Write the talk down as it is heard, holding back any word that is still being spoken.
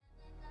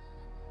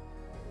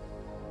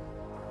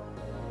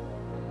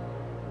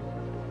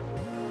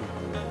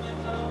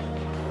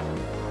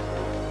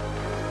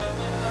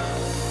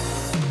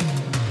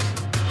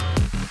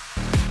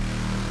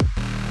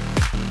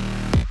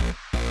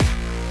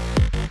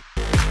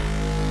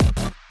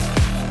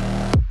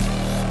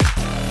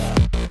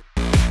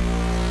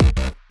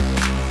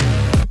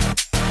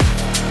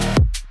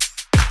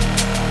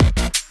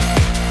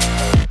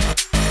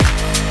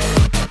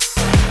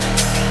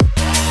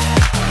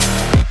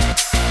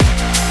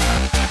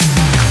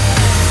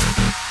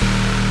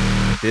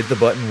Did the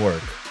button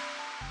work?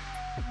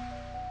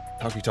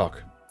 Talky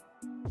talk.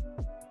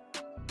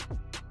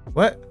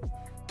 What?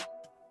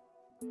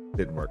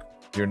 Didn't work.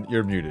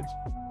 You're muted.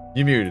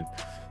 You muted.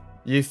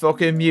 You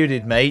fucking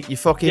muted, mate. You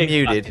fucking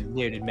muted. Fucking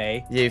muted,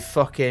 mate. You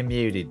fucking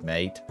muted,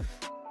 mate.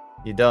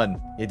 You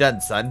done. You done,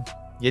 son.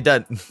 You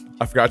done.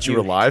 I forgot you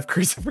were live,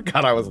 Chris. I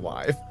forgot I was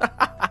live.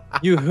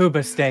 You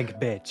hooba stank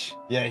bitch.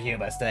 Yeah,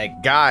 human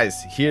stank.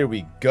 Guys, here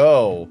we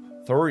go.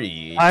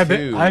 3,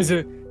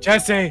 2,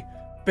 Jesse,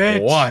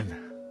 bitch. 1.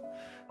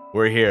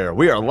 We're here.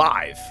 We are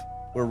live.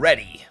 We're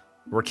ready.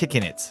 We're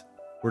kicking it.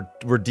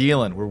 We're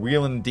dealing. We're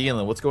wheeling and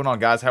dealing. What's going on,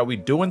 guys? How are we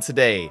doing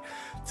today?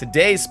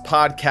 Today's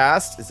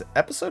podcast is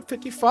episode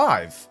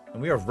 55,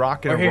 and we are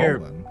rocking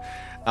and rolling.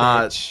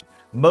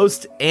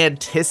 Most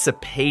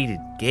anticipated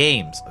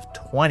games of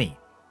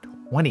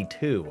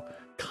 2022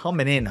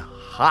 coming in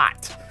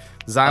hot.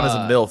 Zion is a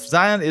MILF.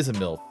 Zion is a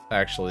MILF,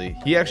 actually.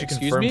 He actually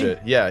confirmed it.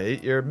 Yeah,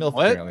 you're a MILF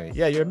apparently.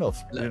 Yeah, you're a MILF.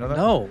 You know that?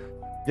 No.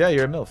 Yeah,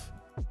 you're a MILF.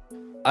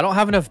 I don't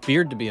have enough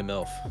beard to be a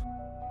MILF.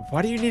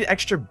 Why do you need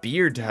extra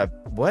beard to have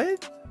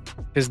what?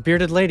 Because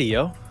bearded lady,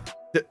 yo.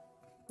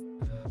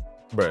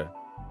 Bruh.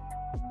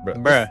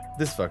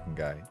 This fucking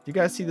guy. You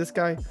guys see this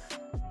guy?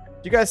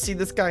 You guys see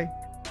this guy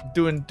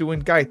doing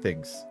guy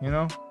things, you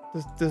know?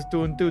 Just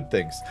doing dude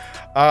things.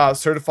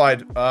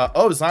 Certified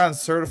Zion's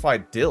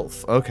certified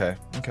DILF. Okay.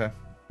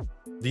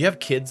 Do you have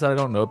kids that I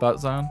don't know about,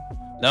 Zion?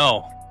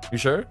 No. You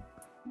sure?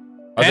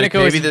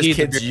 Maybe there's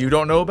kids you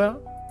don't know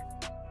about?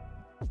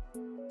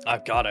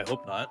 God, I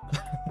hope not.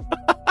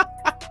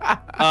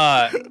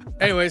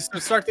 Anyways, to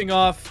start things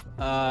off,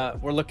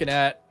 we're looking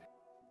at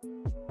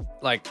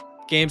like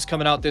games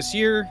coming out this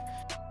year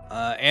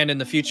and in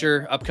the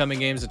future, upcoming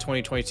games of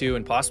 2022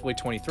 and possibly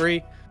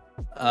 23.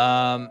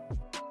 Right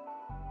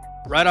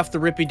off the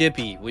rippy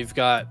dippy, we've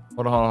got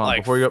hold on.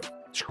 Like, before you go,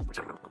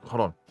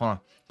 hold on.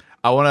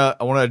 I wanna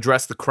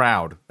address the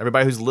crowd.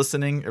 Everybody who's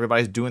listening,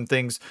 everybody who's doing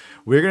things.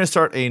 We're gonna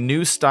start a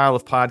new style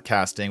of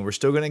podcasting. We're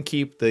still gonna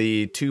keep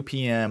the 2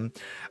 p.m.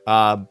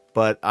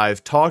 But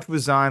I've talked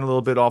with Zion a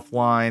little bit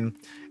offline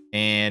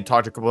and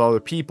talked to a couple other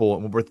people.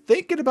 And what we're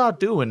thinking about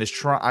doing is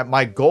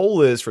my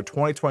goal is for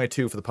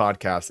 2022 for the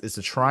podcast is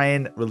to try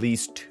and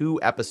release 2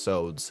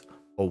 episodes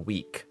a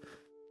week,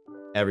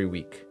 every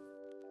week.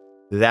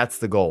 That's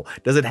the goal.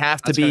 Does it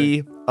have to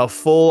be a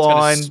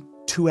full-on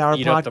 2-hour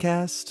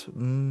podcast?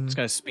 It's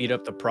going to speed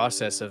up the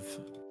process of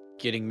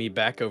getting me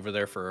back over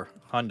there for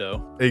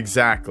Hundo.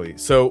 Exactly.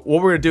 So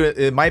what we're going to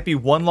do, it might be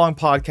one long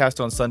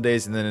podcast on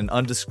Sundays and then an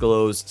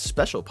undisclosed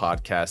special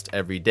podcast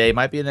every day. It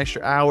might be an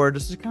extra hour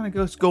just to kind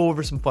of go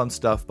over some fun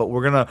stuff, but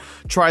we're going to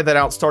try that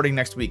out starting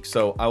next week.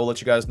 So I will let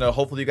you guys know.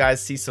 Hopefully you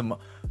guys see some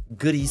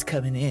goodies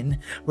coming in.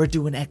 We're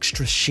doing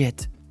extra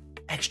shit.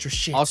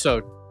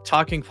 Also,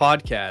 talking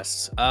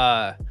podcasts,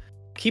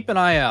 keep an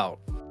eye out.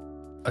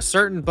 A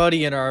certain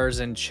buddy in ours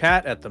in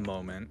chat at the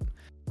moment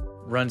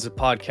runs a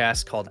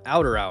podcast called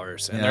Outer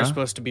Hours, and they're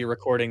supposed to be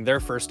recording their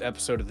first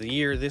episode of the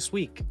year this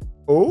week.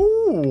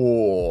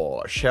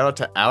 Oh, shout out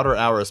to Outer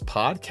Hours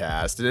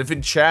podcast. And if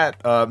in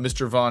chat,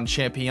 Mr. Von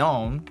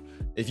Champion,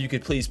 if you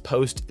could please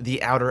post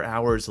the Outer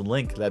Hours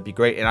link, that'd be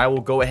great. And I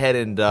will go ahead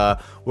and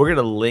we're going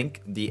to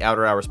link the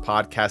Outer Hours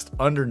podcast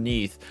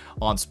underneath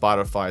on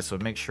Spotify. So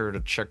make sure to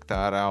check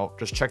that out.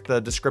 Just check the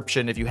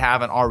description if you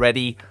haven't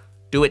already.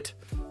 Do it.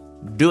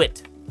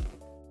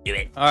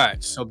 All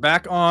right, so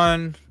back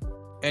on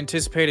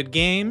anticipated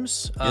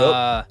games.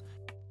 Yep.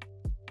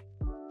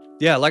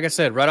 Yeah, like I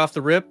said, right off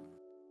the rip,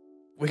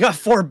 we got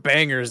 4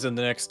 bangers in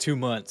the next 2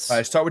 months. All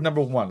right, start with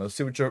number 1. Let's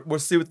see what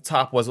the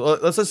top was.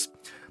 Let's just,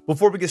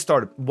 before we get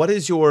started, what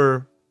is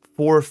your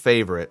 4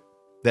 favorite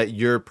that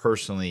you're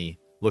personally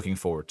looking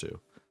forward to?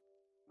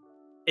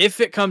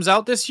 If it comes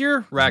out this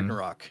year,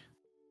 Ragnarok.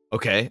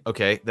 Okay,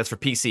 that's for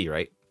PC,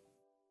 right?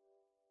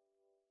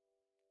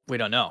 We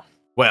don't know.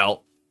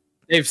 Well,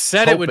 they've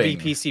said it would be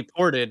PC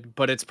ported,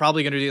 but it's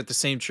probably going to get the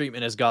same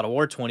treatment as God of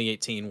War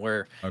 2018,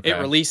 where it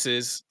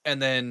releases, and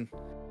then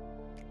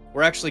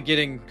we're actually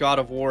getting God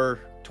of War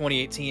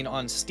 2018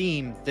 on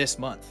Steam this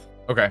month.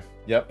 Okay.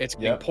 Yep. It's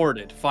being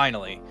ported,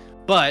 finally.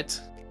 But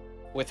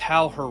with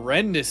how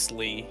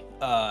horrendously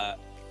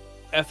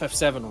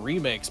FF7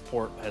 Remake's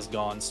port has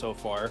gone so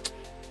far,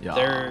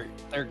 their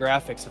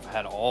graphics have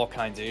had all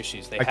kinds of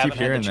issues. They haven't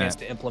had the chance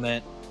to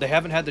implement the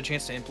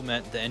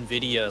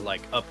NVIDIA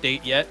like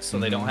update yet, so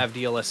they don't have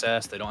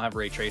DLSS, they don't have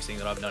ray tracing,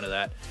 they don't have none of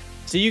that.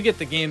 So you get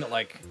the game at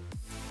like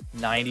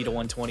 90 to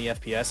 120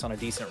 FPS on a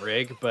decent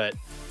rig, but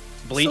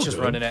Bleach is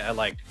running it at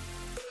like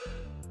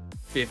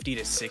 50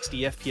 to 60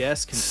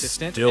 FPS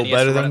consistent. Still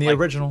better than the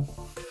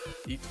original.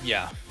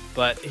 Yeah,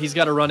 but he's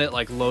got to run it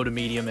like low to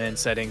medium end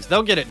settings.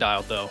 They'll get it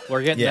dialed though.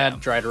 We're getting that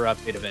Drider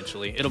update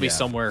eventually. It'll be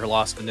somewhere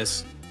lost in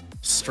this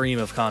stream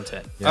of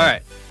content. All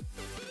right.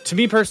 To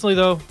me personally,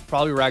 though,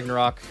 probably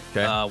Ragnarok.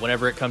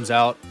 Whenever it comes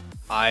out,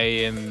 I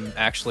am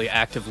actually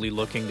actively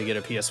looking to get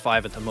a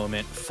PS5 at the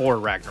moment for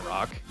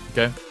Ragnarok.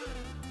 Okay.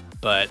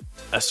 But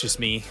that's just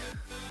me.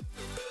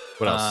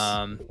 What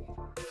else?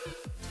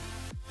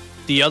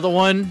 The other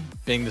one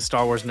being the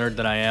Star Wars nerd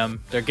that I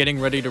am. They're getting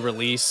ready to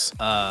release.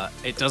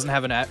 It doesn't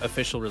have an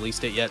official release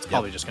date yet. It's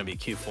probably just going to be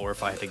Q4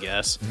 if I had to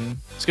guess.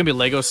 It's going to be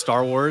Lego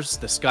Star Wars: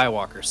 The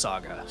Skywalker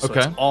Saga. So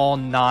it's all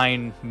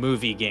 9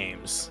 movie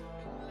games.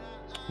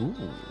 Ooh,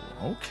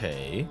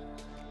 okay.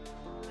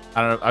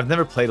 I don't know. I've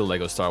never played a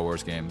Lego Star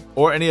Wars game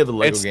or any of the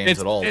Lego games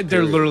at all.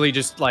 They're literally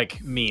just like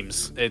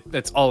memes.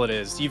 That's all it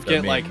is. You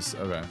get memes.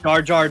 Like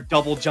Jar Jar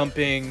double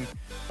jumping,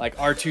 like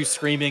R2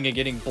 screaming and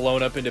getting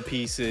blown up into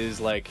pieces.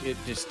 Like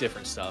just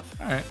different stuff.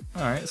 All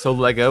right. So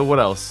Lego. What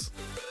else?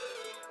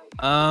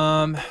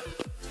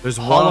 There's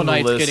Hollow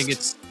Knight's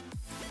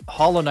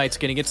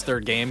getting its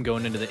 3rd game,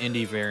 going into the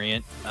indie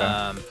variant.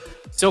 Okay.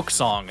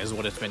 Silksong is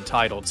what it's been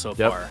titled so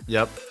far.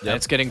 Yep. And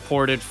it's getting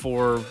ported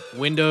for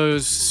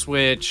Windows,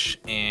 Switch,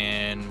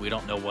 and we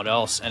don't know what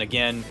else. And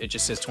again, it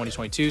just says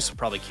 2022, so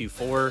probably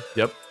Q4.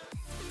 Yep.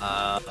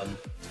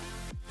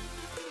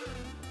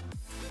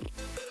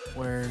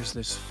 Where's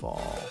this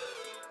fall?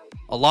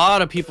 A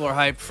lot of people are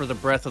hyped for the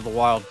Breath of the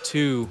Wild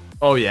 2.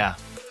 Oh, yeah.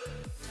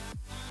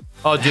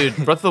 Oh, dude,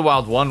 Breath of the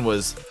Wild 1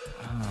 was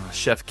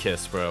chef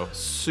kiss, bro.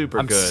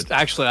 Super good.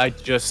 Actually, I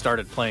just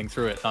started playing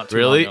through it not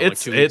too long ago.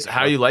 It's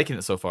how are you liking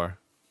it so far?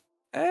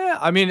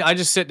 I mean, I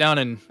just sit down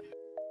and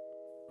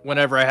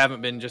whenever I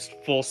haven't been just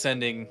full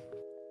sending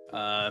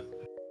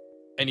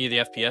any of the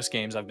FPS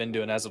games I've been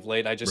doing as of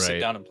late, I just sit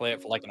down and play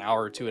it for like an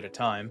hour or 2 at a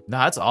time. No,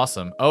 that's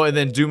awesome. Oh, and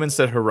then Dooman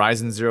said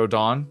Horizon Zero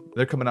Dawn.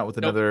 They're coming out with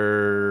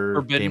another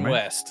Forbidden game, right?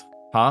 West.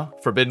 Huh?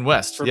 Forbidden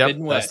West.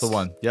 Forbidden West. That's the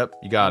one. Yep,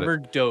 you got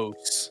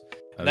Overdose.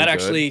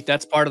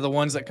 That's part of the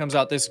ones that comes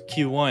out this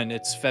Q1.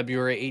 It's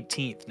February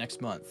 18th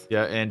next month.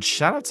 Yeah, and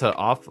shout out to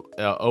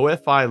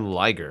OFI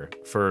Liger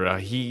for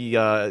he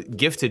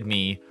gifted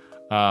me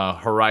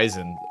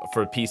Horizon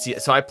for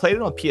PC. So I played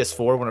it on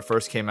PS4 when it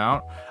first came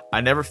out.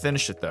 I never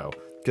finished it though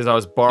because I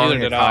was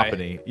borrowing a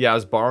copy. Yeah, I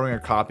was borrowing a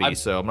copy,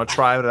 so I'm gonna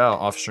try it out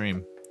off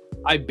stream.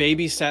 I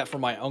babysat for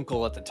my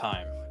uncle at the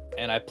time,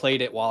 and I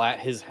played it while at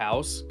his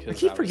house. I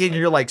keep forgetting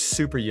you're like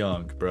super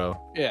young, bro.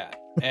 Yeah,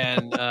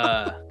 and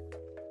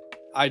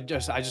I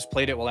just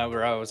played it while I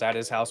was at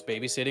his house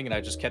babysitting, and I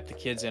just kept the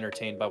kids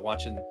entertained by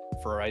watching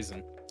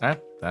Horizon.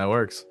 That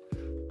works.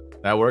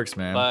 That works,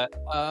 man. But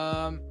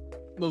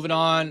moving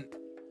on,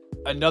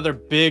 another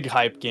big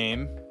hype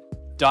game,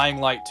 Dying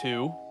Light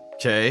 2.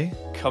 Okay.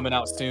 Coming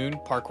out soon.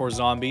 Parkour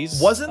zombies.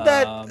 Wasn't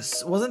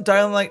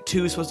Dying Light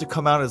 2 supposed to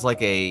come out as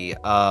like a it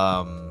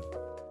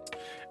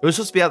was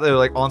supposed to be out there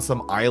like on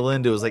some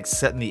island. It was like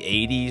set in the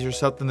 80s or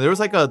something. There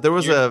was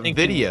a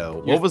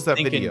video. What was that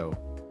video?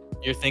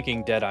 You're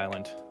thinking Dead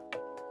Island.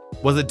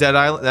 Was it Dead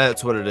Island?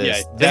 That's what it is.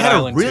 Yeah, they had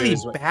a really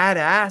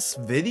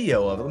badass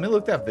video of it. Let me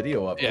look that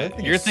video up. Yeah,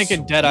 you're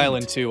thinking Dead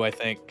Island 2, I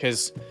think,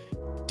 because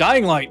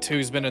Dying Light 2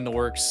 has been in the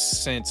works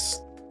since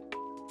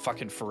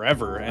fucking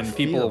forever, and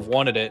people have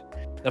wanted it.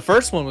 The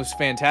first one was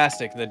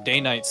fantastic. The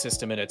day-night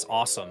system in it's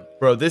awesome.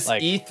 Bro, this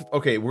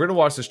okay, we're gonna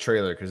watch this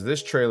trailer because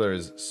this trailer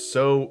is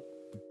so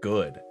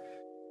good.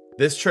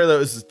 This trailer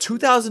is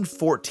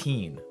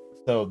 2014.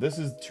 So this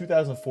is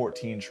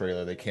 2014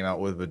 trailer they came out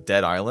with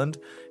Dead Island.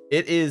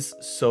 It is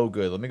so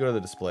good. Let me go to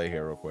the display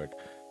here real quick.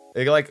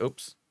 They like,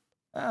 oops.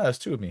 There's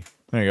 2 of me.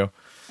 There you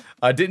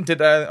go. Didn't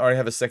Dead Island already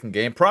have a second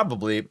game?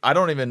 Probably. I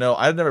don't even know.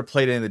 I've never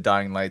played any of the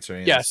Dying Lights or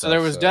anything. Yeah, so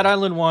there was Dead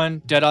Island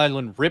 1, Dead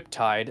Island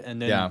Riptide,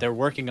 and then they're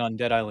working on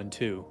Dead Island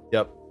 2.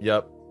 Yep.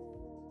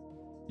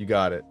 You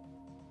got it.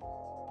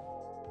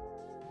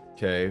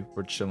 Okay,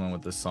 we're chilling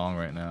with this song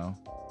right now.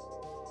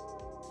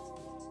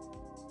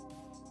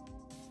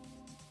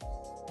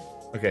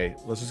 Okay,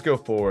 let's just go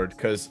forward,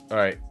 because,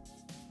 alright.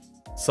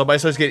 Somebody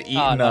starts getting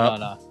eaten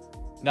up.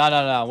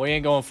 No. We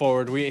ain't going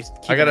forward. We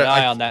keep an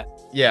eye on that.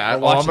 Yeah, I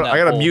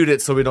gotta mute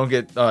it so we don't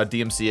get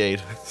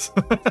DMCA'd.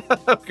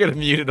 I'm gonna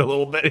mute it a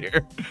little bit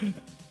here.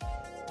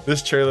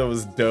 This trailer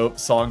was dope.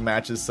 Song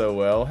matches so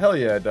well. Hell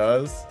yeah, it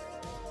does.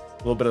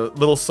 A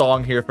little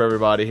song here for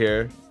everybody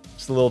here.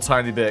 Just a little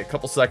tiny bit,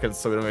 couple seconds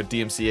so we don't get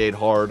DMCA'd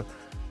hard.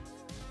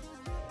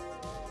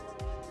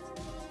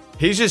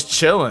 He's just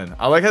chilling.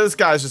 I like how this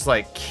guy's just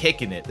like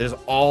kicking it. There's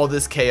all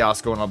this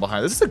chaos going on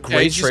behind. This is a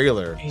great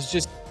trailer. He's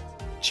just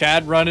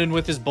Chad running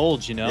with his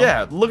bulge, you know?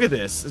 Yeah, look at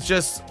this. It's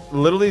just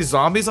literally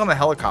zombies on a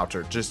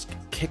helicopter, just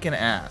kicking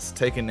ass,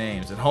 taking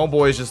names. And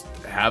Homeboy's just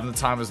having the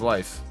time of his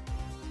life.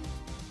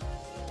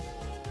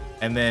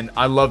 And then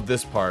I love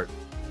this part.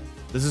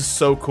 This is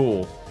so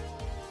cool.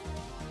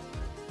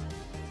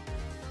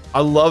 I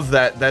love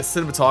that. That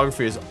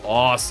cinematography is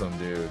awesome,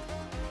 dude.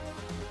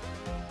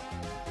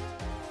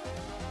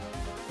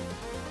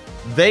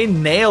 They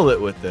nail it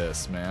with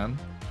this, man.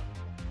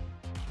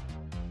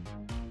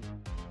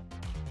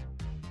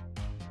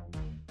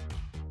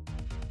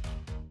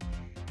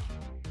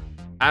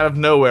 Out of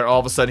nowhere, all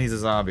of a sudden he's a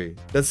zombie.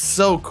 That's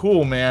so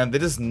cool, man. They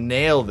just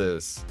nail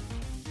this.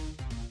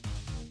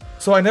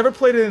 So I never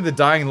played any of the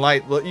Dying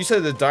Light. Well, you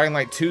said the Dying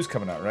Light 2 is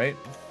coming out, right?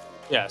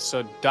 Yeah,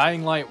 so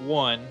Dying Light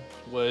 1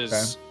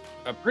 was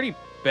a pretty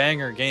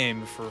banger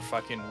game for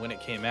fucking when it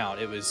came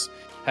out. It was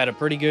Had a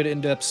pretty good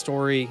in-depth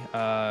story,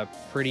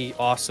 pretty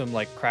awesome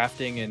like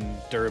crafting and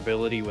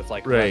durability with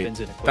like weapons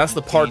and equipment. That's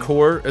the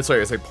parkour. It's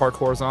like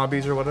parkour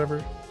zombies or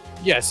whatever.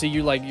 Yeah, so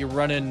you're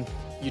running,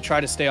 you try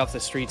to stay off the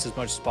streets as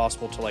much as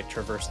possible to like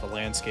traverse the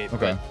landscape.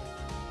 Okay.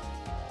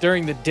 But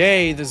during the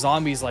day, the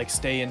zombies like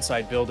stay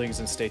inside buildings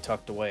and stay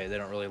tucked away. They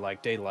don't really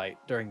like daylight.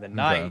 During the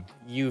night,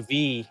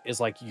 UV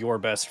is like your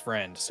best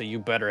friend. So you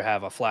better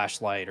have a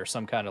flashlight or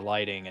some kind of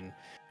lighting and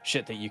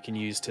shit that you can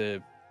use to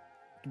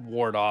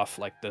ward off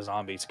like the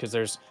zombies. Because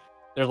there's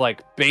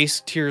like base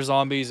tier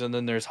zombies and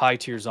then there's high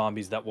tier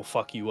zombies that will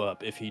fuck you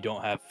up if you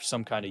don't have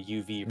some kind of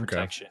UV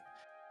protection.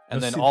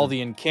 And then all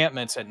the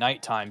encampments at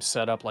nighttime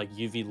set up like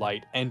UV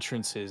light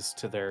entrances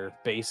to their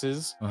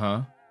bases.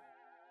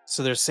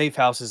 So there's safe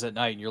houses at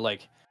night, and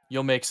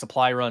you'll make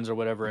supply runs or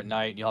whatever at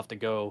night. And you'll have to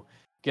go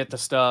get the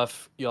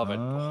stuff. You'll have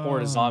a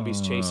horde of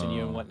zombies chasing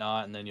you and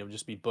whatnot, and then you'll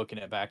just be booking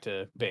it back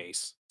to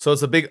base. So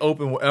it's a big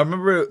open. I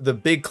remember the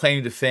big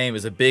claim to fame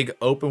is a big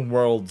open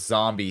world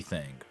zombie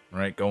thing,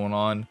 right? Going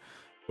on.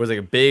 It was like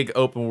a big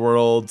open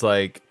world,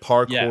 like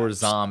parkour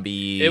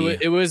zombie.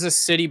 It was a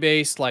city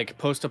based, like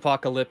post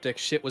apocalyptic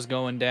shit was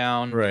going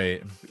down.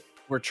 Right.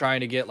 We're trying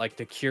to get like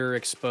the cure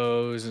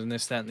exposed and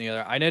this, that, and the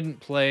other. I didn't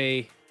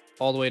play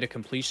all the way to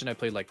completion. I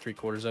played like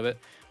 3/4 of it.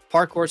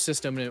 Parkour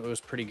system, and it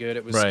was pretty good.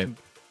 It was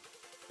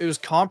it was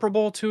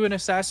comparable to an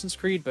Assassin's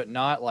Creed, but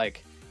not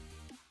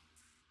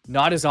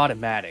as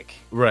automatic.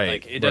 Right.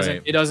 Like it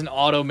doesn't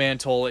auto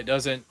mantle. It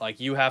doesn't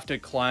like you have to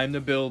climb the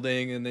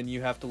building and then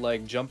you have to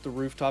like jump the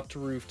rooftop to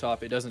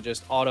rooftop. It doesn't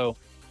just auto.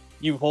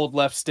 You hold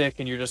left stick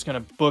and you're just gonna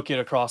book it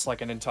across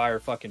like an entire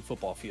fucking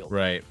football field.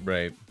 Right.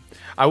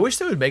 I wish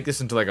they would make this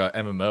into like a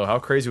MMO. How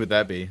crazy would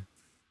that be?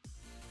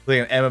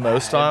 Like an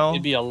MMO style?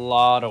 It'd be a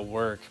lot of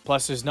work.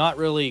 Plus, there's not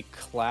really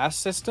class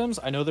systems.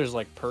 I know there's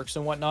like perks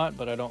and whatnot,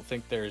 but I don't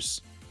think there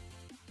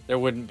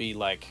wouldn't be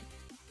like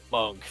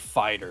monk,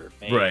 fighter,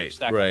 mage,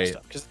 that kind of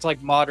stuff. Because it's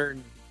like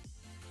modern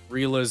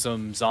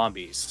realism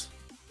zombies,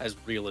 as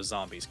real as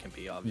zombies can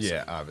be, obviously.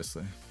 Yeah,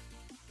 obviously.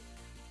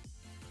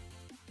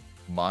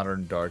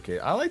 Modern dark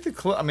age. I like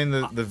the I mean,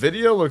 the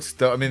video looks.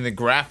 I mean, the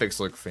graphics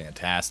look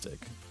fantastic.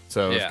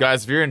 So,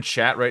 guys, if you're in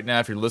chat right now,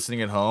 if you're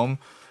listening at home,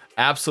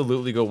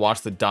 absolutely go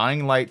watch the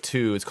Dying Light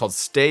 2. It's called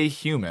Stay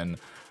Human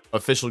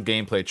official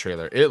gameplay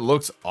trailer. It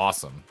looks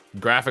awesome.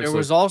 Graphics. There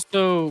was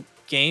also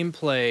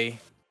gameplay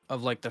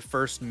of like the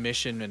first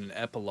mission and an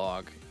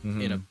epilogue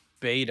in a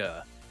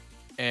beta,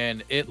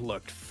 and it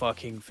looked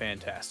fucking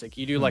fantastic.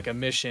 You do like a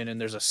mission and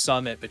there's a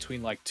summit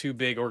between like two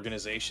big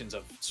organizations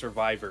of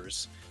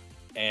survivors,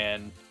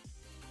 and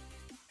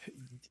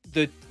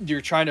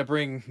you're trying to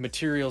bring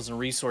materials and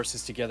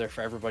resources together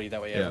for everybody.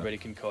 That way everybody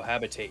can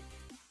cohabitate.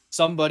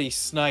 Somebody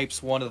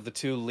snipes one of the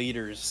two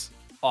leaders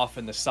off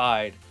in the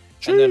side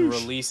and then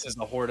releases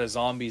a horde of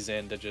zombies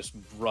in to just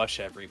rush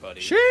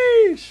everybody.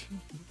 Sheesh!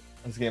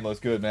 This game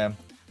looks good, man.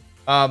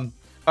 All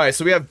right,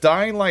 so we have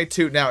Dying Light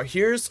 2. Now,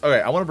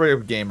 I want to bring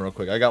up a game real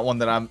quick. I got one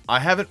that I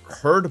haven't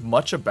heard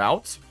much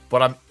about,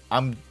 but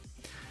I'm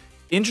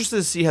interested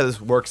to see how this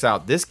works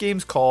out. This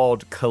game's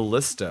called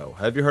Callisto.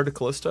 Have you heard of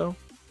Callisto?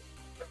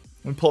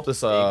 Let me pull up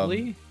this.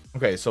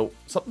 Okay, so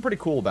something pretty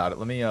cool about it.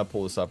 Let me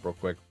pull this up real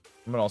quick.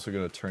 I'm also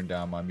going to turn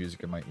down my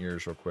music in my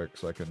ears real quick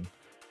so I can...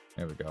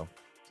 There we go.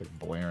 It's like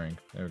blaring.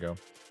 There we go.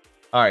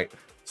 All right.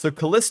 So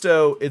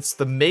Callisto, it's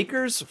the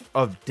makers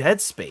of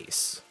Dead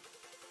Space.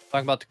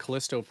 Talking about the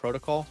Callisto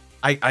Protocol?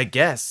 I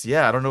guess.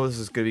 Yeah, I don't know what this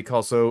is going to be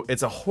called. So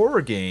it's a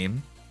horror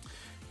game.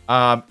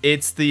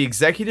 It's the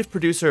executive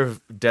producer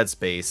of Dead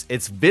Space.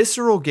 It's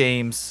Visceral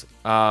Games.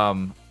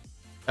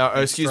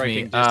 Excuse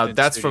me.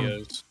 That's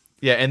Studios. From...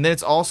 Yeah, and then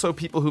it's also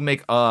people who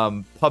make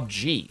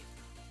PUBG.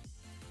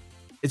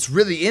 It's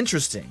really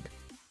interesting.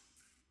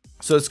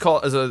 So it's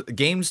called as a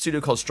game studio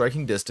called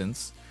Striking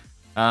Distance,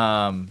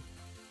 and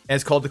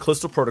it's called the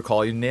Callisto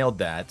Protocol. You nailed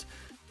that.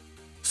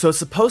 So it's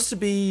supposed to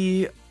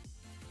be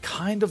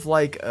kind of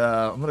like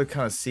I'm gonna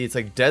kind of see. It's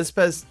like Dead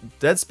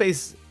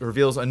Space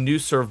reveals a new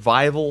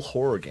survival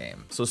horror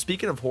game. So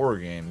speaking of horror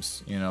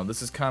games,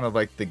 this is kind of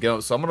like the go.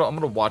 So I'm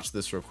gonna watch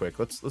this real quick.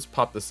 Let's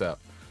pop this up.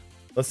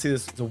 Let's see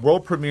this. It's a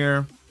world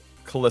premiere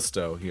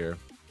Callisto here.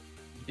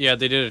 Yeah,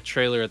 they did a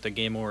trailer at the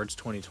Game Awards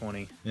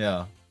 2020.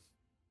 Yeah.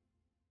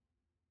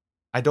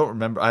 I don't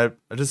remember. I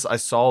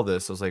saw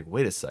this. I was like,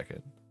 wait a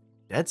second.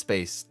 Dead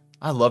Space.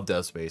 I love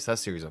Dead Space. That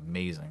series is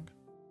amazing.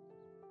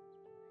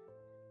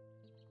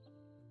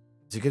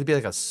 Is it going to be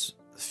like a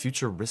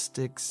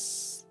futuristic?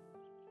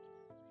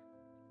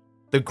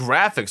 The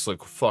graphics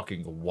look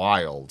fucking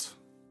wild.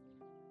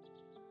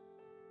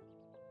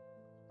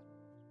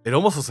 It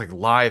almost looks like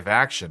live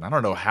action. I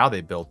don't know how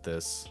they built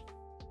this.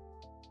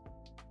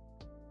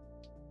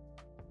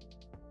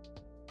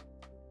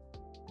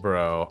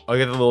 Bro, I'll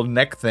get the little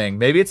neck thing.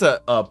 Maybe it's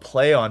a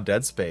play on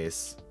Dead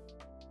Space.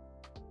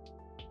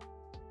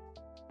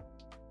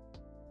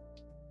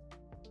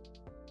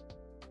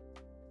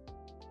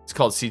 It's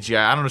called CGI.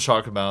 I don't know what you're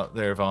talking about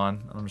there, Vaughn.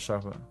 I don't know what you're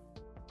talking about.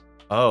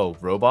 Oh,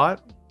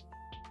 robot?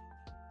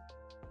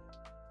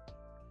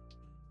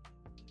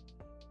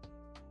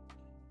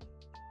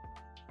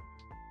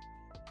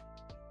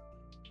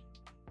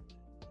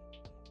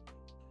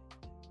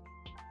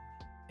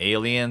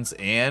 Aliens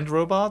and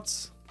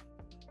robots?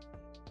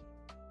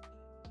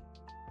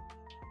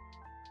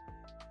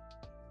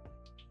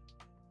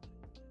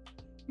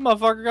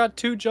 Motherfucker got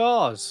 2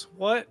 jaws.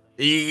 What?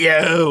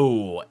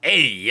 Yo!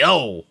 Hey,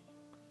 yo!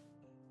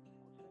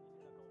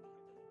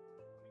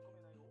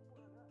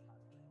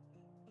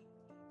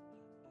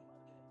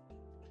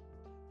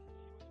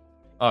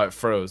 Oh, it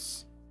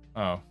froze.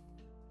 Oh.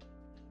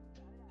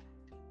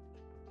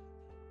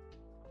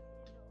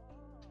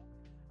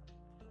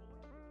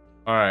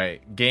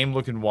 Alright, game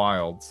looking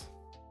wild.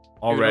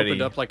 Already.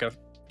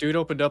 Dude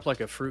opened up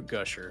like a fruit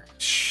gusher.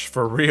 Shh,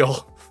 for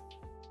real.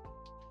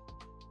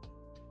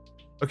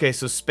 Okay,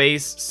 so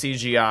space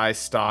CGI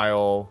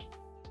style.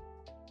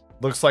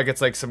 Looks like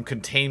it's like some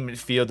containment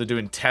field. They're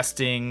doing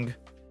testing.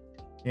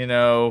 You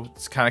know,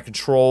 it's kind of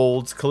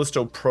controlled.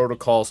 Callisto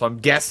Protocol. So I'm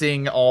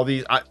guessing all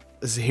these.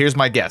 Here's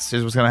my guess.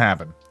 Here's what's gonna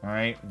happen. All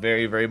right,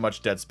 very, very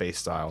much Dead Space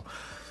style.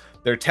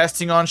 They're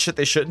testing on shit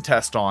they shouldn't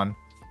test on.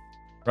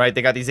 Right?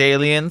 They got these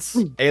aliens.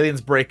 Aliens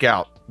break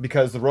out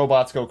because the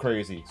robots go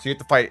crazy. So you have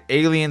to fight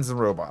aliens and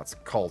robots.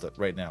 Called it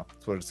right now.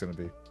 That's what it's gonna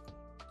be,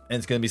 and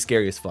it's gonna be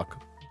scary as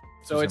fuck.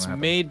 So it's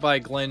made by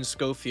Glenn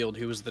Schofield,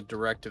 who was the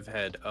directive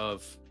head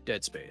of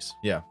Dead Space.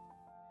 Yeah.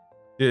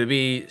 It'd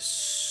be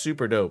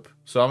super dope.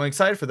 So I'm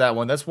excited for that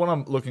one. That's one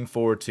I'm looking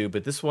forward to.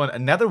 But this one,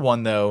 another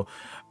one though,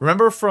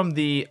 remember from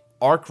the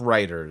Arc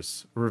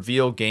Riders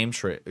reveal game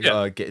trick?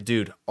 Yeah.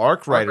 Dude,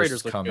 Arc Riders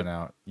is coming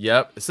out.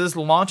 Yep. It says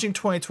launching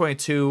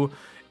 2022.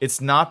 It's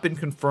not been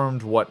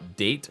confirmed what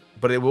date,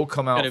 but it will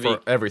come out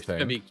for everything.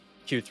 It's gonna be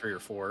Q3 or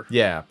 4.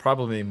 Yeah,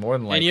 probably more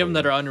than likely. Any of them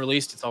that are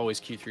unreleased, it's always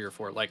Q3 or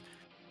 4. Like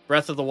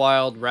Breath of the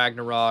Wild,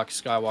 Ragnarok,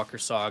 Skywalker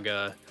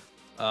Saga,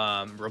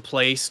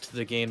 replaced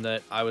the game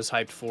that I was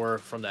hyped for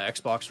from the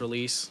Xbox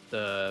release,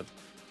 the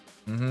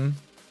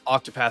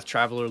Octopath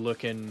Traveler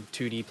looking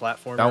 2D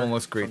platformer. That one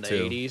looks great from the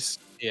too. 80s.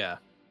 Yeah.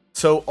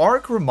 So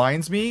Ark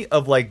reminds me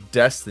of like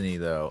Destiny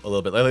though, a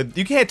little bit. Like,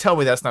 you can't tell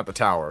me that's not the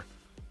tower.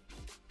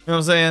 You know what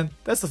I'm saying?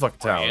 That's the fucking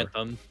tower.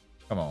 Anthem.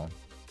 Come on.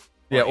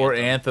 Yeah, or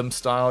Anthem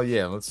style.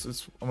 Yeah, let's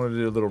I'm gonna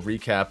do a little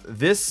recap.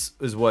 This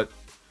is what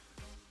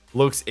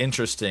looks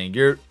interesting.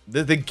 The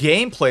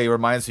gameplay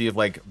reminds me of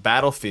like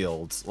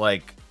Battlefield,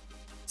 like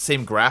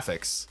same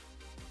graphics.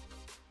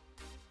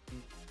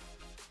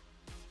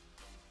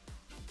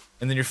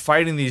 And then you're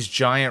fighting these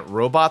giant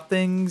robot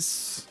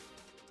things.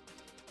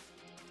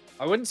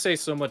 I wouldn't say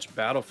so much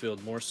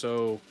Battlefield, more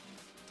so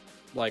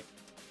like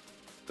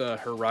the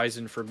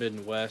Horizon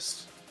Forbidden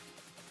West.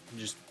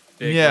 Just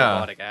big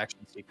robotic action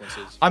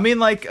sequences. I mean,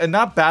 like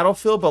not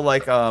Battlefield, but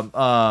like oh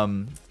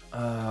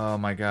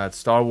my god,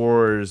 Star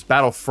Wars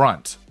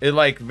Battlefront. It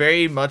like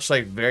very much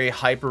like very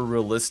hyper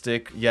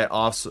realistic, yet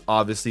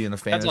obviously in a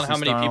fantasy Depends on how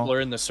many style. people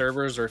are in the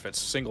servers or if it's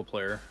single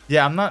player.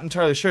 Yeah, I'm not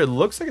entirely sure. It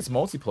looks like it's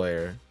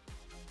multiplayer.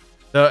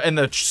 And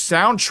the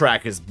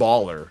soundtrack is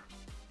baller.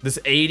 This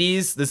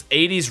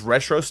 80s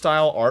retro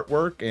style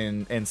artwork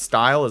and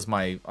style is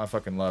I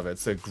fucking love it.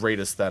 It's a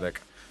great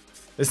aesthetic.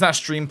 It's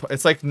not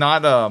it's like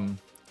not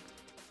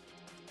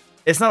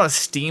it's not a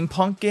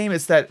steampunk game.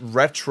 It's that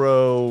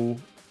retro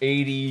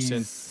 80s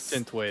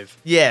synthwave.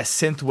 Yeah,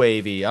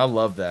 synthwavy. I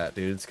love that,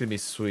 dude. It's gonna be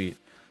sweet.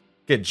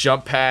 Get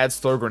jump pads,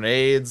 throw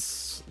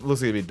grenades. It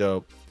looks like it'd be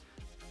dope.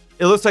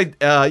 It looks like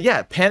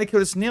yeah, Panic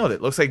just nailed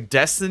it. Looks like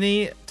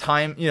Destiny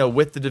time,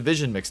 with the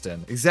Division mixed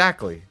in.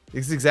 Exactly.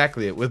 It's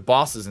exactly it, with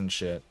bosses and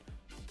shit.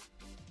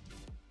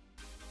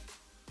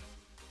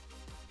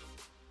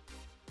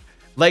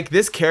 Like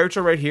this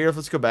character right here,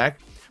 let's go back.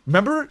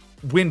 Remember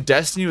when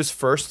Destiny was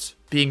first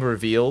being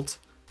revealed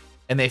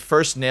and they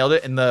first nailed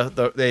it and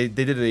they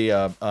did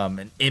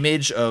an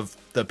image of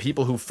the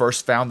people who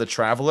first found the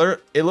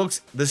Traveler?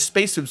 The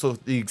spacesuits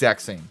look the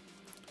exact same.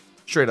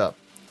 Straight up.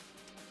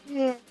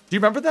 Yeah. Do you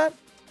remember that?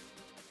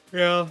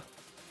 Yeah.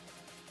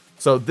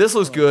 So this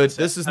looks good.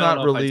 This is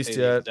not released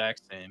yet.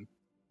 Exact same.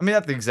 I mean,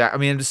 not the exact. I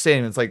mean, I'm just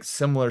saying it's like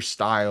similar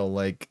style,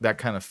 like that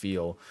kind of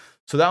feel.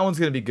 So that one's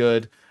gonna be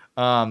good.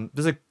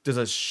 There's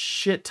a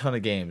shit ton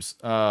of games.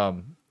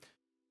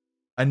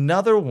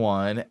 Another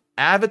one,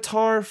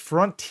 Avatar: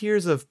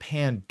 Frontiers of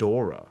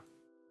Pandora.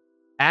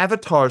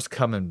 Avatar's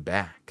coming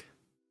back,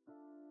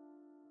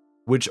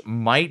 which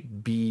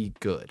might be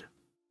good.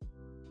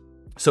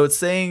 So it's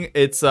saying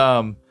it's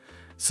so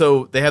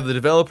they have the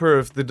developer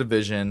of The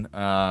Division.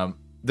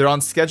 They're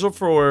on schedule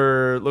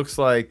for looks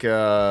like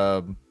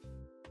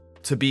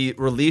to be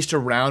released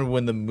around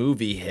when the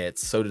movie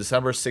hits, so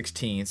December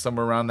 16th,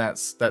 somewhere around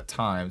that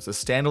time. It's a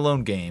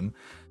standalone game,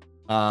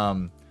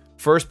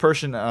 first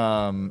person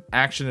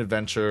action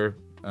adventure.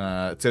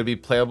 It's gonna be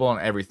playable on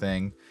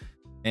everything.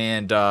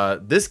 And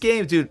this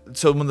game, dude,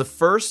 so when the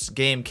first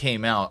game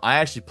came out, I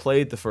actually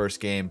played the first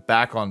game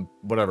back on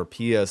whatever,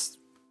 PS3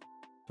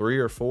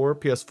 or 4,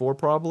 PS4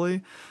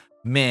 probably.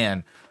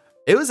 Man,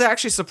 it was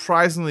actually a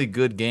surprisingly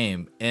good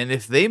game. And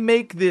if they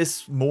make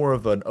this more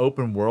of an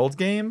open world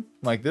game,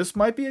 like this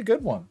might be a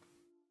good one.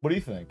 What do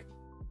you think?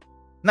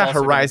 Not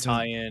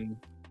Horizon.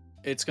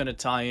 It's going to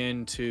tie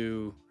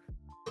into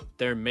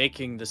they're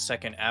making the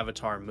second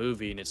Avatar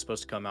movie and it's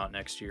supposed to come out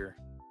next year.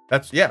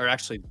 That's yeah. Or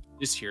actually,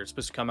 this year it's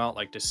supposed to come out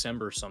like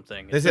December or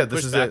something. They said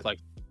this is back like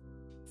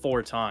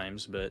 4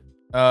 times, but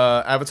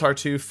Avatar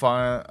 2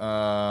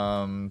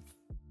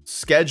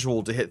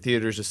 scheduled to hit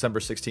theaters December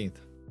 16th.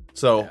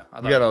 So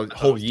we got a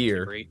whole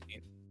year.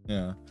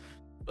 Yeah.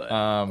 But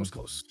it was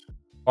close.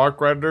 Arc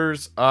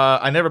Redditors.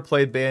 I never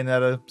played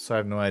Bayonetta, so I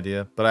have no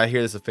idea. But I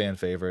hear this is a fan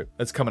favorite.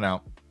 It's coming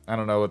out. I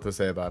don't know what to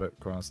say about it,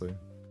 honestly.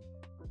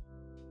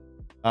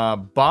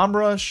 Bomb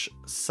Rush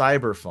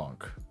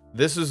Cyberpunk.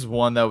 This is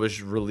one that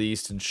was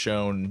released and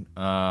shown.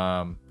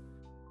 I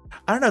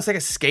don't know. It's like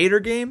a skater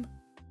game.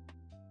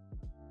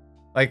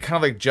 Like kind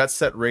of like Jet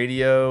Set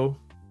Radio,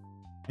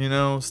 you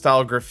know,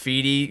 style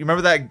graffiti. You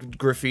remember that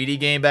graffiti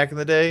game back in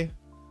the day?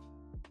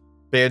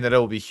 Bayonetta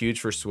will be huge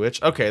for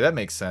Switch. Okay, that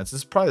makes sense.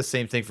 This is probably the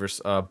same thing for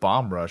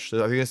Bomb Rush.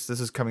 I think this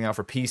is coming out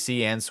for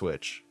PC and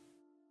Switch.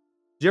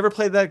 Did you ever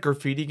play that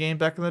graffiti game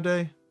back in the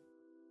day?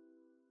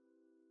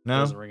 No?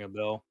 Doesn't ring a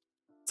bell.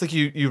 It's like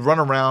you run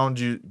around,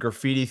 you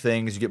graffiti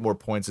things, you get more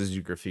points as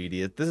you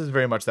graffiti it. This is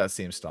very much that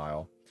same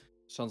style.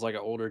 Sounds like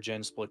an older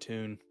gen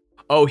Splatoon.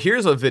 Oh,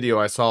 here's a video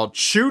I saw.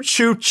 Choo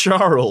Choo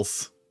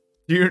Charles.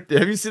 Have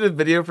you seen a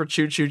video for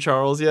Choo Choo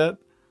Charles yet?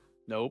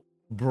 Nope.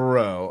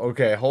 Bro,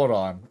 okay, hold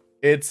on.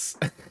 It's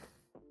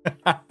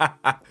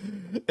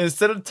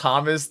instead of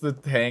Thomas the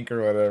Tank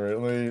or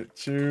whatever,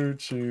 Choo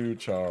Choo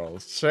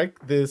Charles.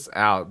 Check this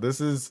out. This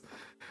is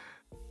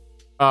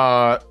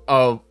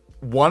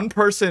one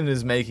person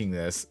is making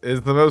this.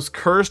 Is the most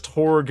cursed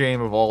horror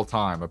game of all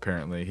time,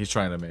 apparently. He's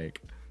trying to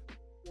make.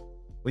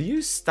 Will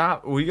you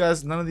stop? Will you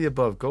guys, none of the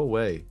above, go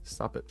away.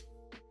 Stop it.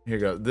 Here you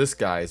go. This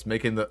guy is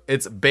making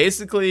it's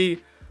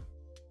basically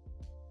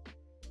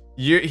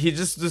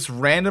this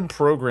random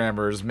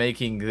programmer is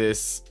making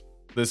this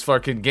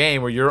fucking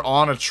game where you're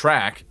on a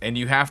track and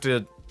you have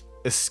to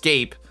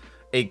escape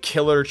a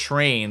killer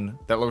train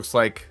that looks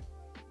like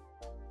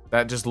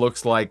I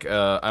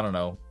don't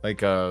know,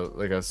 like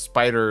a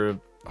spider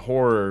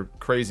horror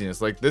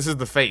craziness. Like, this is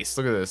the face.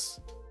 Look at this.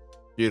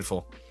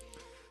 Beautiful.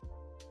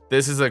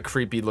 This is a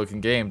creepy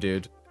looking game,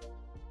 dude.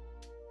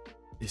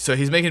 So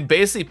he's making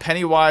basically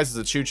Pennywise as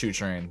a choo-choo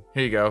train.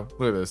 Here you go.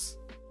 Look at this.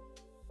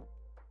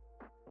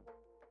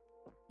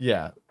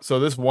 Yeah. So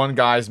this one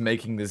guy's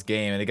making this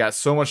game, and it got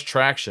so much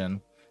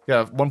traction. It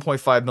got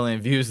 1.5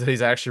 million views that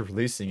he's actually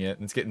releasing it,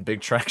 and it's getting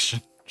big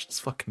traction. Which is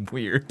fucking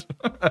weird.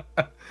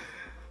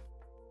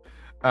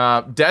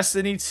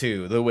 Destiny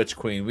 2, The Witch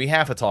Queen. We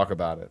have to talk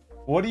about it.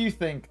 What do you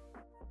think?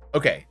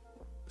 Okay.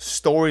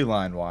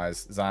 Storyline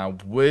wise, Zion,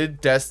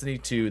 would Destiny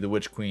 2, The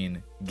Witch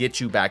Queen, get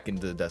you back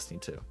into Destiny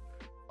 2?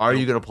 Are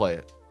you going to play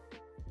it?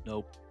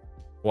 Nope.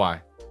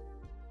 Why?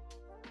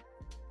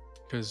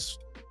 Because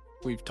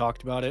we've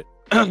talked about it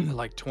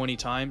like 20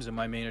 times, and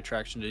my main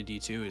attraction to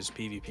D2 is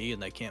PvP, and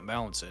they can't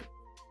balance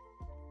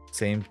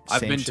it.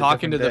 I've been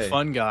talking to the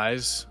fun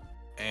guys,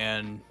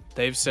 and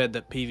they've said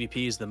that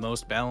PvP is the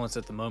most balanced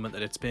at the moment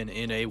that it's been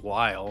in a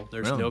while.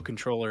 There's no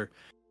controller.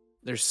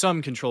 There's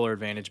some controller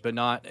advantage, but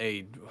not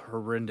a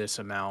horrendous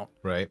amount.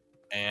 Right.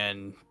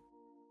 And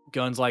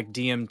guns like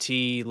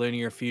DMT,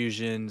 linear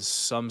fusions,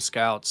 some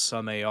scouts,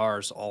 some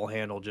ARs all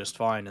handle just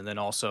fine. And then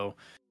also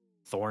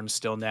Thorn's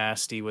still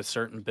nasty with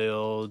certain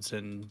builds,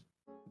 and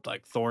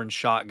like Thorn's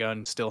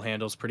shotgun still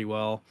handles pretty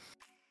well.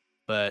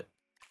 But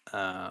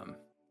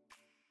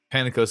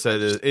Panico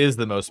said it is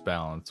the most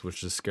balanced,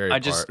 which is scary. I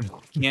just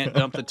can't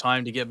dump the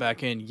time to get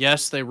back in.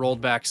 Yes, they rolled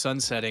back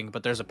sunsetting,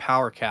 but there's a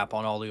power cap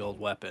on all the old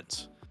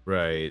weapons.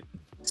 Right.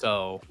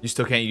 So you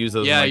still can't use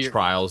those in like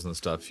trials and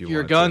stuff.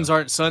 Your guns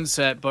aren't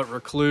sunset, but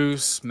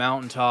Recluse,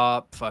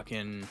 Mountaintop,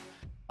 fucking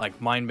like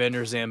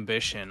Mindbender's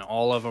Ambition,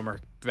 all of them are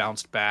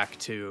bounced back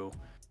to,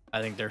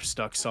 I think they're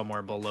stuck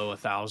somewhere below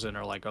 1,000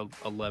 or like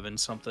 11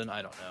 something.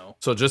 I don't know.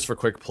 So just for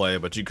quick play,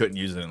 but you couldn't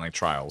use it in like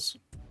trials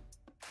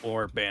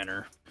or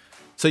banner.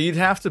 So you'd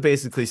have to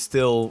basically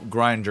still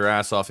grind your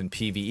ass off in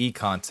PvE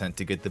content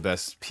to get the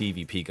best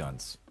PvP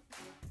guns,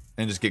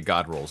 and just get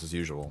god rolls as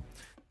usual.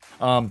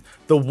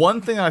 The one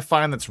thing I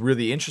find that's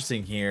really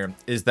interesting here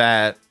is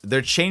that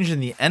they're changing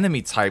the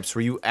enemy types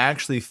where you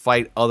actually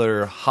fight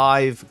other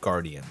Hive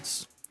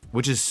Guardians,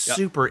 which is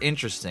super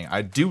interesting.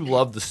 I do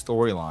love the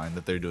storyline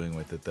that they're doing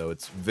with it, though.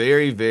 It's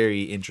very,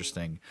 very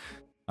interesting.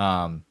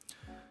 It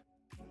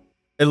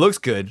looks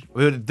good.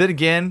 But then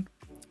again,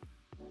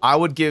 I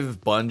would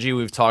give Bungie,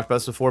 we've talked about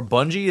this before,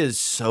 Bungie is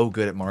so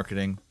good at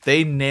marketing.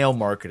 They nail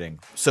marketing.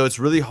 So it's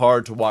really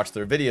hard to watch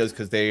their videos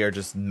because they are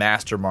just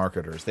master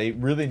marketers. They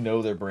really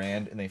know their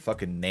brand and they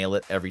fucking nail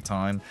it every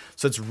time.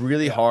 So it's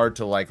really hard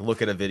to like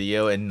look at a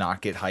video and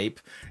not get hype.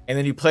 And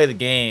then you play the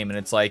game and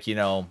it's like, you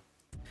know,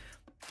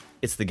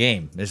 it's the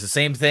game. It's the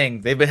same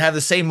thing. They've been having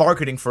the same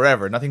marketing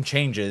forever. Nothing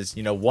changes.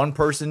 You know, one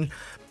person,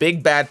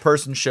 big bad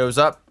person shows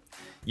up.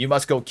 You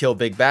must go kill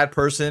big bad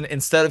person.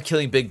 Instead of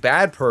killing big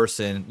bad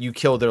person, you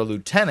kill their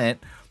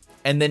lieutenant,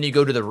 and then you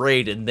go to the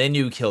raid, and then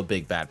you kill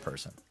big bad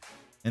person.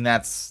 And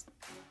that's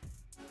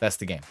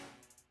the game.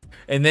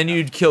 And then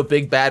you'd kill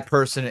big bad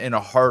person in a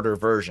harder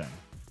version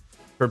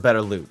for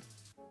better loot.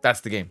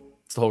 That's the game.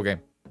 It's the whole game.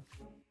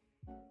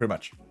 Pretty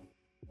much.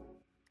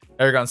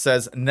 Aragon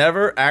says,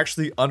 never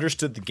actually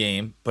understood the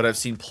game, but I've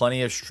seen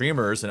plenty of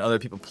streamers and other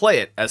people play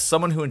it. As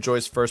someone who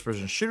enjoys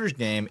first-person shooters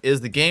game,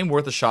 is the game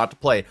worth a shot to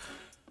play?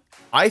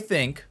 I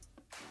think,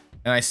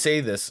 and I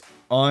say this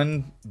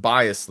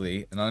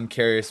unbiasedly and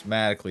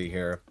uncharismatically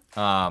here,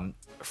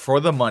 for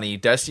the money,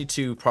 Destiny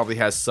 2 probably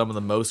has some of the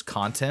most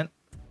content.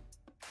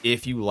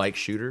 If you like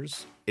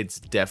shooters, it's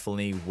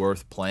definitely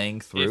worth playing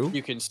through. If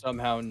you can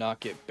somehow not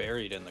get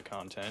buried in the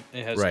content.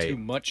 It has too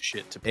much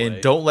shit to play.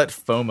 And don't let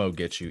FOMO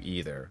get you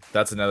either.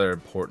 That's another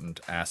important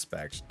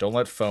aspect. Don't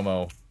let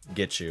FOMO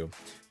get you.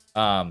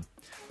 But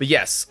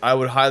yes, I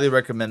would highly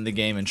recommend the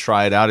game and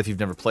try it out if you've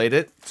never played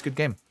it. It's a good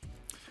game.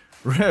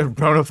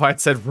 Bronafide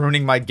said,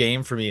 ruining my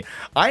game for me.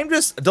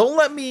 Don't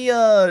let me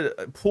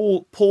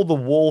pull the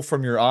wool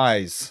from your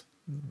eyes,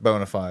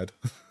 Bonafide.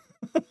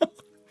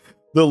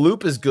 The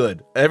loop is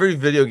good. Every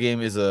video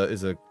game is a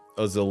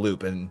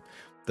loop, and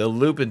the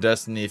loop in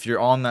Destiny, if you're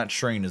on that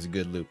train, is a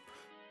good loop.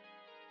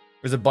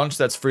 There's a bunch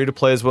that's free to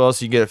play as well,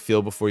 so you get a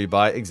feel before you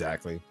buy.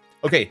 Exactly.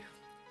 Okay,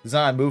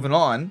 Zion, moving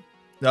on.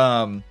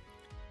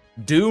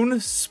 Dune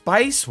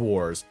Spice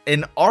Wars,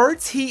 an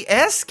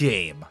RTS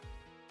game.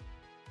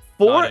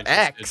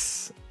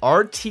 4X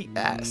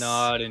RTS.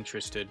 Not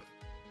interested.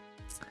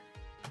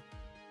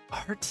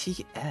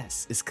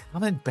 RTS is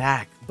coming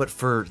back, but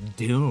for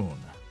Dune.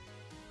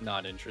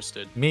 Not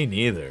interested. Me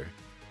neither.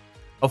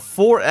 A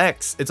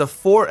 4X. It's a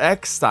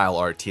 4X style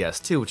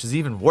RTS too, which is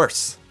even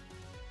worse.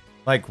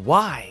 Like,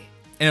 why?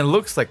 And it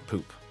looks like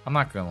poop. I'm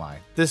not gonna lie.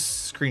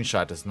 This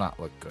screenshot does not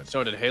look good.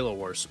 So did Halo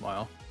Wars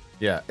Smile.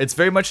 Yeah, it's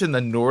very much in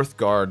the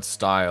Northgard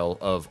style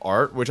of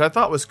art, which I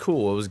thought was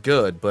cool. It was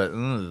good, but it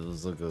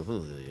was like,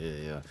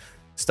 yeah.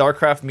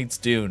 StarCraft meets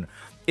Dune.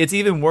 It's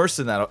even worse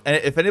than that. And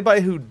if anybody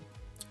who,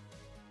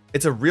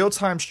 it's a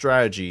real-time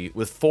strategy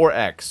with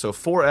 4X. So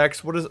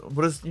 4X, what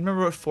is? You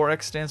remember what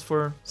 4X stands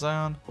for,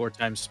 Zion? 4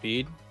 times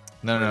speed.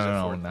 No.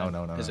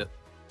 Is it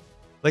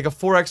like a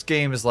 4X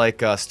game is like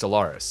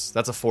Stellaris?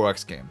 That's a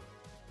 4X game.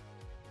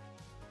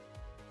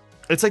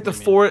 It's like the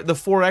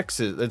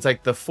 4X's. It's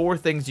like the 4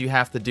 things you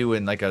have to do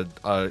in like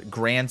a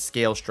grand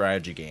scale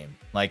strategy game.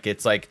 Like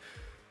it's like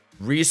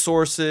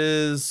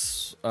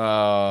resources.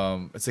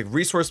 It's like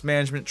resource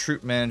management,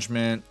 troop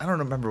management. I don't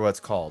remember what it's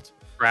called.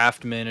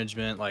 Craft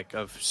management, like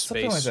of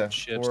space like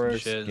ships and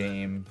and shit.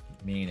 Game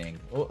meaning.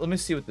 Well, let me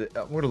see what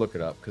I'm gonna look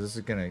it up because this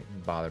is gonna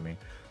bother me.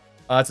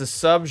 It's a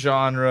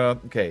subgenre.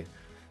 Okay.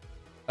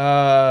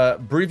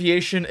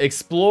 Abbreviation: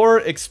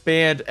 explore,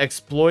 expand,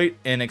 exploit,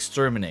 and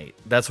exterminate.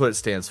 That's what it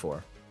stands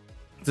for.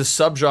 It's a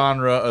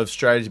subgenre of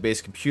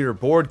strategy-based computer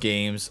board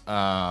games,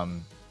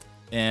 and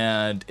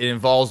it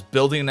involves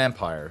building an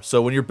empire.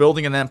 So when you're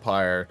building an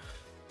empire,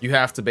 you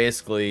have to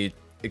basically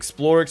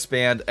explore,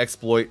 expand,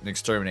 exploit, and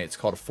exterminate. It's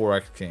called a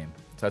 4X game.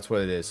 That's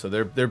what it is. So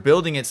they're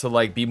building it to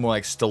like be more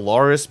like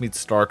Stellaris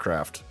meets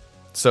StarCraft.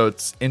 So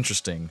it's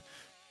interesting.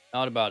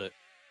 Not about it.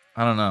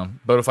 I don't know.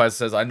 Bodify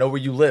says, I know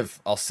where you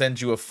live. I'll send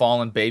you a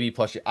fallen baby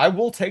plushie. I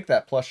will take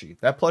that plushie.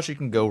 That plushie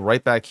can go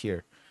right back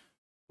here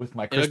with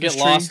my Christmas tree. It'll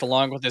get lost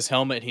along with his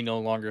helmet he no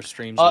longer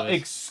streams with.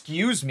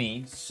 Excuse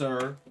me,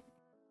 sir.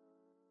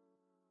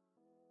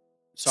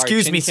 Sorry,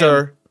 excuse me,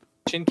 sir.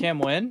 Chin cam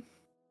when?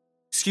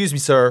 Excuse me,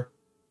 sir.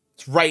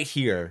 It's right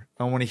here.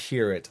 I want to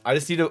hear it. I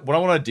just need to, what I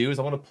want to do is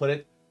I want to put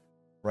it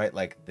right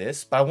like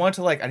this. But I want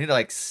to I need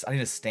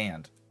a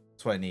stand.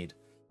 That's what I need.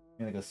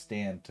 I need like a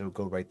stand to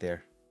go right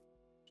there.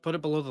 Put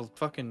it below the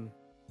fucking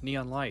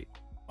neon light.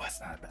 Oh,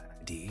 that's not a bad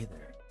idea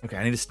either. Okay,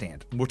 I need a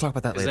stand. We'll talk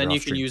about that later. Then you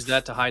can use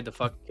that to hide the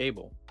fucking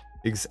cable.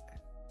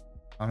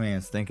 My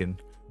man's thinking.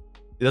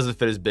 It doesn't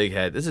fit his big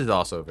head. This is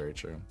also very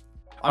true.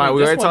 All right,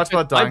 we already talked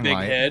about Dying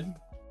Light. Head.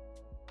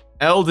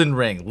 Elden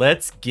Ring.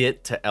 Let's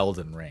get to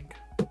Elden Ring.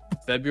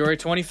 February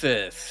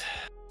 25th.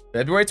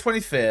 February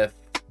 25th.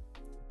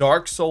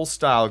 Dark Souls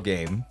style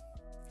game.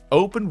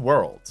 Open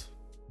world.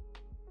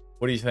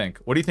 What do you think?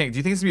 What do you think? Do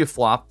you think it's going to be a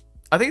flop?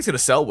 I think it's going to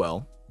sell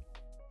well.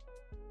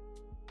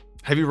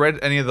 Have you read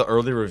any of the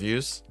early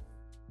reviews?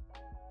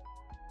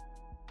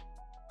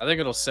 I think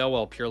it'll sell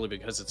well purely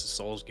because it's a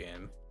Souls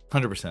game.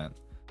 100%.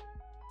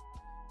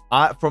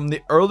 From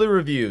the early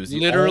reviews,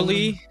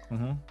 literally,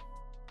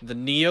 the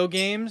Neo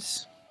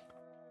games,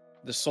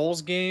 the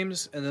Souls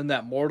games, and then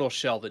that Mortal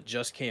Shell that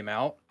just came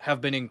out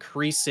have been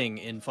increasing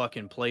in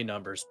fucking play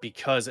numbers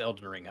because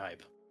Elden Ring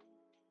hype.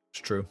 It's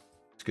true.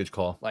 It's a good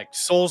call. Like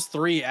Souls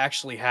 3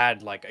 actually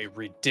had like a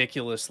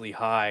ridiculously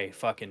high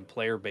fucking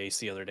player base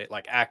the other day,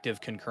 like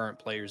active concurrent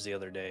players the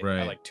other day,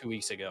 like 2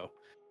 weeks ago.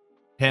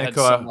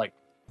 Panico, like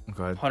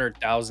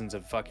 100,000s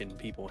of fucking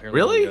people here.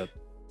 Really?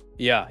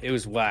 Yeah, it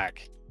was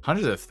whack.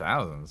 Hundreds of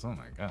thousands. Oh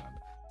my god.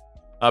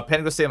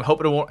 Panico say, I'm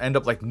hoping it won't end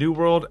up like New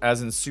World,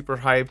 as in super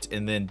hyped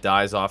and then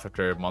dies off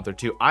after a month or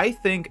two. I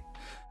think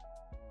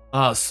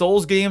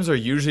Souls games are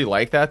usually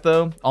like that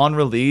though. On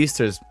release,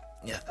 there's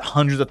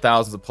hundreds of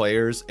thousands of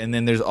players, and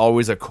then there's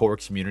always a core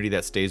community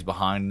that stays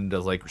behind and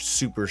does like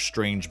super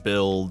strange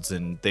builds,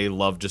 and they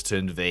love just to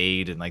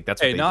invade, and like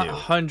that's what they not do.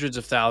 Hundreds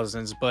of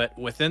thousands, but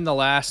within the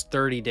last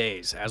 30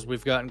 days, as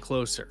we've gotten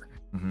closer,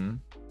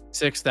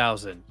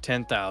 6,000,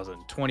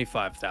 10,000,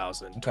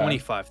 25,000,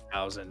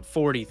 25,000,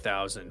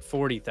 40,000,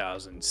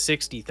 40,000,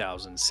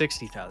 60,000,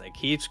 60,000. It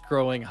keeps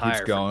growing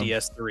higher for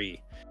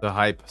DS3. The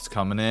hype's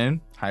coming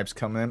in.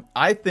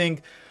 I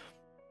think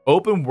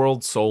open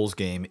world Souls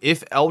game,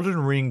 if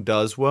Elden Ring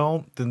does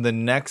well, then the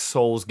next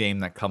Souls game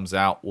that comes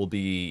out will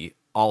be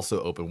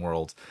also open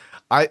world.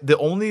 The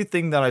only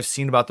thing that I've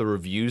seen about the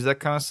reviews that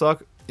kind of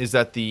suck is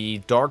that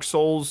the Dark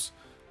Souls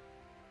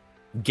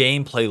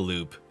gameplay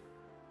loop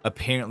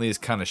apparently is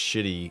kind of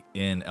shitty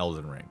in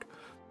Elden Ring.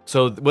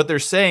 So what they're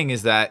saying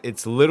is that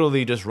it's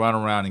literally just run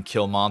around and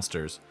kill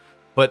monsters.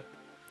 But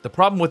the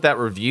problem with that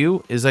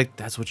review is like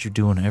that's what you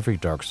do in every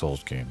Dark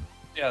Souls game.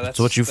 Yeah, that's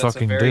what you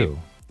fucking do.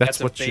 That's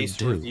what you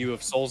do. Review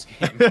of Souls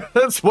game.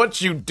 That's what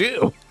you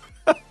do.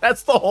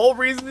 That's the whole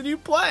reason that you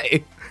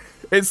play.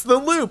 It's the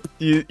loop.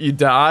 You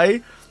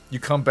die, you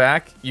come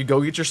back, you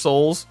go get your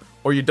souls,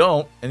 or you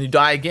don't, and you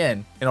die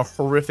again in a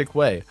horrific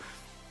way.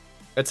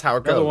 That's how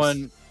it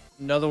goes.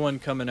 Another one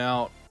coming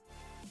out,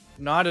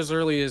 not as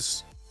early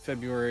as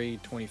February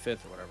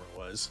 25th or whatever it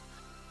was.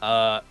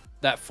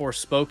 That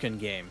Forspoken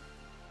game.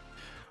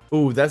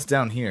 Ooh, that's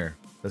down here.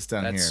 That's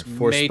here.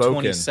 Forspoken. May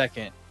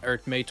 22nd or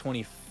May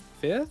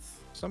 25th,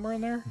 somewhere in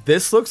there.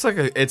 This looks like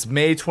it's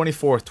May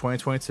 24th,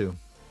 2022.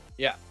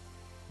 Yeah.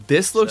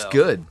 This looks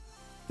good.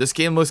 This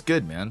game looks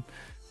good, man.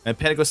 And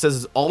Panico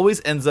says it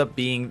always ends up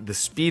being the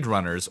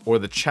speedrunners or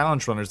the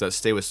challenge runners that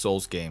stay with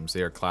Souls games.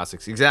 They are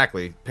classics.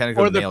 Exactly. Panico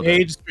or the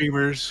paid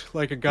streamers,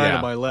 like a guy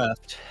to my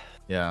left.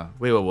 Yeah.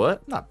 Wait, what?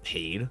 I'm not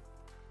paid. I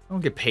don't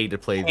get paid to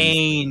play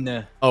Pain.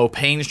 these. Oh,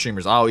 Pain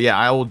streamers. Oh, yeah.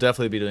 I will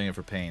definitely be doing it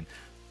for Pain.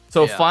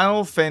 So,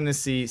 Final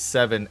Fantasy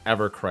VII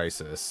Ever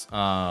Crisis.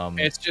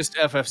 It's just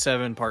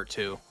FF7 Part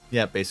 2.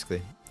 Yeah,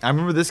 basically. I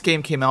remember this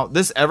game came out.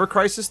 This Ever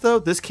Crisis, though,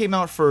 this came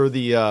out for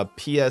the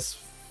PS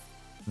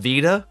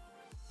Vita.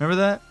 Remember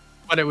that?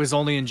 But it was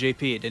only in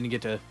JP. It didn't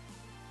get to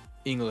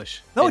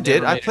English. No, it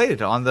did. I played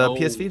it on the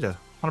PS Vita.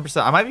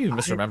 100%. I might be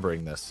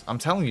misremembering this. I'm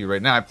telling you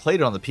right now, I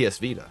played it on the PS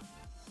Vita.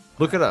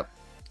 Look it up.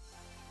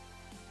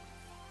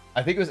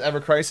 I think it was Ever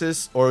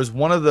Crisis, or it was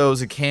one of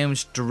those. It came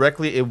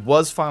directly. It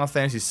was Final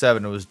Fantasy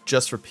VII. It was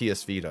just for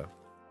PS Vita.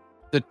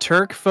 The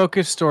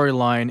Turk-focused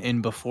storyline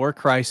in Before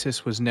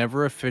Crisis was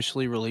never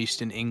officially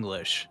released in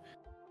English.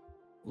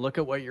 Look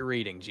at what you're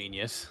reading,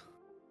 genius.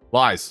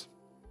 Lies.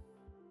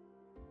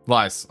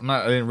 I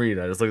didn't read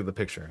it. I just looked at the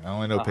picture. I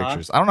only know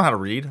pictures. I don't know how to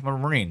read. I'm a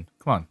Marine.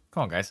 Come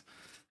on, guys.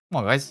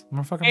 I'm a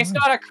fucking Marine. It's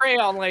not a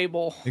crayon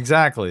label.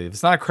 Exactly. If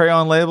it's not a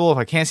crayon label, if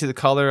I can't see the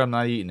color, I'm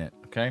not eating it.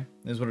 Okay?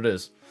 It is what it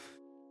is.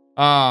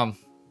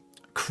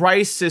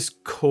 Crisis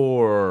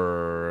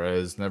Core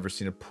has never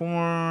seen a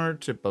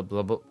port. Blah,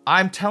 blah, blah.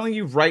 I'm telling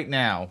you right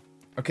now.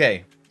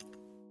 Okay.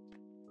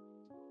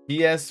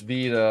 PS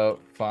Vita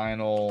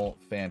Final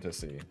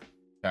Fantasy.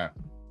 Okay.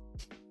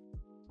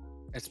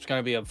 It's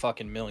gonna be a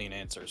fucking million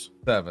answers.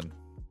 7.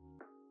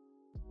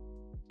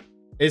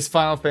 It's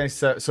Final Fantasy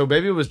 7. So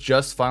maybe it was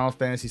just Final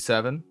Fantasy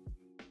 7.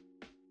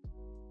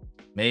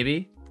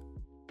 Maybe.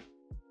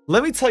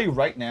 Let me tell you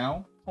right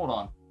now. Hold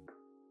on.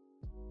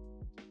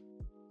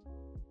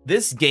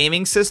 This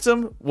gaming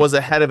system was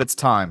ahead of its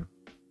time.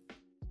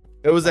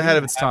 It was ahead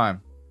of its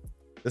time.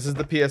 This is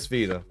the PS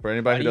Vita for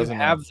anybody who doesn't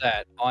have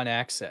that on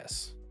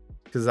access.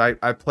 Because I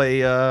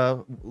play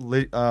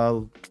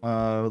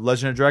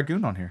Legend of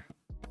Dragoon on here.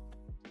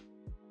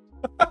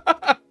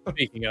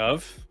 Speaking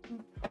of,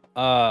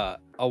 a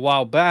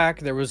while back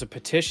there was a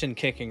petition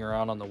kicking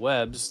around on the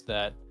webs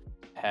that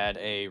had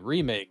a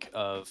remake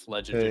of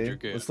Legend of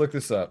Dragoon. Let's look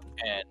this up.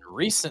 And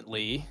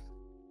recently,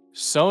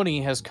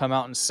 Sony has come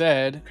out and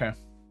said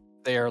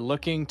they are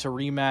looking to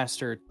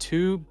remaster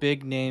 2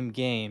 big name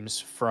games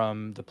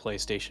from the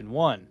PlayStation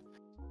 1.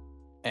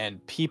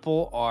 And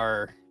people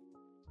are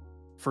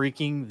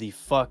freaking the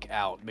fuck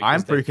out.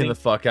 I'm freaking the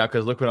fuck out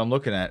because look what I'm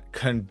looking at.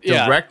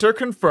 Director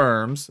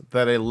confirms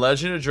that a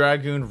Legend of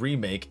Dragoon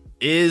remake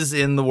is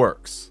in the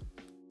works.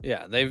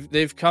 Yeah,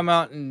 they've come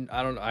out and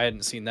I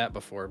hadn't seen that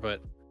before,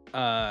 but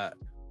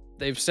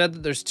they've said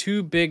that there's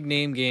 2 big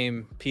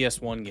name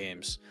PS1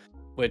 games,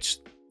 which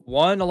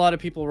one a lot of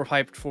people were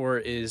hyped for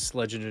is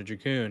Legend of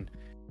Dragoon.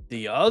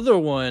 The other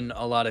one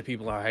a lot of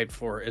people are hyped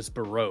for is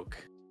Baroque.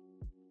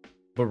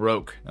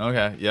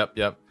 Okay.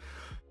 Yep.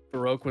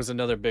 Baroque was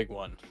another big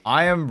one.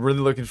 I am really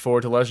looking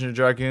forward to Legend of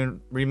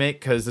Dragoon remake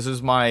because this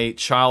is my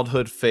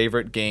childhood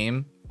favorite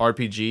game,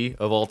 RPG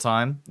of all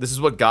time. This is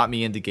what got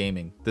me into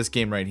gaming. This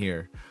game right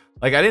here.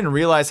 Like, I didn't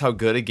realize how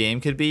good a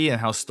game could be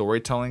and how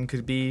storytelling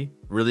could be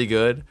really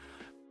good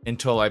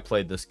until I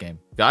played this game.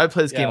 I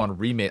played this game on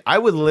remake. I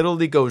would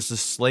literally go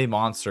just slay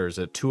monsters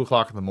at 2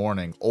 o'clock in the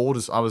morning.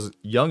 I was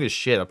young as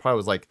shit. I probably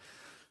was like,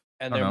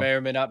 and there may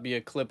or may not be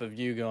a clip of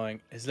you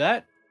going, is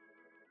that?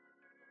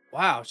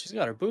 Wow, she's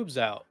got her boobs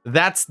out.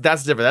 That's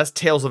different. That's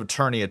Tales of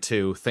Eternia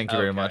 2. Thank you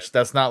very much.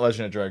 That's not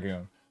Legend of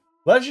Dragoon.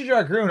 Legend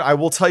of Dragoon, I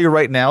will tell you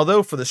right now,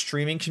 though, for the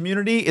streaming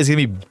community, is going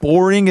to be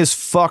boring as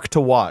fuck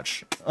to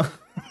watch.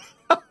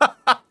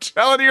 I'm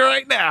telling you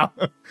right now.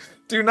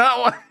 Do not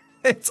watch.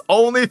 It's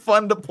only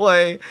fun to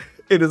play.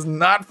 It is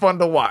not fun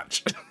to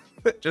watch.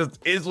 It just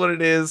is what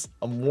it is.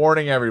 I'm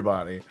warning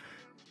everybody.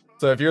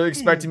 So if you're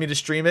expecting me to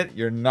stream it,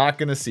 you're not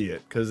going to see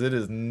it because it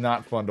is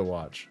not fun to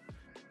watch.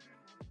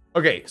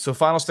 Okay, so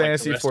Final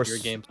Fantasy for your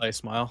gameplay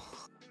smile.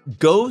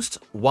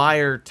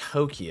 Ghostwire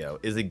Tokyo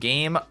is a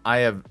game I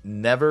have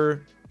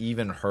never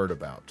even heard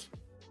about.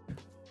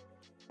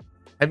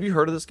 Have you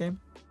heard of this game?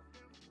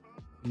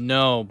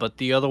 No, but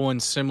the other one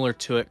similar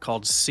to it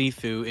called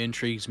Sifu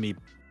intrigues me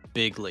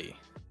bigly.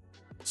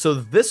 So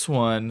this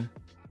one,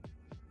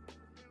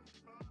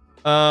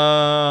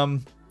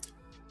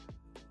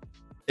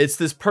 it's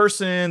this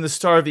person, the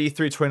star of E3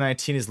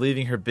 2019 is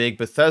leaving her big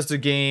Bethesda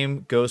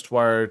game,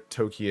 Ghostwire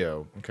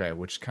Tokyo. Okay,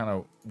 which is kind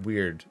of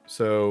weird.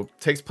 So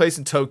takes place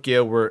in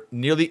Tokyo where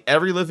nearly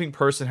every living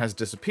person has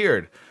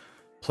disappeared.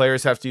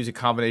 Players have to use a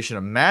combination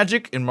of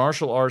magic and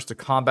martial arts to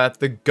combat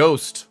the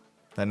ghost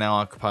that now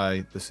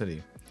occupy the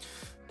city.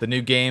 The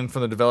new game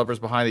from the developers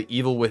behind The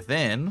Evil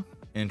Within.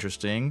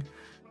 Interesting.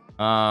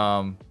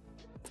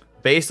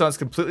 Based on its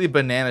completely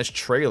bananas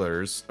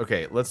trailers.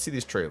 Okay, let's see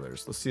these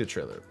trailers. Let's see a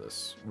trailer of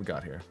this. We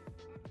got here.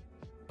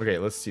 Okay,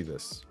 let's see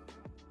this.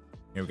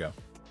 Here we go.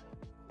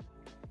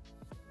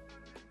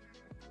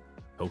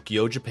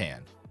 Tokyo,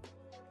 Japan.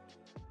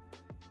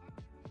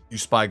 You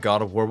spy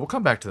God of War. We'll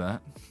come back to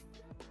that.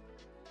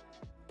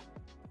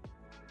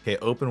 Okay,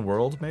 open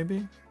world,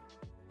 maybe?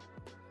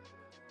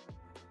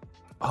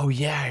 Oh,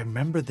 yeah, I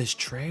remember this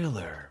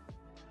trailer.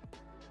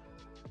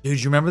 Dude,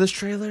 you remember this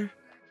trailer?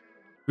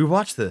 We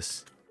watched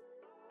this.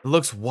 It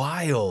looks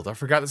wild. I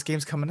forgot this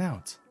game's coming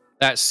out.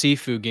 That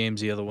Sifu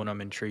game's the other one I'm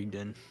intrigued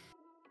in.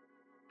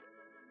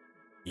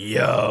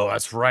 Yo,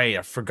 that's right.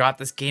 I forgot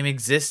this game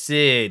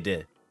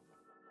existed.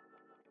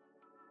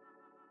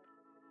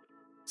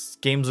 This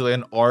game's like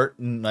an art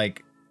and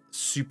like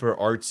super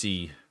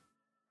artsy,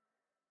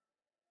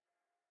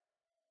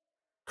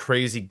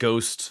 crazy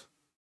ghost.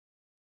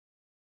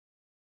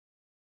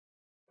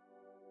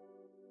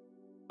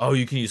 Oh,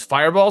 you can use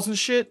fireballs and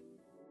shit?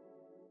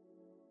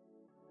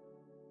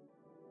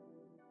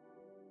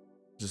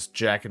 Just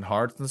jacking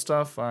hearts and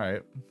stuff?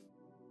 Alright.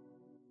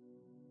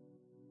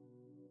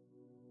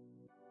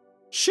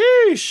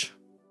 Sheesh!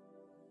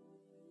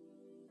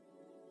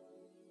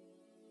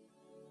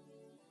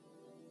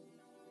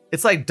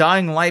 It's like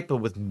Dying Light, but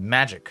with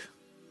magic.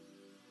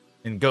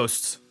 And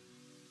ghosts.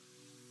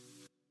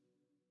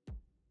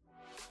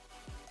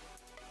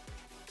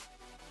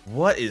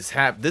 What is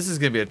happening? This is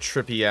going to be a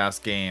trippy ass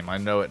game. I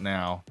know it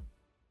now.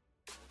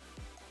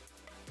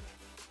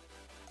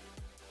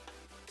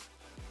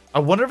 I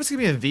wonder if it's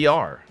going to be in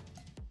VR.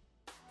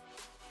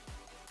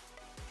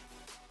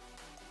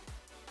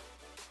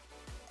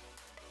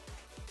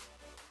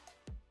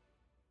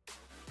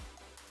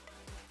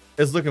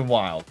 It's looking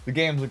wild. The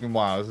game's looking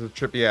wild. It's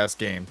a trippy ass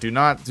game. Do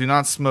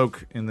not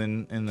smoke and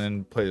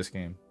then play this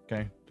game.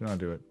 Okay? Do not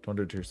do it. Don't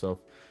do it to yourself.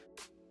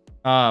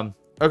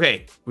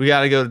 Okay, we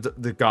gotta go to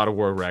the God of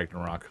War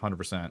Ragnarok,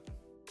 100%.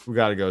 We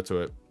gotta go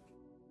to it.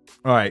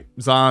 All right,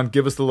 Zon,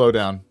 give us the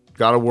lowdown.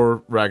 God of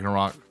War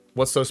Ragnarok.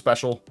 What's so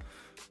special?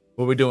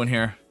 What are we doing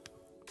here?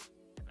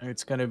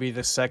 It's gonna be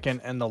the second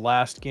and the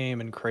last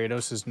game in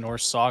Kratos'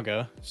 Norse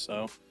saga.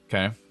 So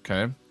okay.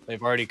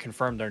 They've already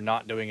confirmed they're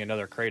not doing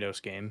another Kratos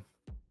game.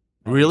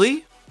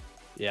 Really?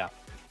 Yeah.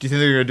 Do you think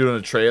they're gonna do an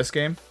Atreus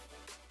game?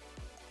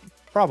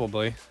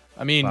 Probably.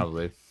 I mean,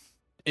 probably.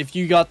 If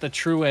you got the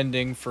true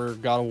ending for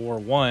God of War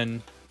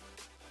 1,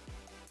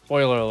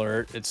 spoiler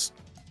alert, it's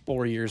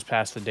 4 years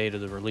past the date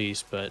of the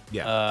release, but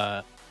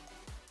yeah.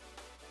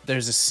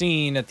 There's a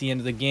scene at the end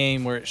of the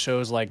game where it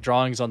shows like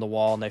drawings on the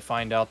wall, and they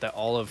find out that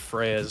all of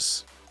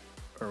Freya's,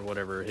 or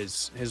whatever,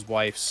 his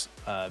wife's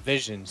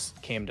visions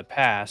came to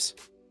pass,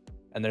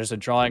 and there's a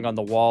drawing on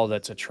the wall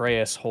that's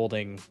Atreus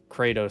holding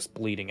Kratos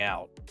bleeding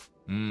out.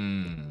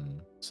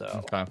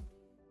 So okay.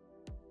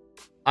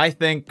 I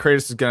think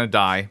Kratos is going to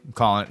die. I'm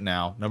calling it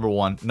now. Number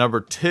one. Number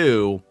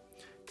two,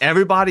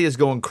 everybody is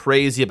going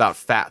crazy about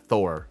Fat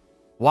Thor.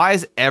 Why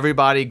is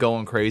everybody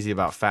going crazy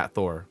about Fat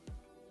Thor?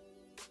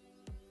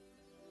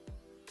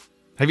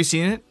 Have you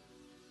seen it?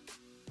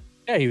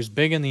 Yeah, he was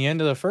big in the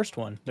end of the first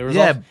one. There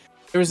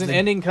was an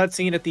ending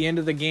cutscene at the end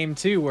of the game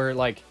too, where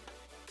like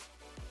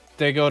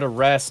they go to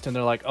rest and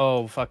they're like,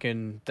 "Oh,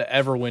 fucking the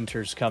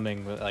Everwinter's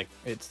coming!" Like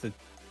it's the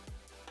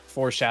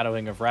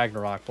foreshadowing of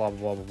Ragnarok. Blah blah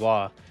blah blah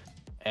blah.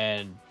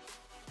 And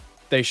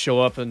they show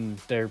up and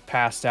they're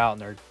passed out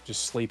and they're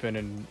just sleeping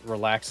and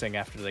relaxing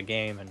after the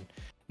game. And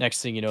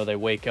next thing you know, they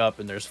wake up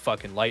and there's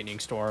fucking lightning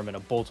storm and a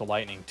bolt of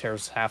lightning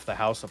tears half the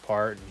house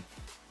apart. And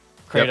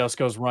Kratos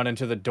goes running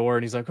to the door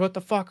and he's like, "What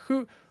the fuck?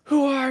 Who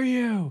are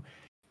you?"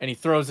 And he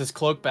throws his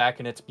cloak back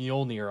and it's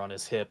Mjolnir on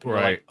his hip. And you're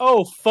like,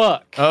 "Oh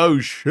fuck! Oh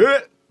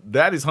shit!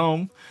 Daddy's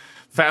home."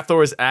 Fat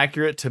Thor is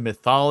accurate to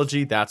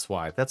mythology. That's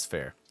why. That's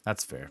fair.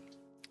 That's fair.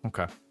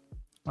 Okay.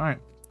 All right.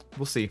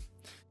 We'll see.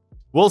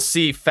 We'll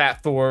see,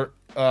 Fat Thor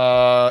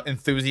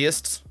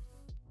enthusiasts.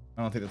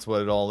 I don't think that's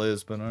what it all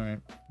is, but all right,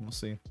 we'll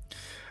see.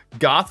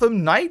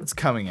 Gotham Knights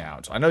coming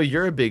out. I know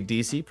you're a big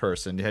DC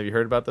person. Have you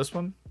heard about this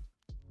one?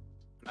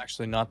 I'm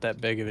actually not that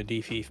big of a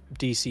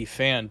DC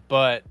fan,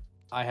 but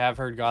I have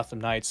heard Gotham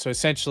Knights. So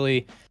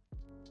essentially,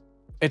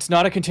 it's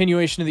not a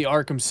continuation of the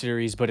Arkham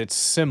series, but it's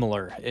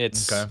similar.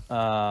 It's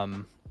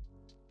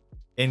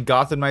in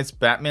Gotham Knights,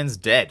 Batman's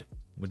dead,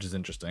 which is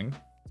interesting.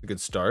 It's a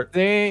good start.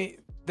 They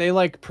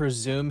like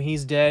presume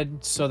he's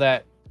dead so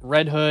that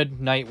Red Hood,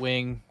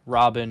 Nightwing,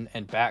 Robin,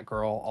 and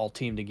Batgirl all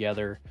team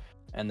together,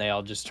 and they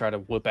all just try to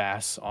whoop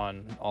ass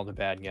on all the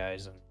bad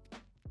guys.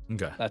 And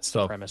that's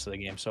the premise of the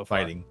game so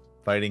far.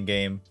 Fighting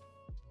game.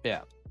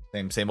 Yeah.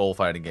 Same old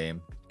fighting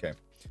game. Okay.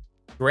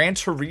 Gran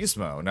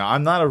Turismo. Now,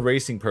 I'm not a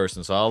racing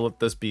person, so I'll let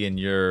this be in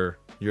your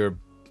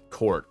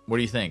court. What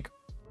do you think?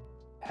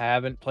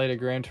 Haven't played a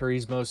Gran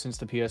Turismo since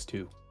the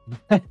PS2.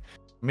 I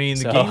mean,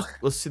 the game.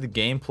 Let's see the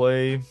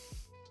gameplay.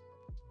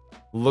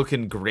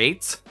 Looking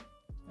great.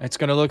 It's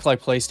gonna look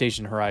like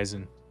PlayStation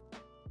Horizon.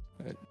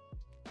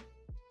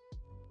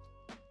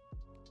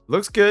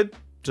 Looks good,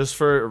 just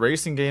for a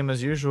racing game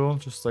as usual.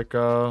 Just like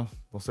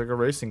looks like a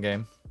racing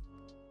game.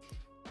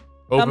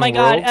 Open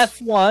God,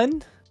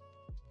 F1.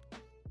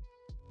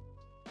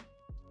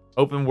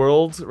 Open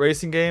world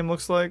racing game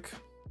looks like.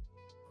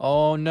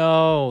 Oh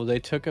no, they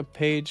took a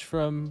page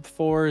from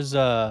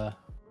Forza.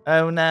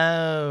 Oh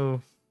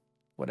no.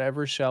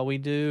 Whatever shall we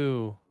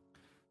do?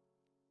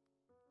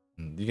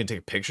 You can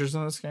take pictures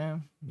in this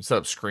game? Set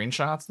up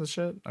screenshots and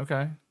shit?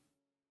 Okay.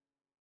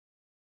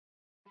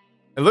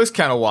 It looks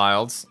kind of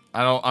wild.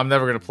 I'm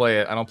never gonna play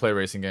it. I don't play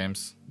racing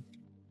games.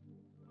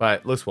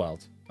 But it looks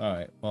wild.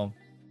 Alright, well.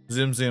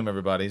 Zoom,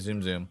 everybody.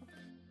 Zoom.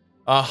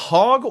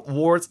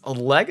 Hogwarts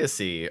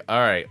Legacy.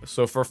 Alright,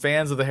 so for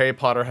fans of the Harry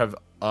Potter have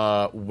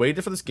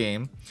waited for this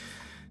game.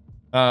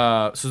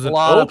 So it's an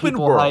open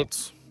world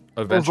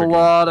adventure There's a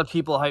lot of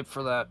people hyped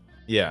for that.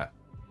 Yeah.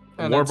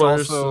 And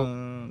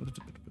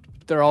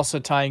they're also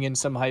tying in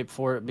some hype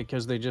for it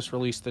because they just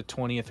released the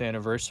 20th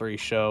anniversary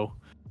show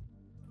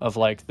of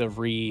like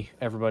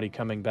everybody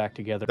coming back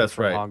together. That's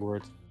right.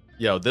 Hogwarts.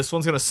 Yo, this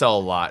one's gonna sell a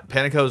lot.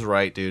 Panico's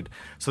right, dude.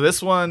 So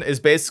this one is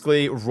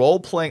basically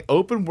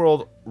open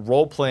world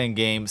role-playing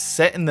game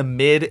set in the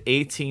mid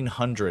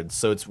 1800s.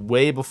 So it's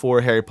way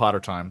before Harry Potter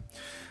time.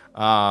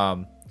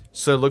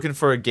 So looking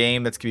for a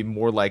game that's gonna be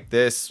more like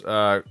this,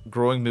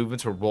 growing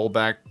movement to roll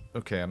back.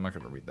 Okay, I'm not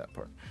gonna read that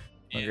part.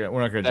 Yeah,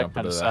 we're not gonna jump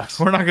into that.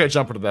 We're not gonna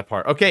jump into that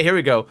part. Okay, here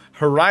we go.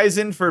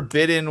 Horizon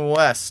Forbidden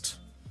West.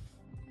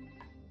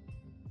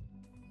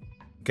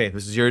 Okay,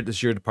 this is your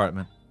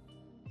department.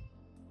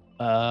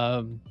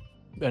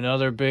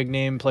 Another big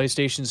name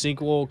PlayStation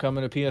sequel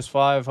coming to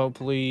PS5.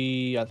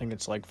 Hopefully, I think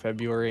it's like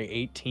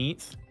February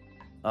 18th.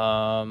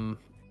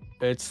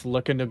 It's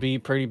looking to be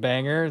pretty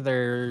banger.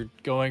 They're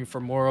going for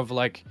more of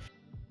like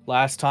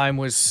last time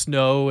was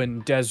snow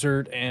and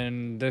desert,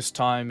 and this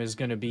time is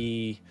gonna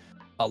be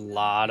a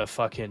lot of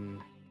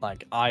fucking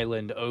like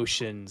island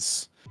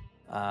oceans.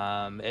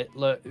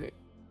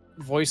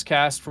 Voice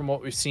cast from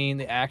what we've seen,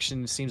 the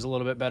action seems a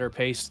little bit better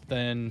paced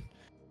than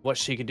what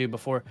she could do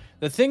before.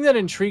 The thing that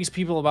intrigues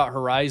people about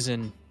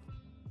Horizon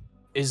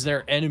is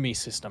their enemy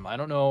system. I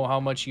don't know how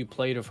much you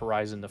played of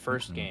Horizon the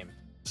first game.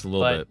 Just a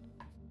little bit.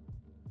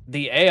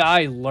 The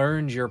AI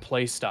learned your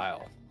play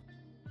style.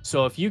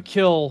 So if you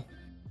kill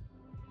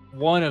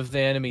one of the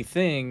enemy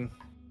thing,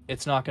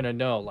 it's not going to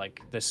know like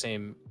the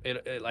same,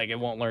 it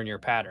won't learn your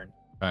pattern.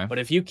 Okay. But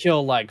if you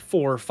kill like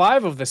 4 or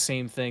 5 of the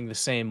same thing the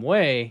same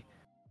way,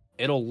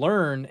 it'll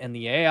learn, and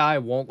the AI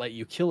won't let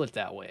you kill it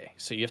that way.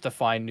 So you have to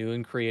find new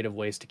and creative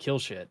ways to kill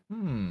shit.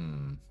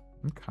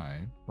 Okay.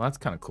 Well, that's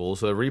kind of cool.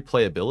 So the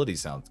replayability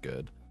sounds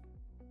good.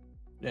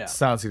 Yeah.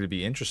 Sounds going to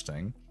be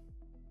interesting.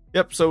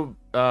 Yep. So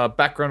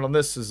background on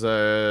this is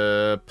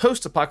a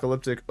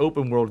post-apocalyptic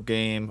open-world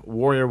game.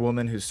 Warrior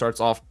woman who starts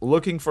off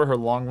looking for her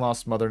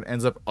long-lost mother and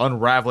ends up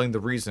unraveling the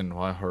reason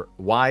why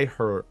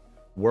her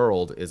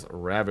world is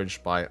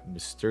ravaged by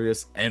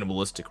mysterious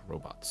animalistic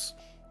robots.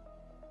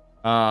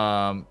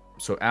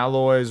 So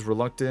Aloy's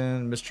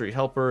reluctant mystery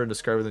helper and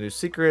discover the new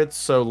secrets.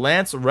 So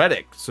Lance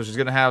Reddick. So she's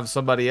gonna have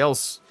somebody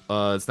else.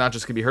 It's not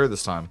just gonna be her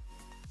this time.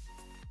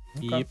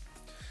 Okay. Yep.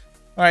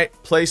 All right.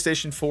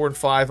 PlayStation 4 and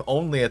 5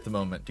 only at the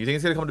moment. Do you think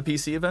it's gonna come to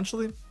PC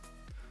eventually?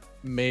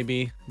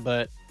 Maybe,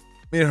 but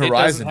I mean,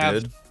 Horizon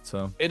did.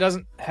 So it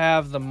doesn't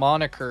have the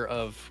moniker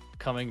of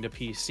coming to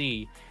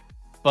PC.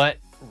 But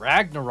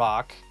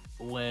Ragnarok,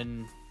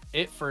 when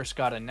it first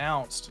got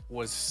announced,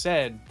 was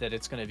said that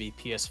it's going to be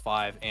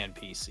PS5 and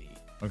PC.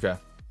 Okay.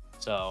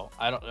 So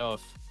I don't know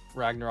if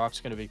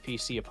Ragnarok's going to be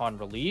PC upon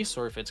release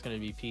or if it's going to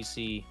be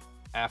PC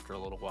after a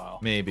little while.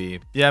 Maybe.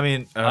 Yeah, I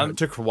mean, it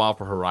took a while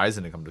for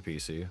Horizon to come to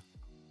PC.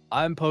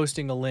 I'm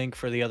posting a link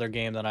for the other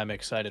game that I'm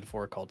excited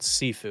for called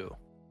Sifu.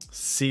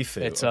 Sifu.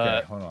 It's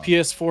a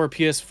PS4,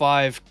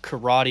 PS5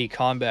 karate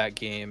combat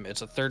game.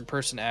 It's a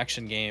third-person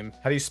action game.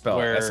 How do you spell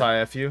it?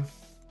 SIFU?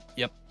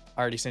 Yep.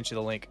 I already sent you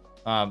the link.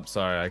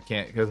 Sorry, I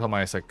can't because on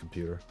my second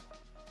computer.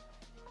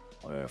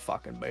 Oh,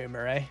 fucking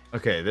boomer, eh?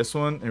 Okay, this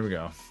one. Here we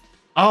go.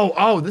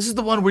 Oh, this is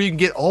the one where you can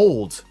get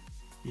old.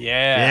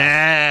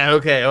 Yeah. Yeah.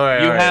 Okay. All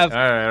right.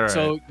 All right.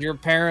 So your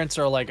parents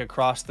are like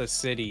across the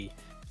city,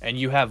 and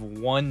you have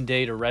 1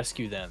 day to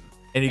rescue them.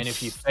 And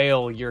if you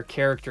fail, your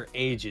character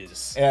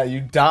ages. Yeah, you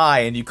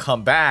die and you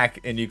come back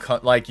and you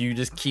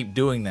just keep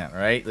doing that,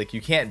 right? Like, you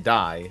can't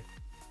die.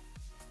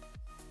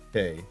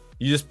 Okay.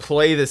 You just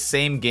play the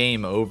same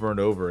game over and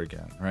over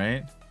again,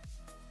 right?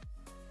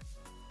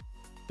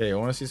 Okay, I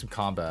want to see some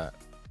combat.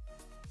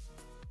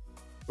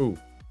 Ooh.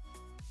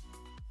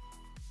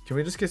 Can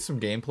we just get some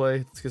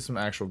gameplay? Let's get some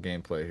actual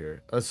gameplay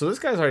here. So this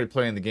guy's already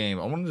playing the game.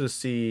 I wanted to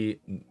see...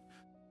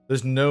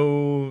 There's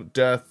no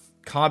death.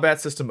 Combat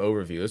system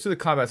overview. Let's do the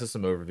combat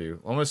system overview.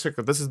 I'm gonna check.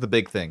 This is the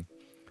big thing.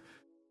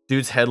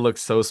 Dude's head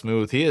looks so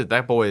smooth.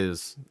 That boy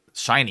is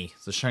shiny.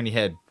 It's a shiny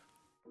head.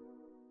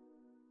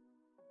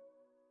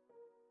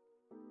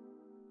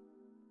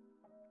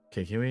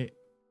 Okay, can we?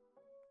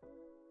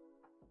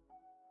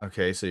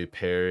 Okay, so you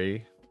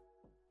parry.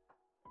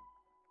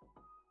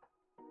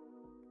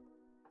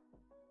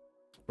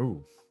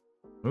 Ooh,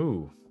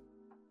 ooh,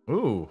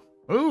 ooh,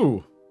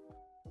 ooh.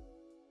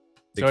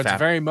 So it's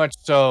very much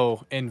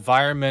so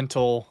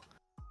environmental,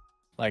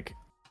 like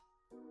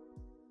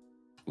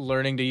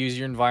learning to use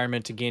your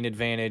environment to gain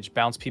advantage,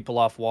 bounce people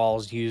off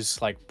walls, use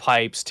like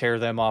pipes, tear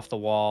them off the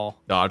wall.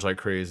 Dodge like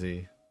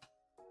crazy.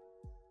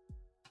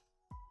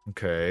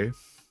 Okay.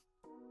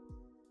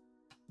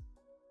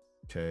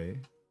 Okay.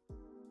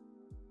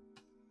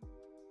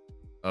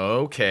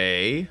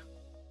 Okay.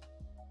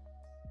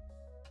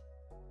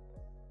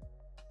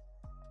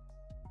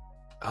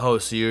 Oh,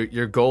 so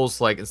your goal's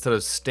like, instead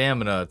of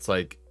stamina, it's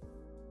like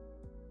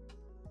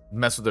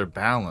mess with their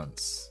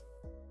balance.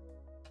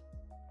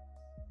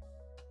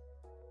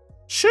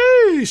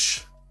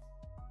 Sheesh.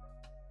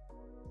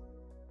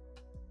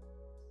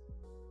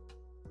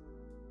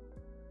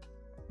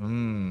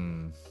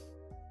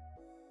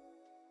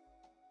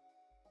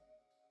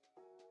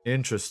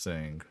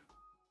 Interesting.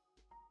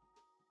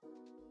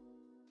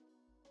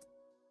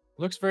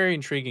 Looks very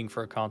intriguing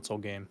for a console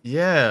game.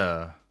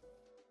 Yeah.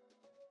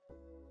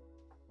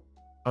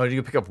 Oh,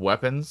 you can pick up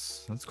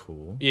weapons? That's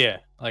cool. Yeah,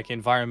 like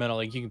environmental.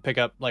 Like you can pick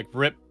up, like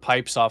rip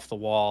pipes off the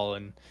wall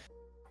and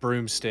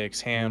broomsticks,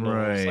 handles.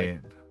 Right.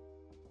 Like,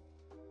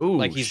 ooh,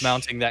 like he's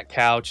mounting that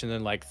couch and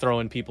then like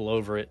throwing people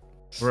over it.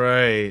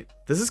 Right.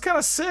 This is kind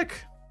of sick.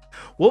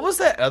 What was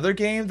that other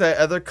game? That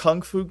other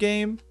Kung Fu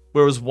game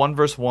where it was 1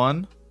 versus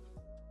 1?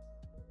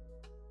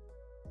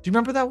 Do you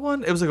remember that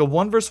one? It was like a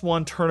 1 versus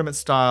 1 tournament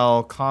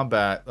style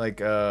combat, like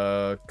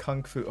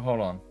Kung Fu.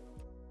 Hold on.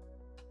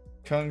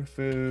 Kung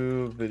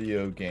Fu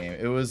video game.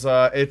 It was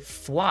it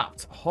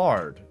flopped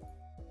hard.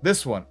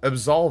 This one,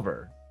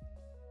 Absolver.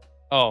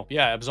 Oh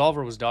yeah,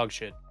 Absolver was dog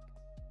shit.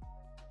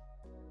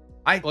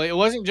 Well, it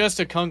wasn't just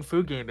a Kung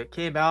Fu game. It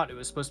came out. It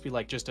was supposed to be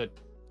like just a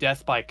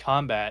death by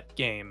combat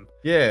game.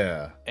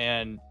 Yeah.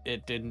 And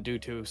it didn't do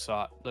too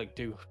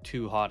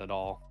hot at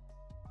all.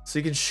 So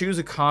you can choose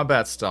a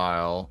combat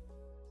style.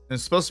 And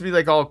it's supposed to be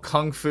like all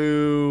Kung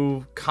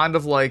Fu, kind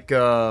of like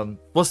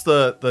what's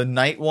the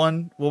Knight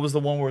one? What was the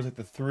one where it was like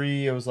the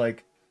 3? It was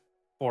like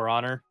For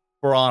Honor.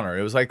 For Honor.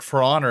 It was like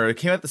For Honor. It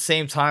came at the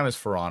same time as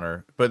For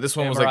Honor, but this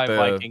one was like the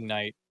Viking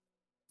Knight.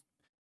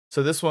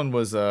 So this one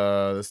was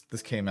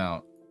this came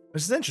out.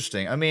 Which is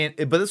interesting. I mean,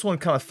 but this one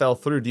kind of fell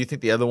through. Do you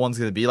think the other one's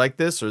going to be like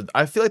this, or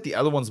I feel like the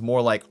other one's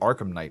more like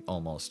Arkham Knight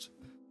almost.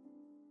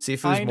 See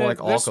if it was more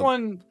like this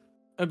one.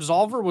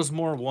 Absolver was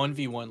more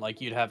 1v1, like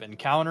you'd have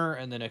encounter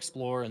and then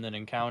explore and then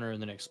encounter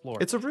and then explore.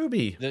 It's a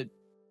Ruby. The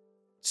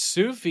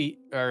Sifu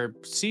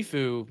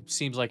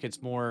seems like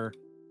it's more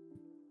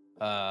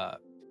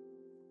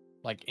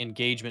like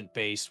engagement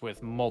based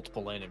with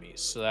multiple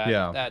enemies. So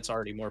that's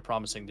already more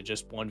promising than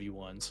just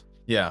 1v1s.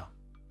 Yeah.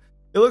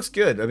 It looks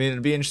good. I mean,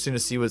 it'd be interesting to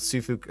see what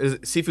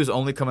Sifu's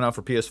only coming out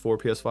for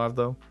PS4, PS5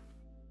 though.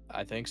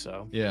 I think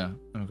so. Yeah.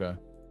 Okay.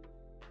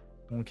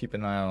 We'll keep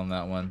an eye out on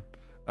that one.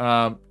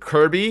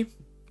 Kirby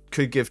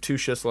could give 2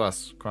 shits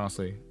less,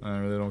 honestly. I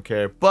really don't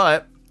care.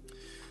 But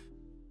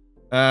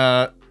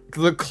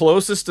the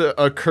closest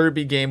a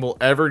Kirby game will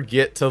ever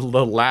get to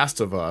The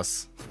Last of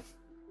Us.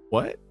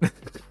 What?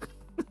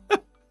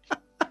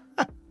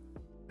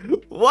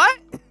 What?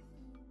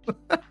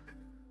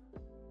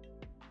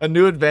 A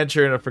new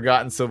adventure in a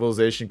forgotten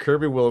civilization.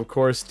 Kirby will, of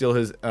course, steal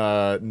his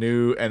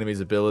new enemy's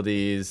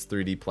abilities,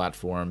 3D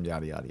platform,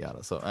 yada, yada,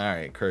 yada. So, all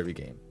right, Kirby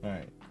game. All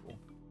right, cool.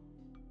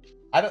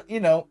 I don't,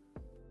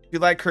 if you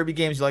like Kirby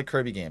games, you like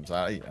Kirby games.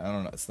 I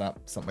don't know. It's not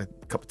my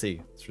cup of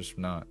tea. It's just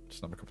not. It's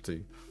not my cup of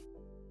tea.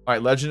 All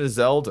right, Legend of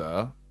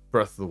Zelda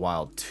Breath of the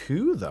Wild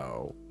 2,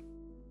 though.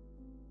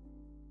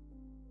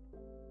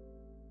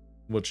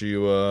 What are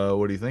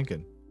you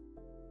thinking?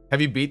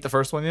 Have you beat the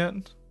first one yet?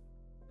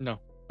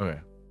 No. Okay.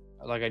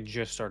 Like I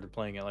just started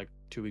playing it like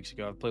 2 weeks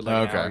ago. I played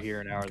like an hour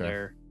here, an hour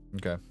there.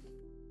 Okay.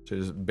 So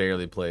you just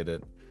barely played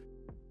it.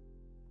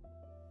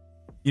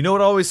 You know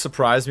what always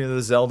surprised me with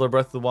the Zelda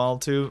Breath of the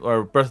Wild 2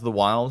 or Breath of the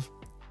Wild?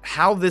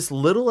 How this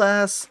little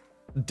ass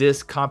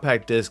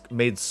compact disc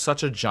made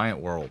such a giant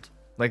world.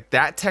 Like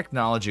that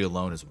technology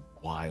alone is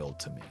wild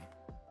to me.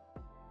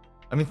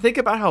 I mean, think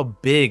about how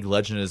big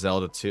Legend of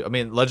Zelda 2. I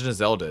mean, Legend of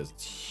Zelda is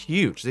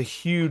huge. It's a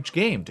huge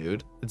game,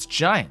 dude. It's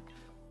giant.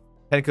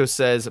 Penko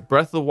says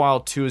Breath of the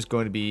Wild 2 is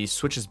going to be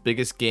Switch's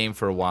biggest game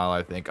for a while,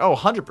 I think. Oh,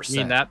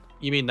 100%.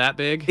 You mean that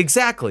big?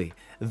 Exactly.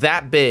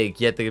 That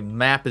big, yet the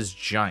map is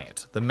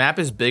giant. The map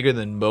is bigger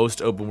than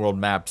most open world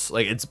maps.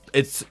 Like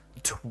it's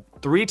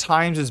 3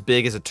 times as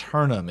big as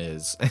Eternum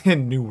is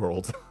in New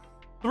World.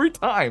 3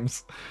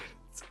 times.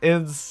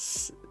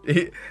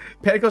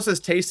 Penko says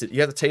taste it.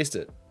 You have to taste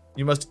it.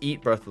 You must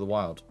eat Breath of the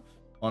Wild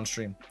on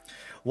stream.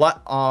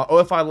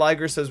 OFI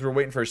Liger says we're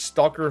waiting for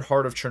Stalker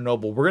Heart of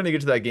Chernobyl. We're going to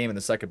get to that game in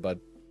a second, bud.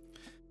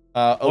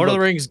 Lord of the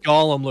Rings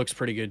Gollum looks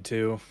pretty good,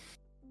 too.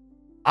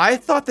 I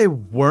thought they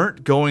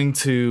weren't going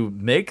to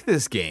make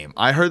this game.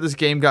 I heard this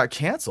game got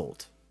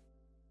canceled.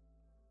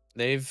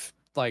 They've,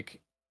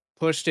 like,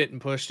 pushed it and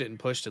pushed it and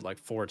pushed it, like,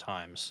 4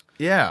 times.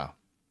 Yeah.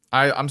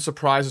 I'm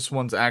surprised this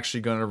one's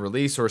actually going to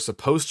release or is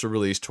supposed to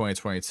release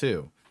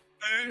 2022.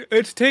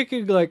 It's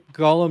taking, like,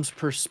 Gollum's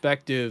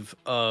perspective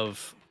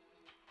of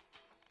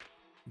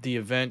the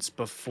events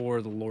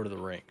before the Lord of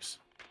the Rings.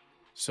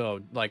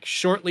 So, like,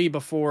 shortly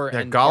before.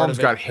 Yeah, and Gollum's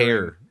got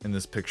hair in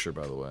this picture,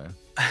 by the way.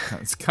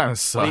 It's kind of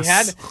sus.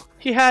 Well,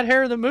 he had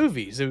hair in the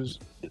movies. It was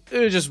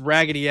just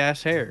raggedy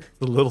ass hair.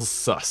 A little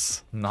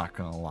sus. I'm not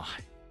gonna lie.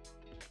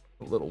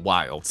 A little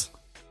wild.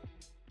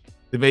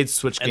 They made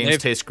Switch games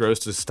taste gross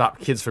to stop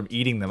kids from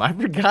eating them. I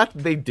forgot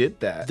they did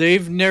that.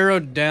 They've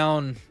narrowed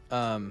down,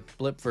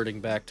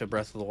 blipverting back to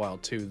Breath of the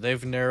Wild 2.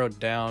 They've narrowed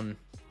down.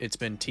 It's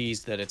been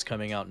teased that it's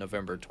coming out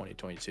November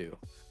 2022.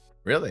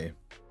 Really?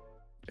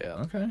 Yeah.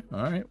 Okay.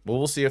 All right. Well,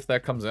 we'll see if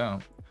that comes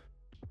out.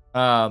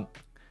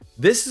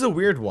 This is a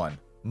weird one.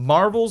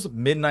 Marvel's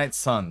Midnight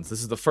Suns.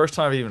 This is the first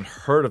time I've even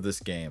heard of this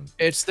game.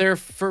 It's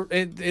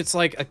it's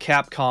like a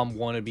Capcom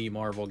wannabe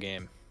Marvel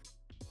game.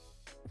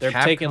 They're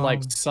taking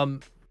like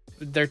some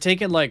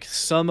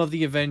of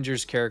the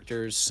Avengers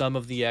characters, some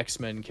of the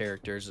X-Men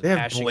characters, and they have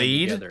hashing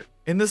Blade them together.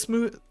 In this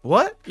movie.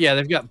 What? Yeah,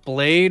 they've got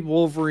Blade,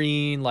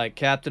 Wolverine, like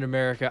Captain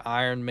America,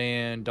 Iron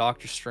Man,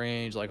 Doctor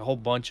Strange, like a whole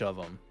bunch of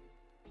them.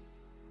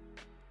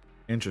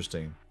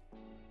 Interesting.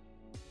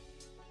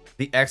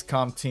 The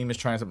XCOM team is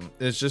trying something.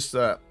 It's just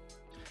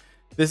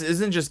this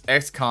isn't just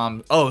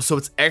XCOM. Oh, so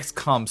it's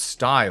XCOM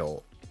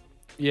style.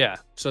 Yeah.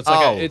 So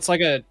it's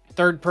like a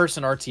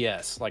third-person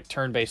RTS, like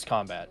turn-based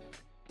combat.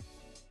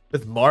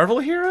 With Marvel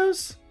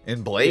heroes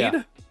in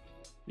Blade?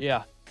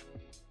 Yeah.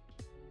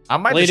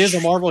 Blade is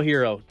a Marvel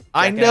hero. Jackass.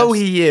 I know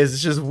he is.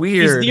 It's just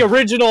weird. He's the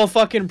original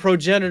fucking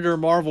progenitor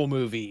Marvel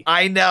movie.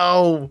 I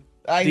know.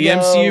 The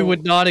MCU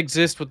would not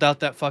exist without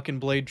that fucking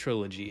Blade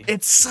trilogy.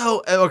 It's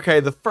so okay.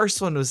 The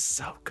first one was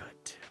so good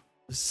too.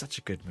 It was such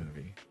a good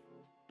movie.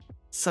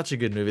 Such a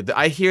good movie.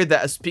 I hear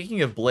that.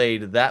 Speaking of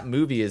Blade, that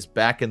movie is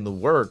back in the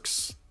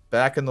works.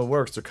 They're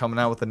coming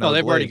out with another. No,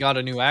 they've Blade. already got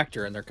a new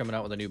actor, and they're coming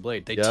out with a new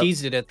Blade. They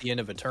teased it at the end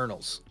of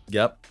Eternals.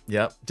 Yep.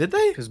 Did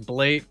they? Because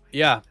Blade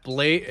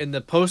in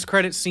the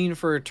post-credit scene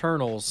for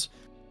Eternals,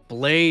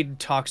 Blade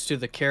talks to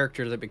the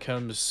character that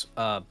becomes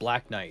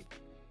Black Knight,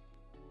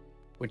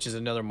 which is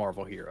another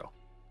Marvel hero.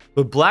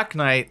 But Black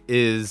Knight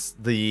is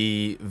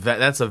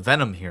that's a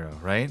Venom hero,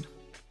 right?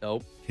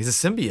 Nope. He's a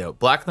symbiote.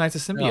 Black Knight's a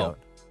symbiote.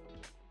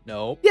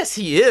 Nope. Yes,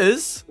 he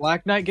is.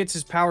 Black Knight gets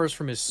his powers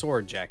from his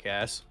sword,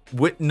 jackass.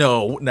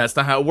 No, that's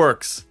not how it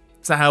works.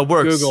 It's not how it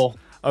works. Google.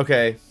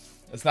 Okay,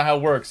 that's not how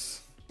it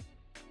works.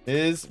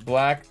 Is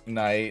Black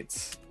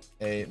Knight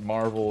a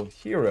Marvel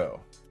hero?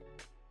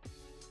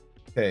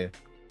 Okay,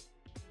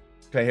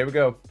 here we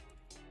go.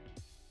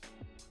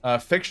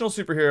 Fictional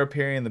superhero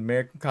appearing in the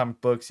American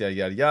comic books, yada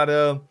yada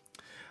yada.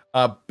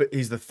 But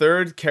he's the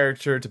third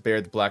character to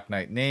bear the Black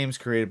Knight names,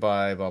 created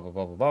by blah blah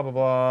blah blah blah blah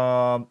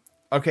blah.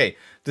 Okay,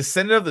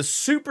 descendant of the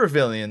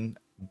supervillain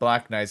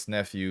Black Knight's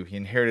nephew, he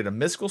inherited a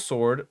mystical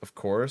sword, of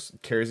course,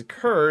 carries a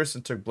curse,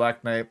 and took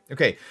Black Knight.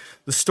 Okay,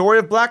 the story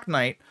of Black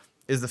Knight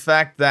is the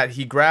fact that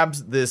he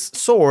grabs this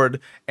sword,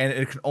 and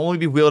it can only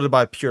be wielded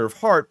by pure of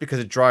heart because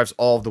it drives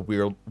all of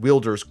the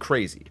wielders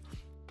crazy.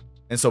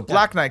 And so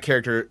Black Knight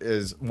character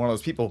is one of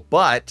those people,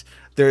 but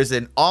there's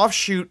an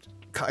offshoot,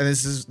 and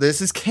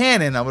this is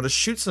canon. I'm going to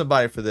shoot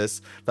somebody for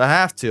this if I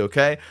have to,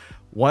 okay?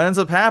 What ends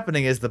up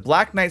happening is the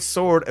Black Knight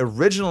sword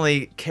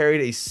originally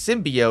carried a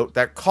symbiote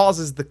that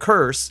causes the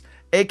curse,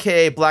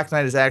 aka Black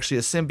Knight is actually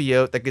a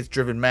symbiote that gets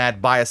driven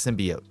mad by a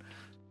symbiote.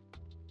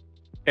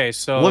 Okay,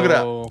 so look it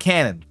up.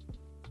 Canon.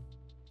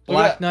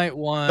 Black Knight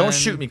 1. Don't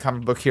shoot me,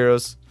 comic book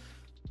heroes.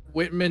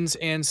 Whitman's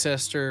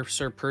ancestor,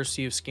 Sir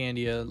Percy of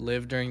Scandia,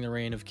 lived during the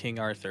reign of King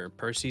Arthur.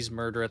 Percy's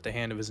murder at the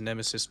hand of his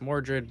nemesis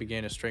Mordred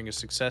began a string of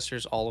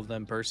successors, all of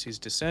them Percy's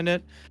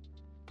descendant.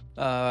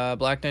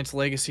 Black Knight's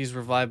legacy is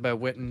revived by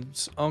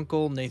Whitman's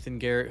uncle, Nathan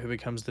Garrett, who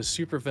becomes the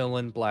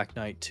supervillain Black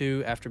Knight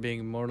 2 after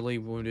being mortally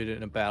wounded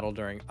in a battle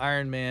during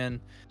Iron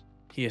Man.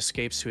 He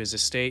escapes to his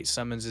estate,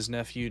 summons his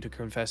nephew to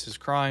confess his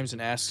crimes,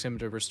 and asks him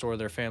to restore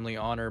their family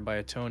honor by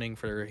atoning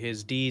for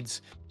his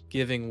deeds,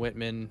 giving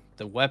Whitman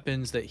the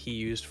weapons that he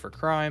used for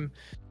crime.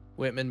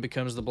 Whitman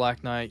becomes the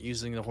Black Knight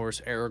using the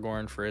horse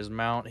Aragorn for his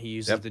mount. He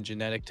uses the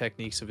genetic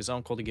techniques of his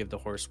uncle to give the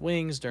horse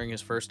wings. During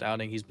his first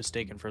outing, he's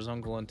mistaken for his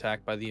uncle and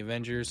attacked by the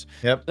Avengers.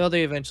 Though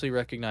they eventually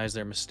recognize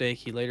their mistake,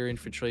 he later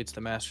infiltrates the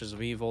Masters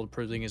of Evil,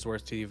 proving his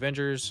worth to the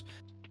Avengers.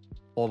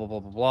 Blah, blah, blah,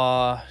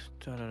 blah,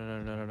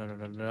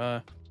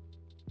 blah.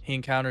 He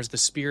encounters the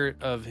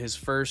spirit of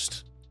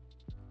the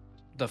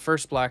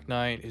first Black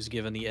Knight, who's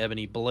given the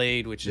Ebony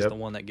Blade, which is the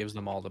one that gives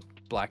them all the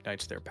Black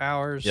Knights their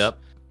powers.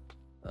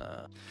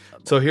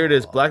 So here it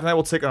is. Black Knight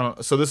will take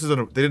on. So this is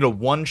they did a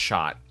one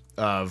shot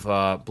of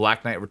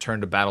Black Knight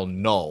Return to Battle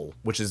Null,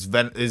 which is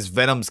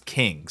Venom's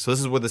king. So this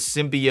is where the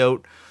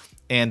symbiote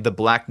and the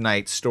Black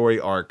Knight story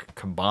arc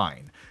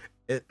combine.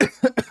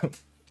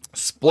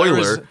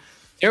 Spoiler.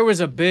 There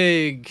was a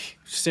big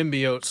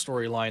symbiote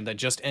storyline that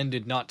just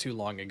ended not too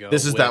long ago.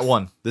 This is that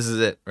one. This is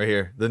it right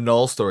here. The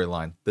Null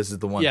storyline. This is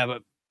the one. Yeah,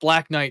 but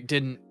Black Knight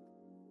didn't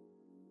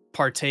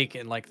partake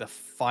in like the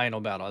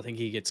final battle. I think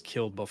he gets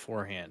killed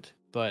beforehand.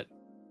 But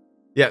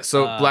yeah,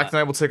 so Black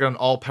Knight will take on an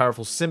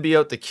all-powerful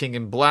symbiote, the King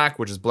in Black,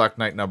 which is Black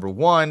Knight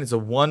 #1. It's a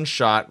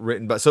one-shot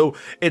written by... So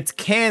it's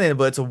canon,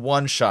 but it's a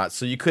one-shot.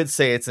 So you could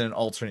say it's in an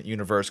alternate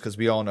universe because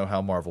we all know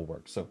how Marvel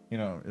works. So, you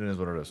know, it is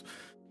what it is.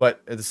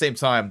 But at the same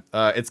time,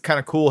 it's kind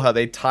of cool how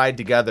they tied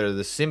together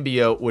the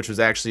symbiote, which was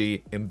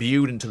actually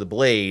imbued into the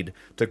blade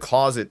to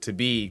cause it to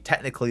be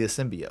technically a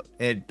symbiote.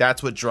 And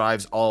that's what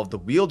drives all of the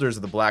wielders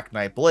of the Black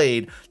Knight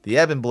blade,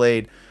 the Ebon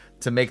blade,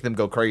 to make them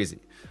go crazy.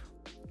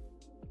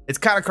 It's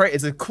kind of crazy.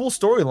 It's a cool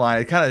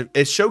storyline.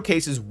 It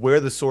showcases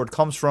where the sword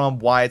comes from,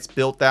 why it's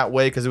built that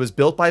way, because it was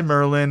built by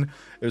Merlin.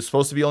 It was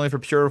supposed to be only for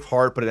pure of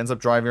heart, but it ends up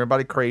driving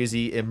everybody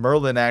crazy. And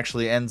Merlin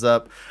actually ends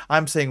up...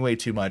 I'm saying way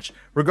too much.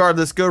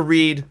 Regardless, go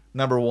read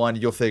 #1.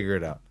 You'll figure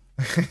it out.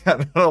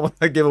 I don't want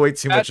to give away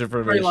too much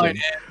information.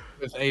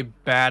 With a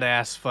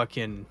badass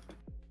fucking...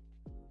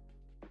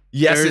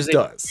 Yes, it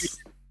does.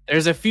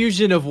 There's a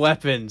fusion of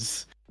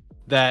weapons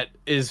that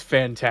is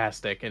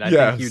fantastic, and I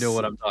think you know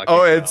what I'm talking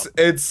about.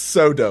 It's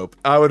so dope.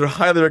 I would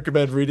highly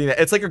recommend reading it.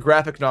 It's like a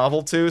graphic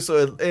novel too,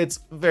 so it's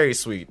very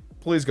sweet.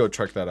 Please go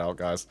check that out,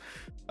 guys.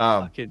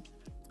 Let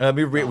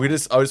me read. I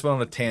just went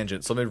on a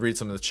tangent, so let me read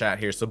some of the chat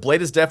here. So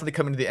Blade is definitely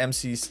coming to the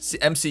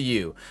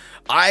MCU.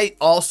 I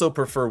also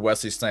prefer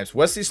Wesley Snipes.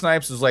 Wesley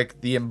Snipes is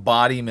like the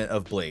embodiment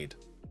of Blade.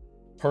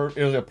 It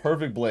was a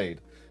perfect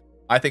Blade.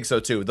 I think so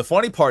too. The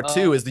funny part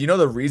too is, you know,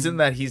 the reason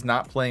that he's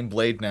not playing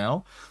Blade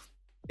now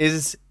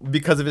is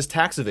because of his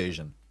tax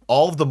evasion.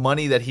 All of the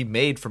money that he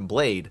made from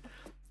Blade,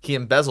 he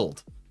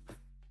embezzled.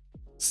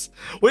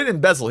 Well, he didn't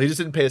embezzle. He just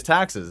didn't pay his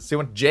taxes. So he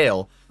went to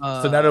jail.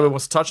 So now nobody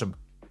wants to touch him.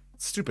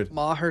 Stupid.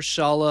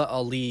 Mahershala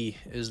Ali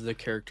is the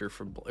character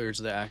is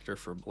the actor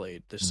for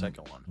Blade, the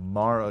second one.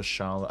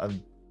 Mahershala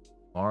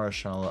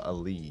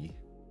Ali.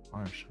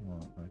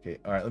 Okay.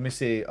 All right. Let me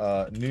see.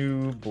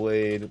 New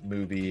Blade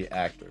movie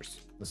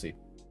actors. Let's see.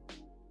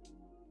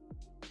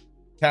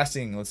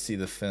 Casting. Let's see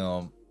the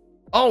film.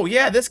 Oh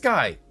yeah, this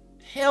guy.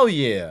 Hell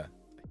yeah.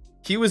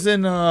 He was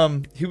in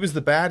he was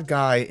the bad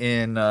guy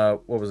in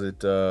what was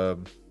it?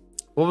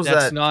 What was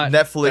that?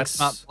 Netflix. That's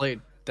not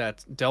Blade.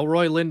 That's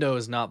Delroy Lindo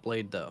is not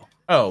Blade though.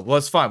 Oh, well,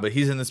 it's fine, but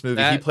he's in this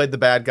movie. He played the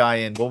bad guy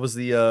in what was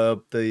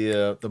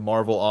the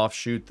Marvel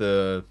offshoot,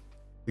 the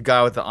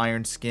guy with the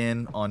iron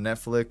skin on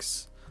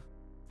Netflix.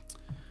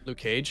 Luke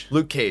Cage.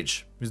 Luke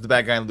Cage. Who's the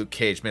bad guy in Luke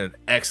Cage? Made an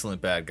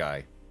excellent bad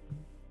guy.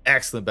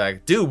 Excellent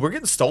bad. Dude, we're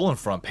getting stolen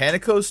from.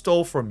 Panico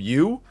stole from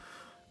you.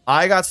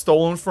 I got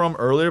stolen from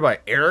earlier by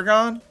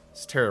Aragon.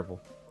 It's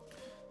terrible.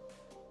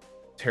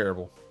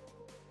 Terrible.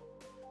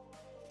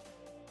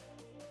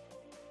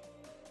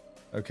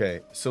 Okay,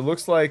 so it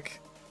looks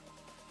like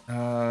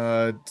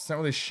it's not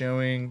really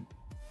showing.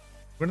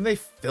 When are they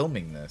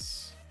filming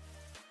this?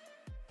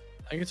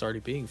 I think it's already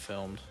being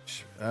filmed.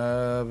 They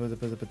don't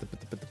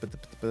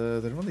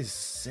really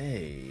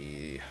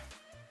say.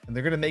 And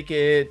they're gonna make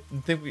it. I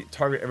think we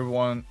target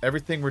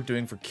everything we're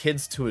doing for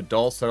kids to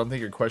adults. So I don't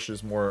think your question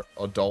is more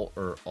adult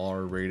or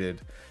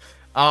R-rated.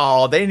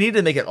 Oh, they need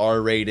to make it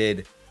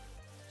R-rated.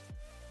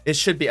 It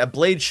should be. A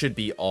Blade should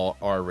be all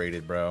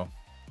R-rated, bro.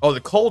 Oh, the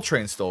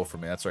Coltrane stole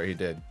from me. That's right, he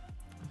did.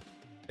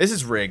 This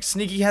is rigged.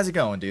 Sneaky, how's it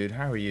going, dude?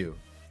 How are you?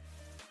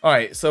 All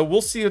right, so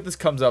we'll see what this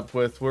comes up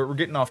with. We're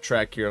getting off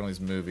track here on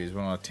these movies. We're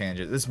on a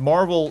tangent. The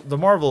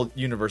Marvel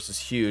universe is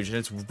huge, and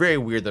it's very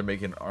weird they're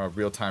making a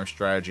real-time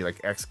strategy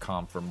like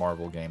XCOM for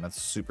Marvel game.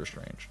 That's super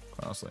strange,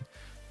 honestly.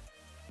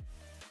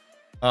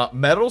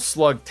 Metal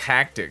Slug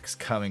Tactics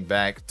coming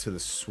back to the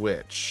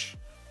Switch.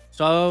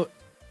 So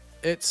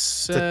it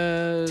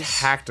says it's a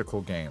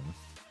tactical game.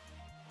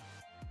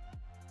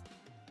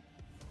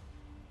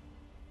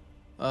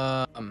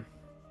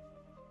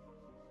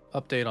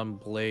 Update on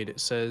Blade. It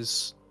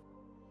says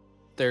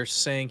they're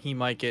saying he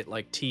might get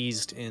like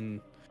teased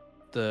in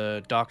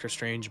the Doctor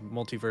Strange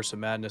Multiverse of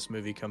Madness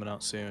movie coming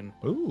out soon.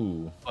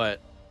 Ooh.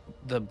 But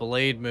the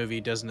Blade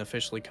movie doesn't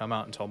officially come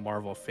out until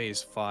Marvel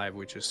Phase 5,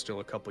 which is still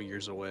a couple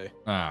years away.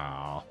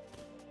 Oh.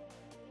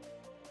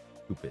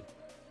 Stupid.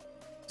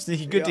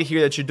 Sneaky, good to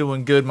hear that you're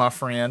doing good, my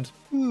friend.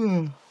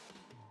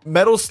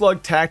 Metal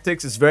Slug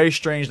Tactics is very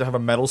strange to have a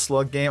Metal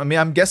Slug game. I mean,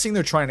 I'm guessing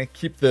they're trying to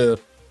keep the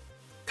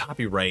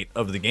copyright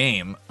of the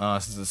game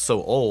since it's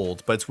so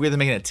old, but it's weird they're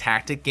making a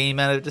tactic game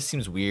out of it. It just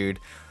seems weird.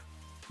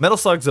 Metal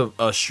Slug's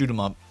a shoot 'em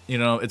up. You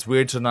know, it's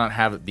weird to not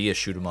have it be a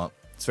shoot 'em up.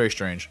 It's very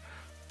strange.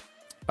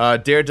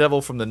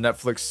 Daredevil from the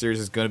Netflix series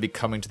is going to be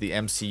coming to the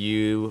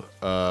MCU.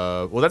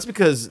 Well, that's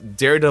because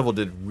Daredevil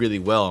did really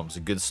well. It was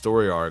a good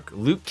story arc.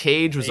 Luke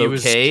Cage was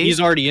okay. He's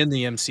already in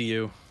the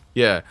MCU.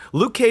 Yeah,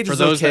 Luke Cage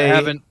was okay.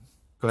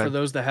 For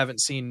those that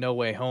haven't seen No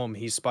Way Home,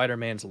 he's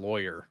Spider-Man's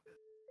lawyer.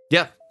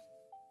 Yeah.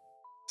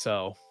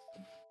 So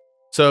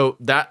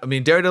that, I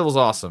mean, Daredevil's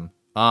awesome.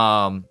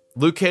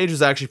 Luke Cage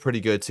was actually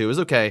pretty good too. It was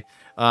okay.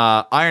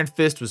 Iron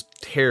Fist was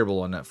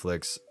terrible on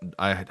Netflix.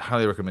 I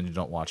highly recommend you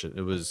don't watch it.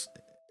 It was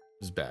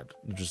bad.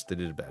 They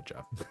did a bad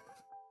job.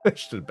 They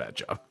just did a bad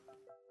job.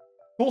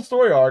 Cool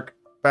story arc.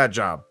 Bad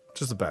job.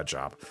 Just a bad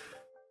job.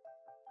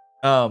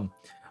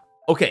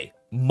 Okay.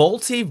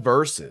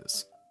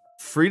 Multiverses.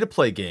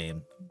 Free-to-play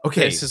game.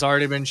 Okay. This has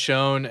already been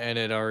shown, and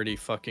it already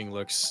fucking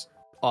looks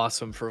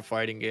awesome for a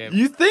fighting game.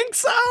 You think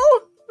so?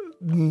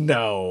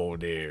 No,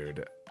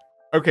 dude.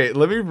 Okay,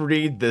 let me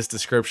read this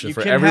description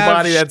for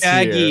everybody that's here.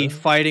 Shaggy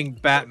fighting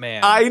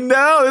Batman. I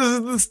know, this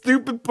is the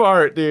stupid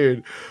part,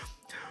 dude.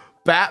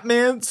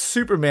 Batman,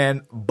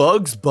 Superman,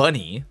 Bugs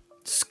Bunny,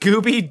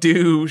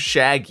 Scooby-Doo,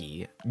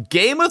 Shaggy,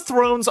 Game of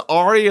Thrones,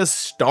 Arya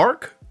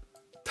Stark,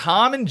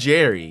 Tom and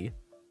Jerry,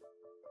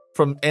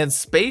 and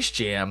Space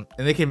Jam,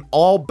 and they can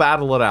all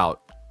battle it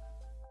out.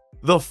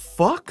 The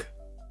fuck?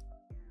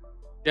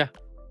 Yeah.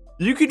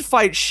 You could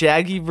fight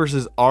Shaggy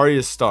versus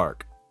Arya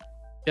Stark.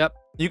 Yep.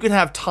 You can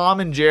have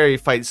Tom and Jerry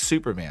fight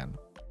Superman.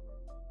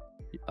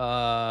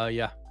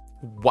 Yeah.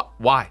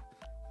 Why?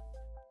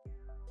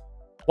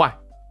 Why?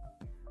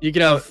 You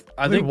could have.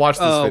 I think watch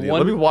this video.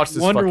 Let me watch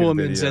this Wonder fucking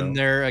Woman's video. in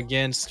there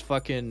against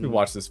fucking. Let me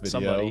watch this video.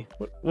 Somebody.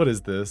 What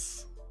is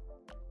this?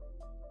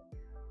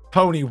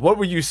 Tony, what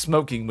were you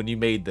smoking when you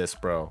made this,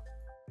 bro?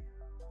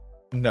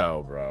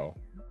 No, bro.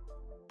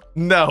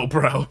 No,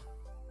 bro.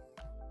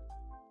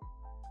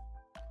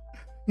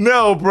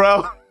 No,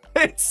 bro.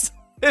 It's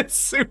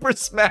Super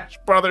Smash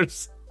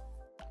Brothers.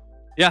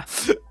 Yeah.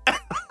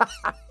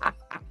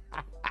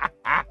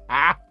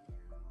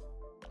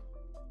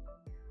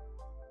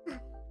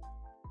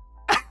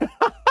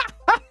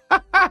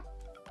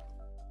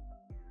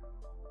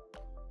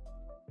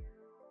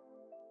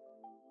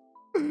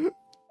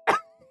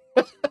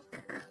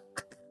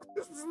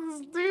 This is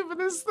the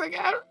stupidest thing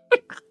ever.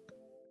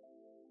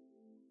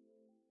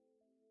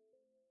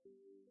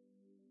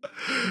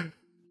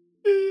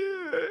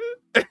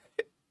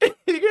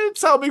 You gonna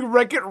tell me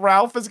Wreck-It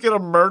Ralph is gonna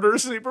murder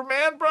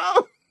Superman,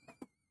 bro?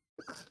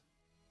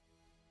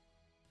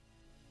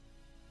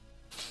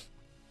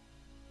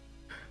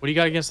 What do you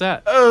got against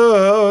that?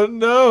 Oh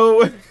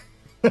no.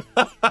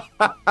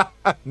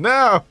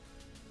 No.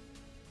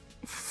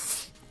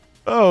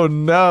 Oh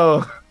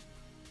no.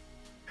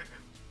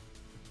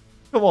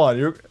 Come on,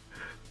 you're.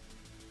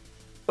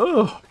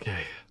 Oh,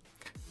 okay.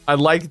 I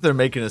like that they're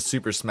making a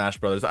Super Smash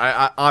Brothers.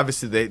 I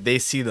obviously they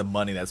see the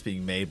money that's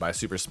being made by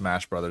Super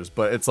Smash Brothers,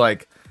 but it's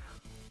like,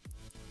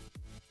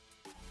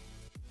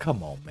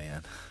 come on,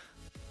 man.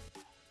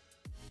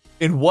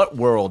 In what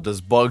world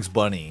does Bugs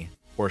Bunny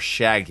or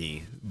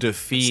Shaggy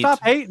defeat?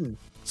 Stop hating.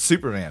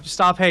 Superman.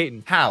 Stop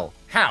hating. How?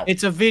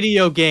 It's a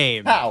video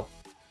game. How?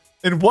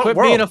 In what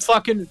world?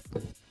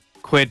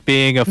 Quit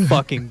being a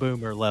fucking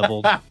boomer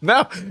leveled.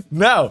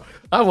 No.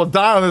 I will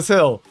die on this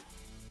hill.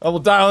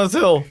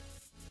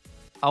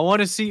 I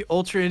want to see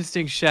Ultra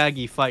Instinct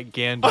Shaggy fight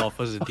Gandalf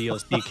as a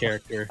DLC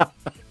character.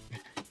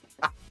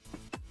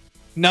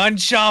 None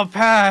shall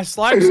pass.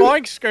 Like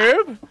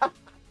Scoob.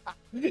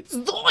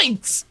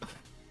 Zoinks!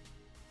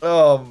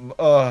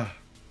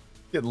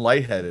 Getting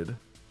lightheaded.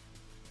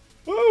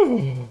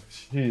 Oh,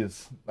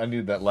 jeez. I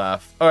needed that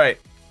laugh. All right.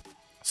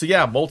 So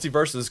yeah,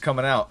 Multiverse is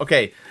coming out.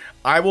 Okay.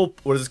 What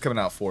is this coming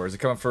out for? Is it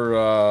coming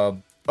for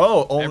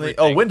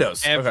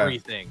Windows?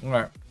 Everything.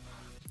 Okay.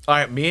 All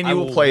right, me and you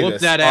will play this.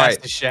 Whoop that ass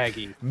to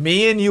Shaggy.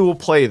 Me and you will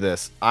play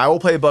this. I will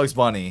play Bugs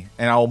Bunny,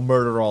 and I will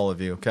murder all of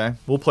you, okay?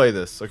 We'll play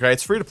this, okay?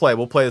 It's free to play.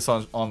 We'll play this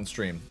on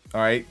stream, all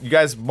right? You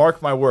guys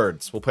mark my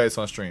words. We'll play this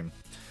on stream.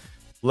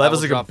 Lev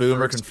is like a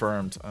boomer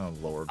confirmed. Oh,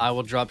 Lord. I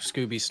will drop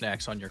Scooby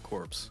snacks on your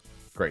corpse.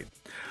 Great.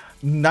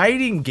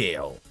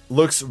 Nightingale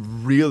looks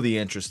really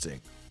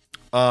interesting.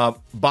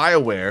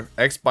 BioWare,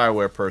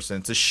 ex-BioWare person.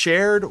 It's a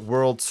shared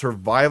world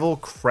survival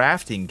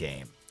crafting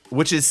game,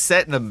 which is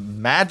set in a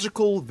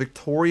magical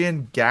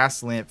Victorian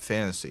gas lamp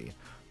fantasy.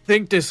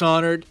 Think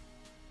Dishonored.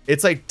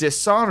 It's like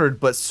Dishonored,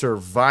 but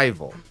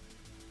survival,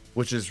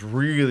 which is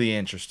really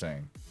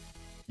interesting.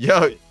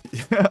 Yo,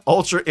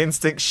 Ultra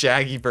Instinct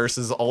Shaggy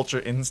versus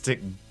Ultra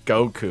Instinct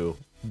Goku.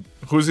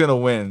 Who's gonna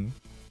win?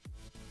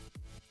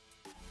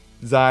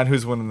 Zion,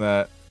 who's winning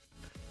that?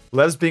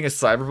 Lev's being a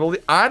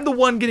cyberbully. I'm the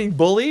one getting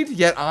bullied,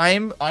 yet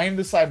I'm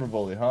the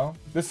cyberbully, huh?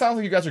 This sounds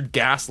like you guys are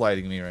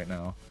gaslighting me right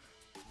now.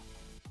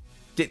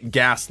 Getting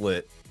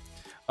gaslit.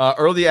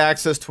 Early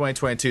access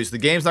 2022. So the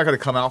game's not going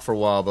to come out for a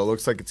while, but it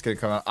looks like it's going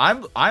to come out.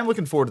 I'm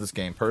looking forward to this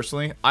game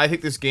personally. I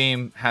think this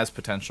game has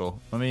potential.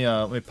 Let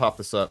me pop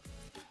this up.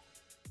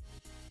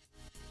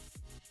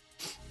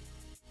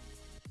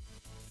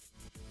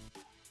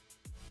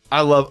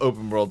 I love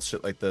open world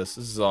shit like this.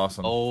 This is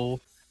awesome. Oh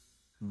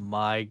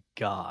my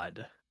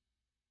god.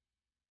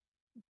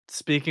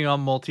 Speaking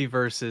on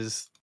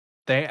multiverses,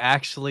 they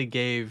actually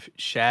gave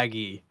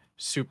Shaggy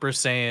Super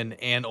Saiyan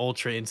and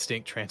Ultra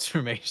Instinct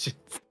transformations.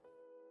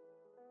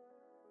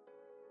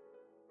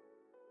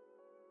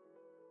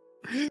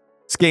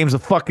 This game's a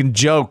fucking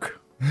joke.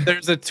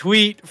 There's a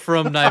tweet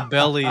from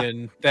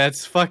Nibelian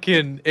that's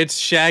fucking, it's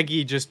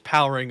Shaggy just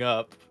powering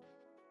up.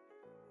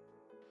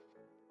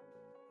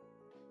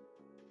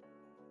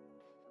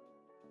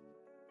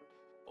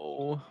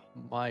 Oh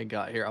my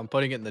god, here, I'm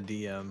putting it in the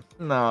DM.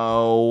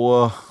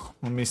 No,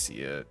 let me see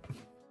it.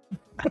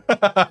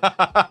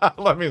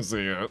 Let me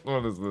see it.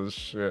 What is this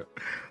shit?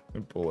 Let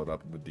me pull it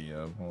up in the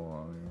DM. Hold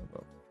on. What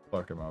the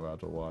fuck am I about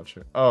to watch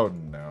it? Oh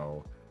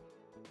no.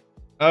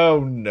 Oh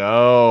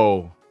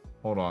no.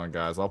 Hold on,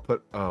 guys. I'll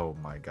put. Oh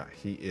my god,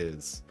 he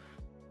is.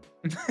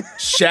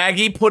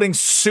 Shaggy putting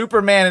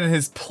Superman in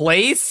his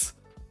place?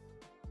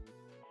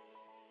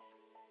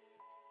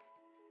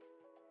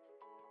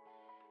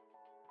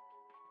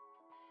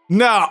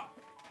 No.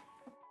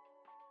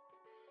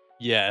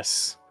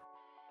 Yes.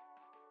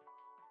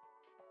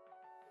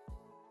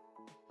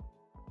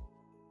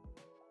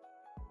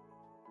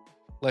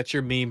 Let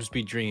your memes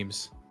be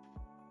dreams.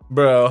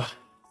 Bro,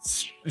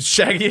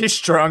 Shaggy is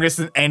strongest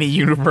in any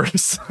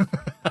universe.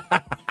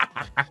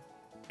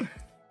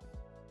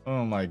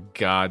 Oh my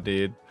god,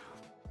 dude.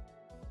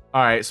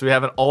 Alright, so we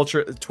have an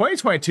Ultra...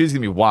 2022 is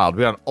gonna be wild.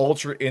 We got an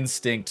Ultra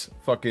Instinct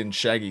fucking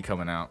Shaggy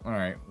coming out.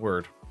 Alright,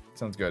 word.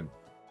 Sounds good.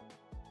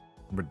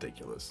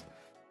 Ridiculous.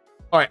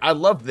 Alright, I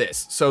love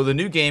this. So the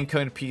new game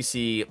coming to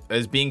PC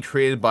is being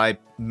created by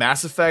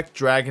Mass Effect,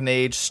 Dragon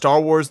Age, Star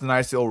Wars, The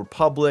Knights of the Old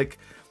Republic.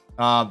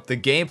 The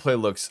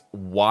gameplay looks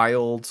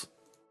wild.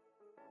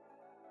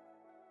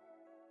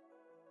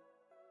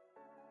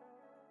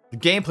 The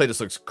gameplay just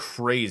looks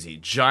crazy.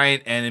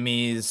 Giant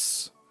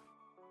enemies.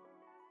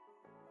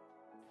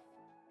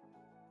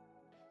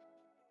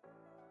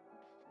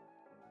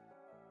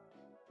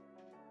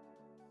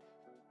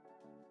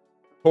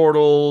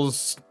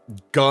 Portals,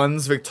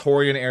 guns,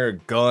 Victorian era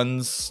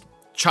guns.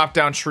 Chop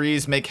down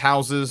trees, make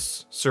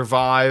houses,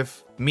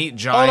 survive, meet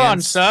giants. Hold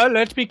on, sir.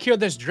 Let me kill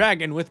this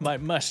dragon with my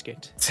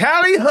musket.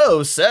 Tally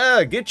ho,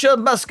 sir. Get your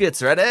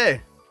muskets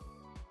ready.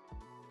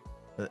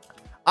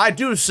 I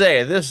do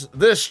say, this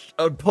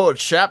poor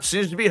chap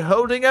seems to be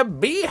holding a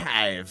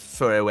beehive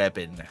for a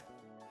weapon.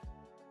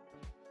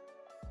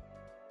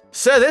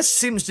 Sir, this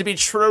seems to be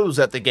trolls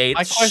at the gate.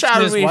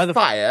 Shall we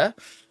fire?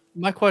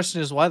 My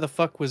question is, why the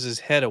fuck was his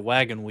head a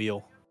wagon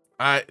wheel?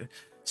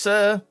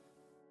 Sir,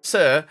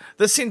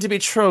 there seem to be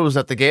trolls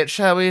at the gate.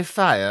 Shall we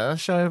fire?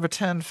 Shall we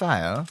return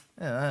fire?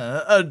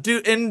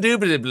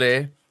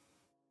 Indubitably.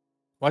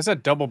 Why does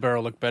that double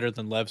barrel look better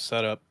than Lev's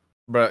setup?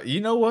 Bro,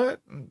 you know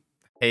what?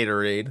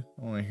 Haterade.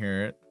 I want to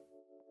hear it.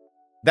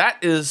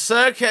 That is,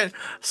 sir,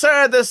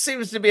 sir, there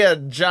seems to be a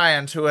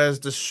giant who has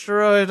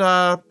destroyed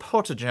our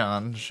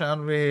portageon.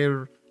 Shall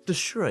we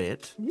destroy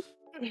it?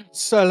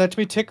 Sir, let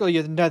me tickle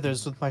your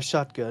nethers with my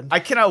shotgun. I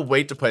cannot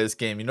wait to play this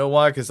game. You know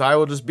why? Because I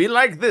will just be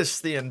like this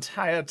the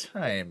entire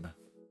time.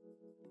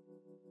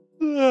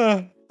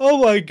 Oh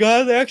my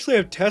god, they actually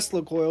have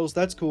Tesla coils.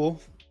 That's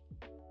cool.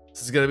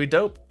 This is going to be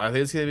dope. I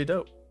think it's going to be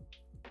dope.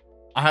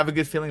 I have a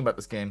good feeling about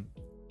this game.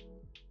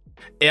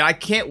 And I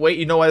can't wait.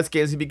 You know why this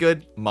game's going to be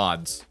good?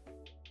 Mods.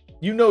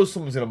 You know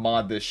someone's going to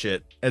mod this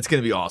shit. It's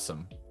going to be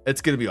awesome.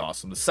 It's going to be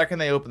awesome. The second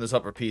they open this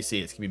up for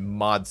PC, it's going to be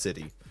Mod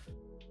City.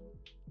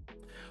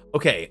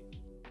 Okay,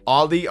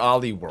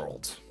 Ollie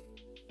World.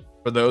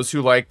 For those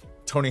who like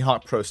Tony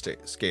Hawk Pro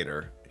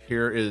Skater,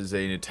 here is a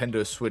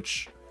Nintendo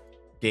Switch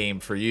game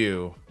for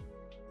you.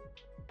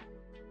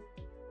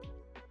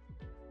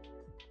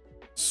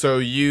 So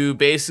you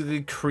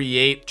basically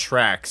create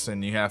tracks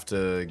and you have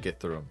to get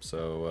through them.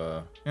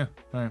 So, yeah,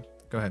 all right,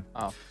 go ahead.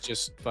 Oh,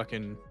 just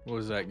fucking, what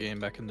was that game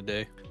back in the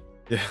day?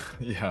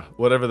 Yeah,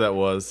 whatever that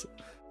was.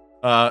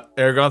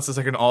 Aragon says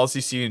I can also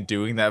see you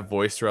doing that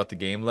voice throughout the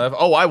game, Lev.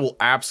 Oh, I will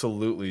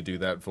absolutely do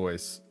that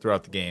voice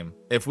throughout the game.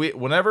 If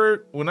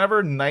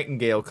whenever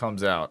Nightingale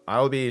comes out,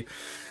 I'll be,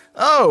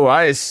 oh,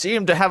 I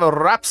seem to have a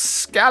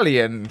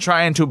rapscallion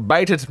trying to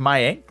bite at my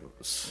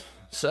ankles.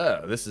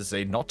 Sir, this is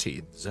a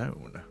naughty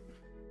zone.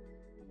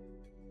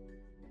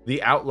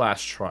 The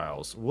Outlast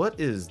Trials. What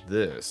is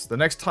this? The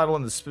next title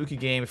in the spooky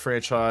game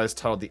franchise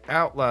titled The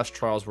Outlast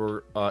Trials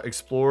will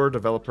explore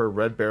developer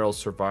Red Barrel's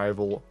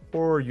survival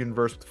horror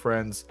universe with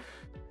friends,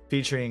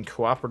 featuring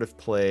cooperative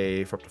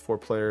play for up to 4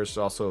 players.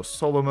 Also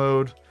solo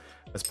mode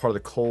as part of the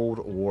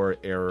Cold War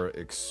era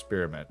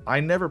experiment.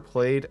 I never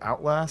played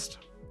Outlast,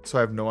 so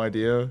I have no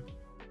idea.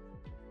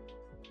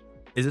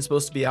 Is it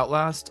supposed to be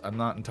Outlast? I'm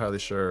not entirely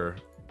sure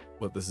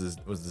what this is.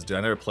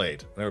 I never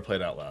played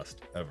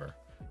Outlast ever.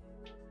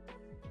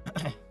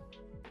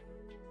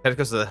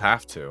 Because they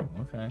have to.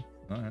 Okay.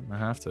 All right, I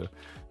have to.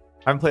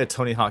 I haven't played a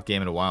Tony Hawk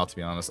game in a while, to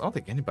be honest. I don't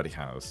think anybody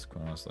has,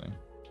 quite honestly.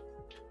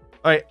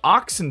 All right,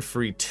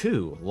 Oxenfree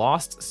 2,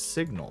 Lost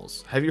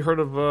Signals. Have you heard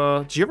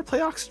of, did you ever play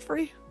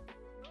Oxenfree?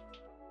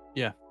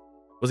 Yeah.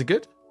 Was it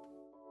good?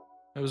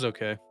 It was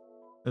okay.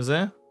 Is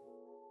that?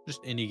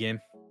 Just indie game.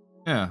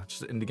 Yeah,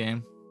 just an indie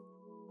game.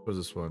 What was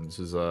this one? This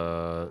is,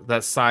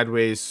 that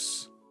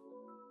Sideways...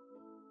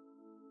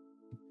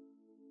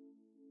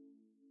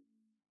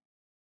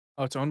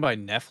 Oh, it's owned by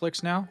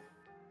Netflix now?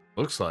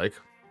 Looks like.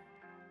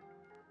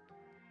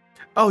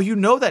 Oh, you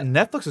know that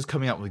Netflix is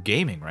coming out with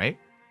gaming, right?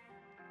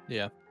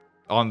 Yeah.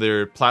 On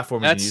their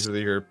platform you can use with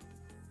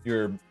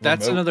your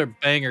That's remote. another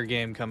banger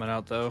game coming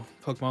out, though.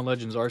 Pokemon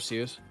Legends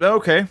Arceus.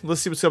 Okay,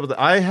 let's see what's up with that.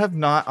 I have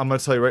not, I'm going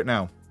to tell you right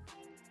now.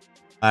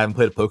 I haven't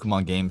played a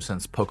Pokemon game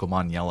since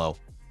Pokemon Yellow.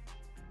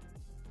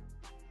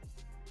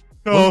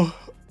 Oh,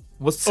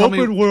 what's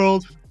open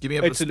world. Give me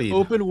up to speed. It's an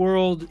open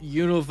world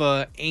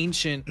Unova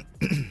ancient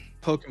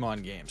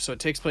Pokemon game. So it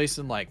takes place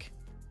in like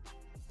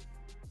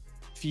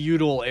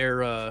feudal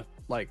era,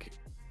 like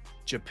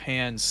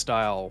Japan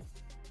style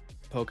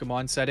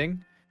Pokemon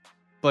setting,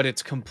 but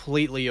it's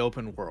completely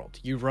open world.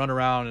 You run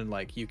around and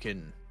like you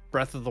can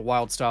Breath of the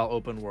Wild style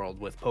open world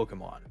with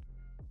Pokemon.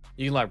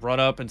 You can like run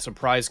up and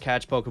surprise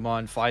catch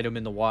Pokemon, fight them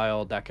in the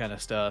wild, that kind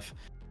of stuff.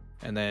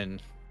 And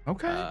then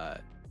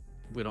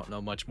we don't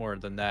know much more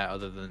than that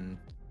other than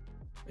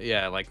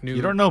like new.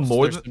 You don't know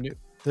more than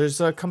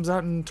there's comes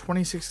out in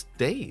 26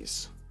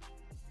 days.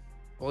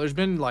 Well, there's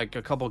been like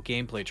a couple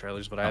gameplay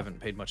trailers, but I haven't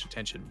paid much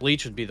attention.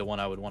 Bleach would be the one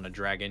I would want to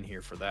drag in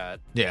here for that.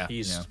 Yeah,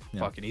 he's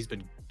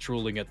been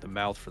drooling at the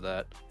mouth for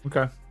that.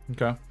 Okay.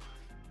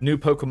 New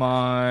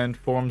Pokemon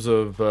forms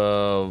of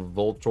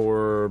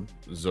Voltorb,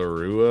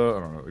 Zorua, I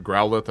don't know,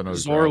 Growlithe. I know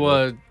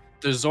Zorua.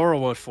 The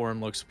Zorua form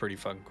looks pretty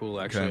fucking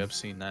cool. Actually, Okay. I've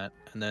seen that.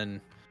 And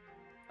then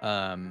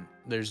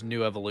there's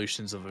new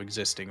evolutions of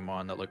existing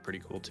Mon that look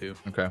pretty cool too.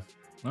 Okay.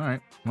 All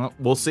right. Well,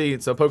 we'll see.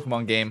 It's a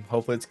Pokemon game.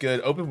 Hopefully it's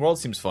good. Open world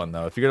seems fun,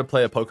 though. If you're going to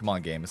play a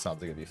Pokemon game, it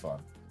sounds like it'd be fun.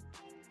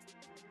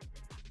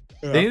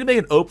 Yeah. They need to make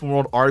an open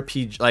world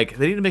RPG. Like,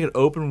 they need to make an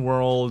open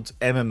world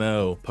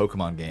MMO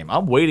Pokemon game.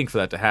 I'm waiting for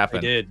that to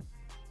happen. They did.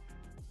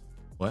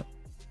 What?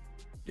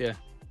 Yeah.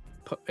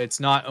 It's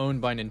not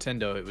owned by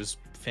Nintendo. It was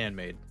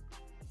fan-made.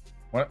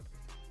 What?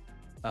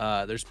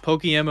 There's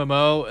Poke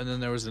MMO, and then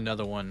there was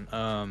another one.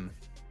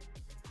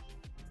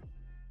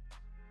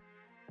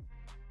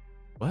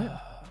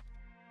 What?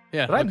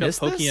 Yeah, Did I miss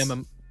Poke this?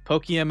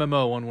 Poke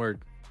MMO, one word.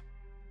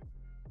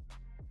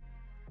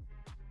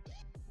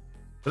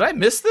 Did I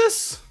miss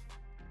this?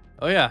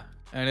 Oh yeah,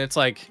 and it's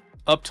like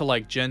up to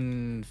like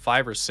Gen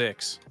 5 or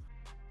 6.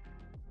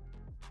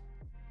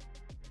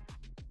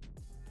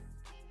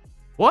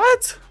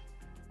 What?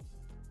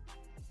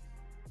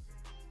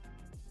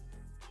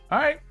 All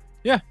right.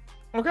 Yeah.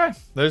 Okay.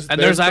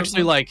 There's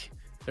actually like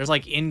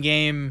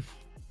in-game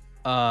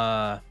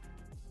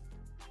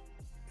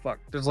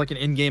there's like an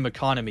in-game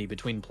economy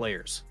between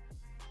players.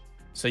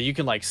 So you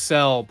can like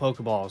sell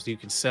Pokeballs, you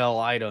can sell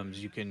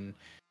items, you can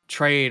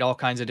trade all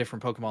kinds of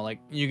different Pokemon. Like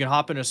you can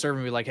hop in a server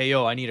and be like, hey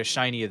yo, I need a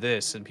shiny of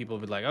this, and people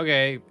will be like,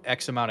 okay,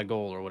 X amount of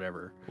gold or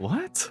whatever.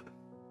 What?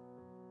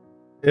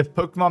 If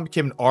Pokemon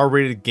became an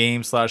R-rated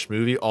game /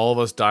 movie, all of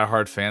us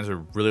diehard fans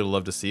would really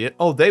love to see it.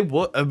 Oh, they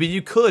would. I mean,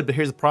 you could, but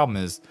here's the problem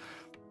is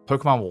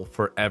Pokemon will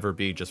forever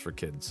be just for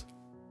kids.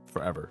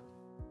 Forever.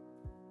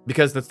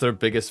 Because that's their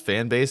biggest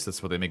fan base.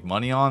 That's what they make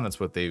money on.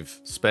 That's what they've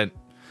spent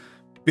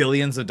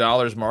billions of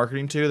dollars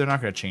marketing to. They're not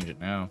going to change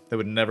it now. They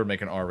would never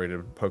make an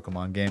R-rated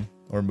Pokemon game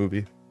or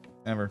movie.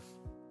 Ever.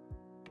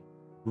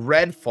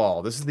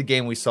 Redfall. This is the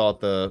game we saw at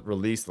the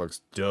release. It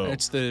looks dope.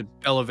 It's the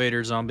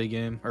elevator zombie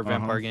game or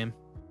vampire game.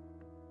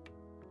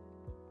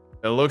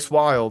 It looks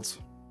wild.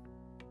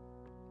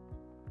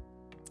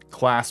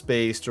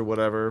 Class-based or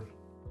whatever.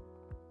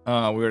 We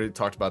already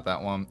talked about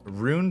that one.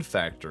 Rune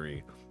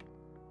Factory.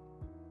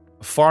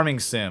 Farming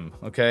sim,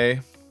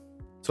 okay?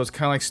 So it's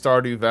kind of like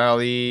Stardew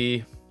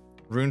Valley.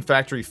 Rune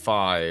Factory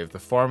 5. The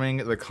farming,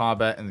 the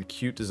combat, and the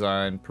cute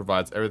design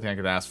provides everything I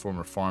could ask for in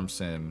a farm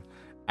sim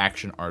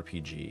action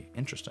RPG.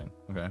 Interesting.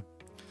 Okay.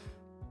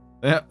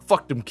 Yeah,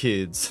 fuck them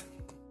kids.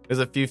 There's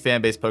a few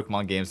fan-based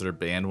Pokemon games that are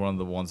banned. One of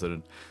the ones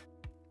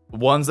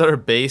that are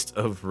based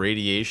of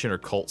radiation or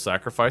cult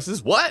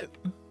sacrifices. What?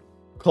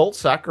 Cult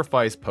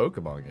sacrifice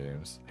Pokemon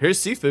games. Here's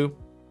Sifu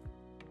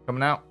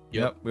coming out.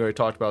 Yep, we already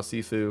talked about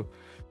Sifu.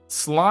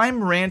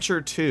 Slime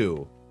Rancher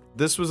 2.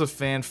 This was a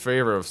fan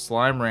favorite of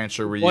Slime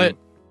Rancher where you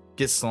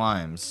get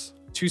slimes.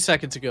 2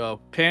 seconds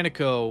ago,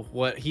 Panico,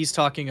 what he's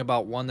talking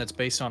about, one that's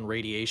based on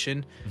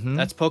radiation.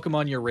 That's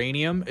Pokemon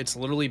Uranium. It's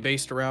literally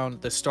based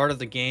around the start of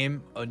the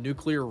game. A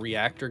nuclear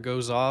reactor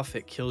goes off.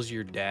 It kills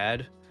your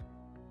dad.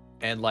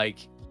 And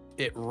like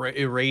it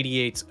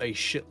irradiates a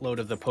shitload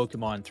of the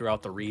Pokemon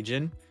throughout the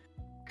region,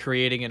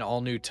 creating an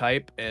all new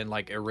type. And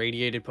like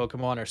irradiated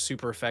Pokemon are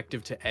super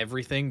effective to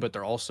everything, but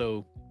they're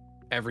also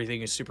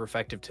everything is super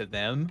effective to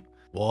them.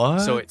 What?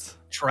 So it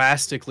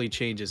drastically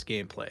changes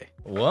gameplay.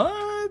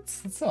 What?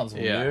 That sounds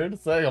weird.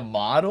 It's like a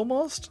mod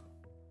almost.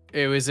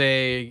 It was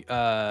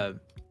a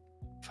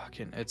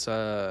fucking, it's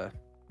oh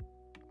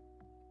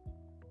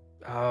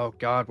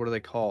god, what are they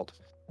called?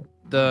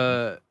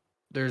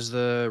 There's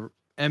the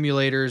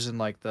emulators and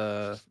like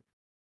the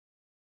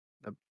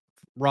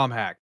ROM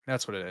hack.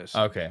 That's what it is.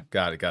 Okay,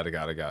 got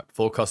it.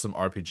 Full custom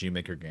RPG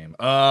maker game.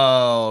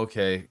 Oh,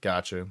 okay,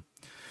 gotcha.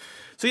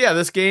 So yeah,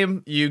 this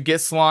game, you get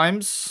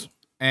slimes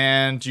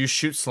and you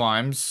shoot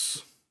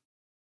slimes,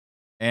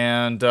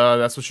 and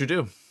that's what you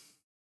do.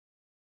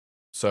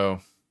 So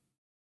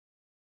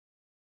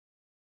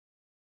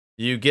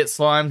you get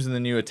slimes and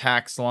then you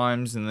attack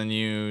slimes and then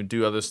you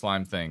do other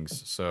slime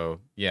things.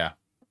 So yeah,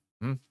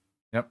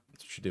 yep,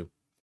 that's what you do.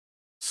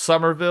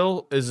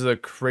 Somerville is a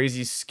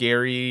crazy,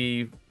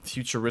 scary,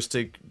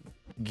 futuristic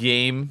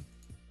game.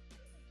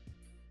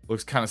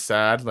 Looks kind of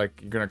sad. Like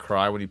you're gonna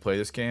cry when you play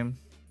this game.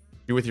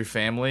 You're with your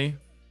family,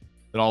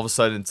 then all of a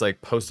sudden it's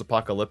like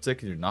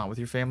post-apocalyptic and you're not with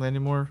your family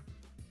anymore.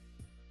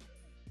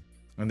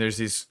 And there's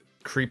these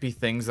creepy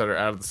things that are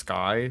out of the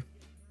sky,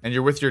 and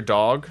you're with your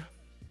dog.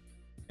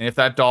 And if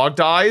that dog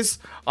dies,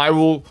 I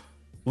will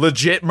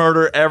legit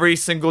murder every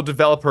single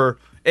developer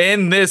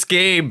in this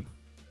game.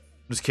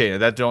 I'm just kidding.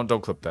 That don't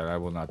clip that. I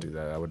will not do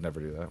that. I would never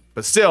do that.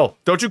 But still,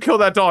 don't you kill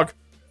that dog.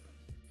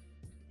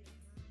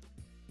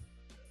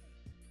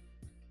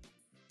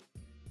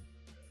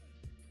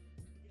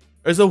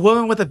 There's a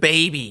woman with a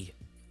baby.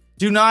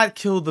 Do not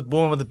kill the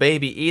woman with the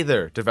baby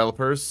either,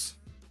 developers.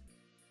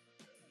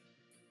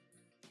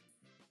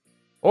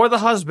 Or the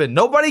husband.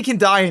 Nobody can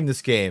die in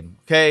this game,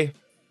 okay?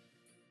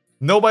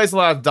 Nobody's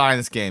allowed to die in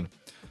this game.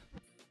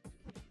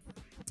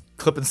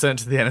 Clip and send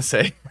it to the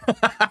NSA.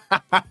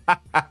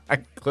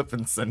 Clip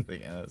and send to the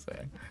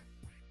NSA.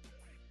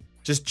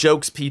 Just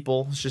jokes,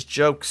 people. It's just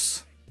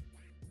jokes.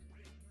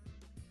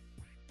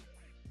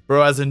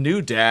 Bro, as a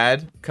new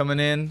dad coming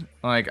in,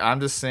 like, I'm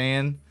just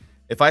saying,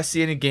 if I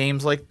see any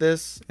games like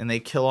this and they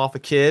kill off a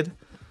kid,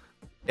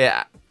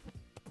 yeah.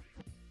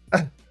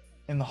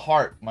 In the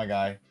heart, my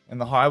guy. In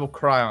the heart, I will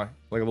cry like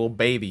a little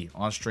baby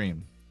on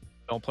stream.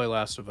 Don't play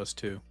Last of Us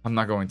 2. I'm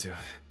not going to.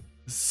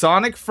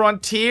 Sonic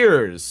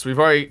Frontiers. We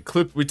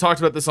talked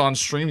about this on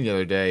stream the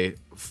other day.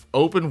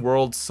 Open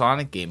world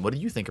Sonic game. What do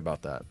you think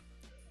about that?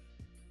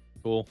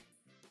 Cool.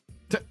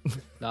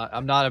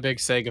 I'm not a big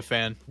Sega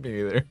fan. Me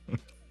either.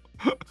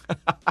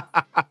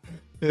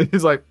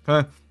 He's like,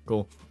 huh,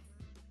 cool.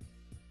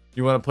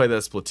 You want to play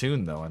that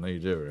Splatoon though? I know you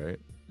do, right?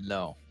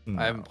 No.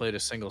 I haven't played a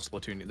single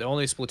Splatoon. The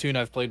only Splatoon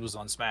I've played was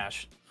on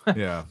Smash.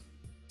 Yeah,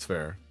 it's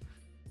fair.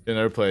 I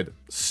never played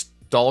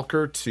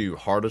Stalker 2,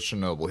 Heart of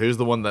Chernobyl. Here's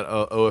the one that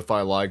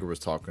OFI Liger was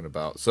talking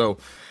about. So,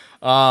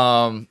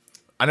 I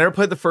never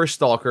played the first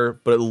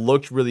Stalker, but it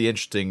looked really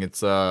interesting.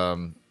 It's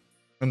in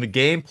the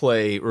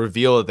gameplay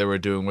reveal that they were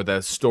doing with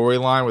that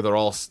storyline where they're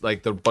all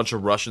like the bunch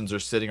of Russians are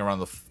sitting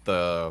around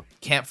the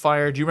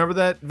campfire. Do you remember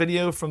that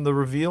video from the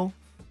reveal?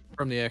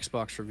 From the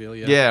Xbox reveal,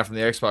 yeah. Yeah, from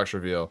the Xbox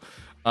reveal.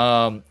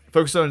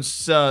 Focused on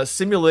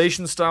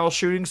simulation style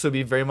shooting, so it'd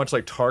be very much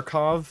like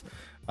Tarkov,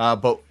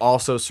 but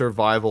also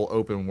survival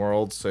open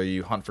world. So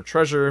you hunt for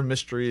treasure,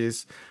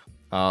 mysteries,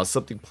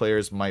 something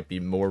players might be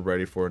more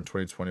ready for in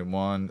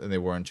 2021 than they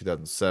were in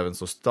 2007.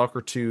 So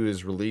Stalker 2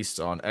 is released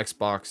on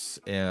Xbox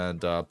and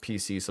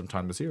PC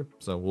sometime this year.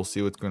 So we'll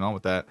see what's going on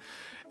with that.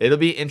 It'll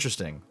be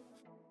interesting.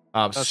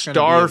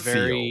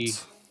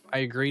 Starfield. I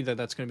agree that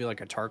that's going to be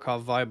like a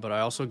Tarkov vibe, but I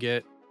also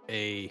get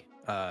a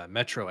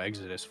Metro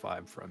Exodus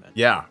vibe from it.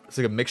 Yeah, it's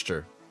like a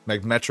mixture,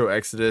 like Metro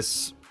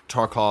Exodus,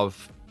 Tarkov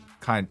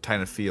kind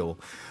of feel.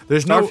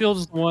 There's Starfield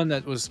is the one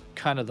that was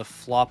kind of the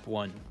flop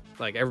one.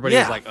 Like everybody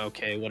was like,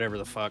 okay, whatever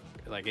the fuck.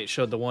 Like it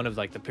showed the one of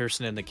like the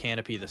person in the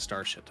canopy, the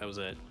starship. That was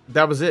it.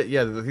 That was it.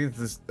 Yeah, I think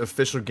this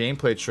official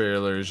gameplay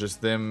trailer is just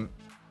them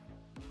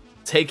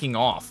taking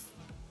off,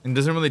 and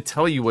doesn't really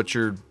tell you what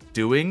you're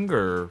doing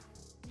or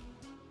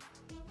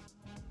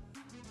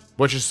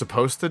what you're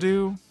supposed to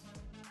do.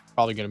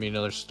 Probably gonna be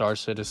another Star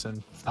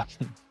Citizen.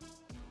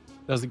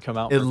 Doesn't come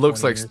out. It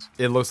looks like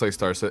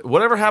Star Citizen.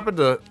 Whatever happened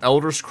to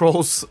Elder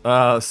Scrolls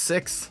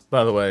 6?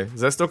 By the way,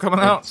 is that still coming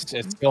out?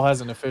 It still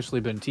hasn't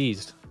officially been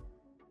teased.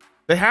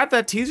 They had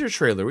that teaser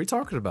trailer. What are you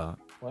talking about?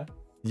 What?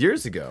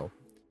 Years ago.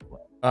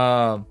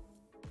 So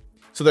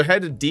they're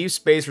headed to deep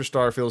space for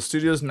Starfield,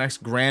 studio's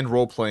next grand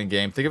role-playing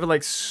game. Think of it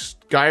like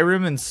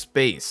Skyrim in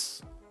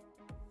space,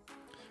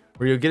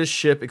 where you'll get a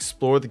ship,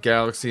 explore the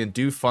galaxy, and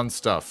do fun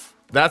stuff.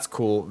 That's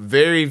cool.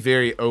 Very,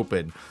 very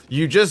open.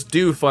 You just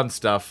do fun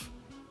stuff.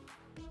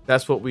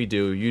 That's what we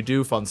do. You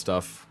do fun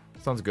stuff.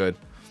 Sounds good.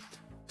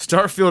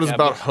 Starfield is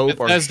about hope.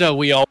 Bethesda,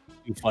 we all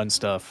do fun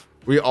stuff.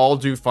 We all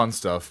do fun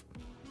stuff.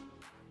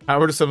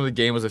 However, some of the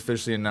game was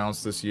officially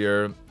announced this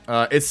year.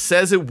 It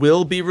says it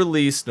will be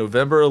released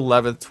November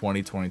 11th,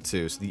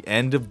 2022. So the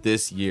end of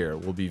this year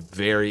will be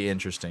very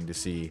interesting to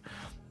see.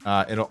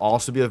 It'll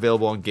also be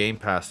available on Game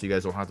Pass, so you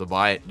guys don't have to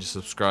buy it. Just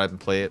subscribe and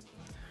play it.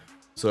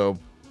 So,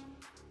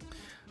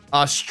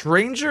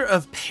 Stranger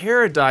of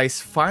Paradise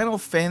Final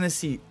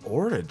Fantasy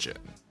Origin.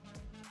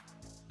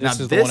 This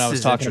is the one I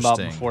was talking about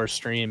before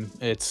stream.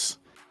 It's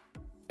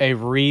a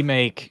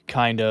remake,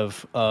 kind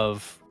of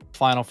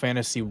Final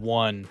Fantasy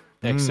 1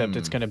 except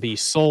it's going to be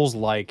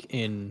Souls-like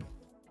in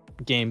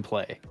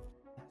gameplay.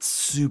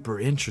 Super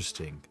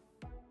interesting.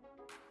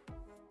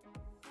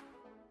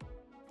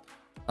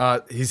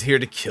 He's here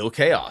to kill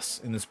chaos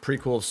in this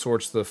prequel of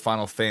sorts to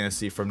Final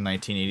Fantasy from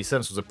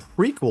 1987. So it's a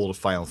prequel to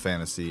Final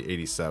Fantasy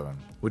 87,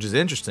 which is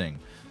interesting.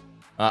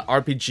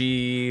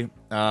 RPG,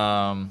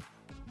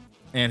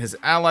 and his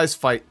allies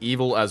fight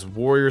evil as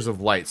warriors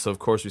of light. So of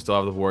course we still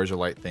have the warriors of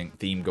light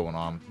theme going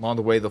on. Along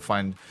the way they'll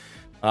find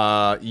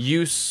they'll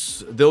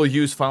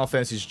use Final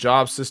Fantasy's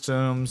job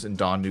systems and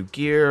don new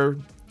gear,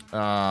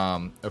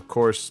 of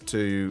course,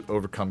 to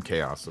overcome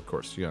chaos. Of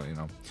course, you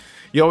know.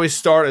 You always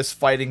start as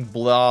fighting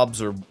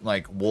blobs or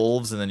like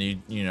wolves, and then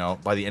you know,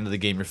 by the end of the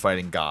game, you're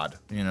fighting God.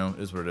 You know,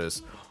 is what it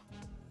is.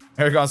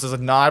 Aragon says,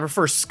 nah, I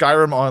prefer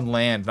Skyrim on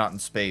land, not in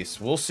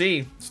space. We'll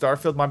see.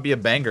 Starfield might be a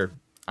banger.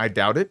 I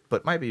doubt it,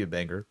 but might be a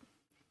banger.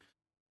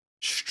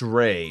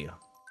 Stray.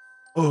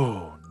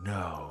 Oh,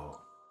 no.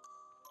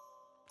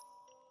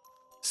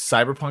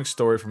 Cyberpunk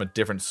story from a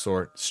different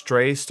sort.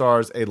 Stray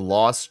stars a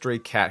lost stray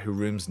cat who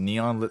roams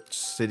neon-lit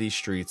city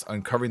streets,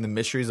 uncovering the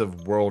mysteries of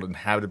a world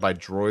inhabited by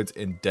droids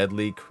and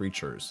deadly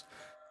creatures.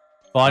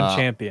 Fun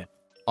champion.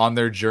 On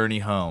their journey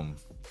home.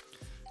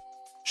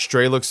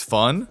 Stray looks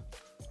fun.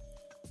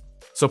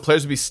 So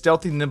players will be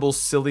stealthy, nimble,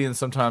 silly, and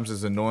sometimes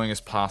as annoying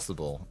as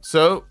possible.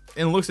 So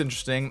it looks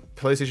interesting.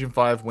 PlayStation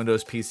 5,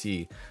 Windows,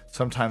 PC,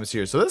 sometime this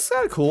year. So this is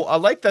kind of cool. I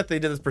like that they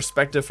did this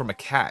perspective from a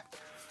cat.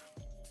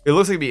 It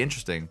looks like it'd be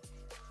interesting.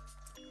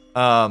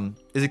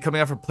 Is it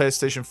coming out for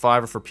PlayStation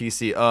 5 or for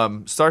PC?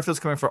 Starfield's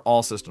coming for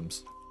all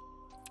systems.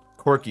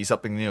 Quirky,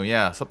 something new.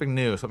 Yeah, something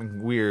new,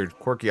 something weird,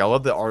 quirky. I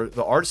love the art.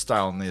 The art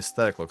style and the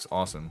aesthetic looks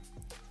awesome.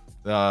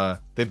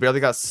 They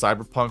barely got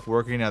Cyberpunk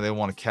working. Now they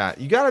want a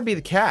cat. You gotta be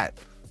the cat.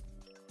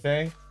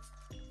 Okay?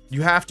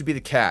 You have to be the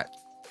cat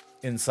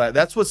inside.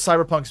 That's what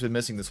Cyberpunk's been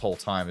missing this whole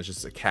time. Is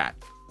just a cat.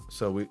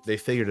 So they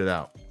figured it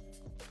out.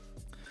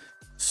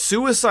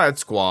 Suicide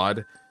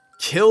Squad,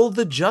 Kill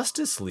the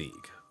Justice League.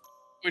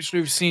 Which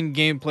we've seen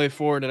gameplay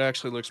for, and it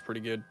actually looks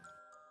pretty good.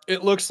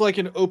 It looks like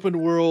an open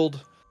world,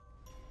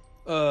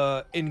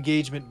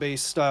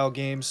 engagement-based style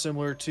game,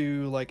 similar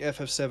to like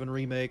FF7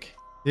 Remake.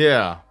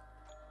 Yeah.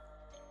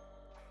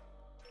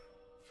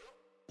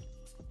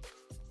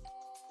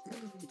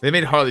 They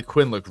made Harley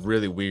Quinn look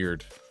really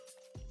weird.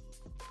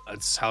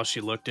 That's how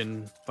she looked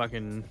in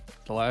fucking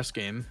the last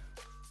game.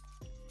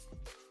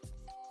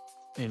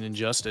 In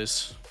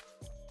Injustice.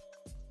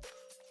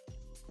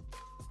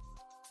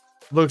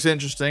 Looks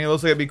interesting. It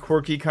looks like it'd be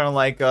quirky, kind of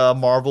like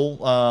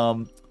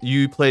Marvel.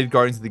 You played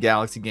Guardians of the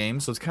Galaxy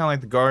games, so it's kind of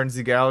like the Guardians of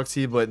the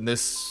Galaxy, but in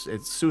this,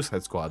 it's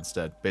Suicide Squad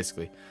instead,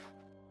 basically.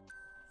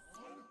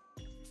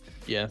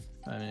 Yeah,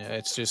 I mean,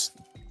 it's just,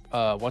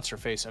 what's her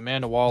face?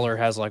 Amanda Waller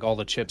has like all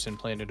the chips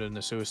implanted in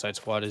the Suicide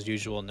Squad as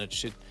usual, and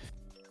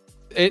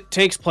it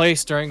takes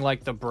place during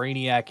like the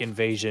Brainiac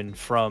invasion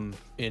from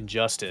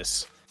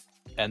Injustice,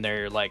 and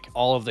they're like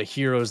all of the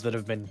heroes that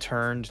have been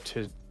turned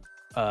to,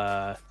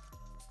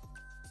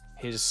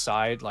 his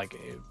side, like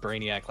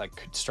Brainiac, like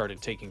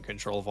started taking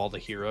control of all the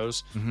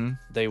heroes. Mm-hmm.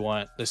 They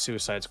want the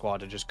Suicide Squad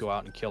to just go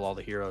out and kill all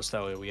the heroes.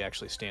 That way, we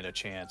actually stand a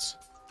chance.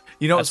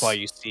 You know, that's why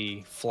you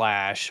see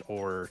Flash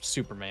or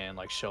Superman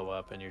like show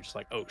up, and you're just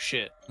like, oh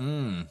shit.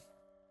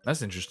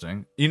 That's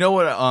interesting. You know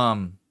what?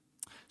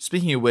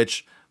 Speaking of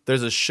which,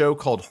 there's a show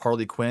called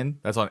Harley Quinn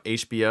that's on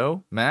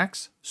HBO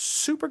Max.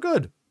 Super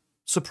good,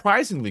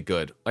 surprisingly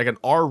good, like an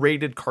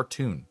R-rated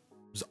cartoon.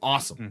 It was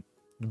awesome.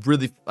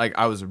 Really, like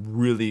I was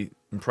really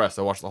impressed.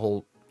 I watched the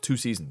whole 2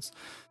 seasons.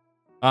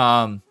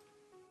 ADHD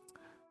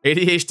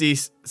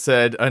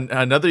said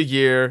another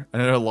year,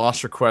 another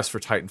lost request for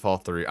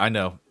Titanfall 3. I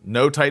know,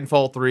 no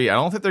Titanfall 3. I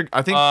don't think they're.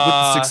 I think with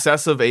the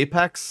success of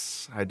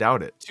Apex, I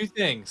doubt it. 2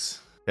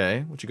 things.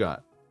 Okay, what you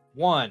got?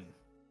 1,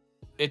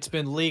 it's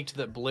been leaked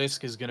that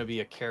Blisk is going to be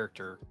a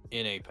character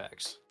in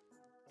Apex.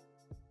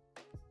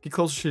 Get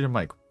closer to your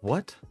mic.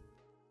 What?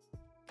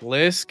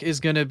 Blisk is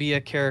going to be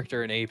a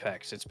character in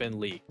Apex. It's been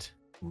leaked.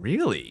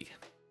 Really?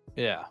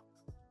 Yeah.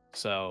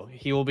 So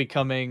he will be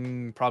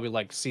coming probably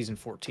like season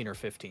 14 or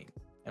 15,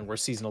 and we're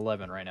season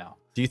 11 right now.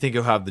 Do you think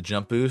he'll have the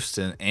jump boost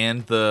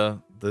and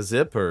the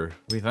zip, or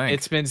what do you think?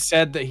 It's been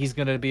said that he's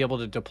going to be able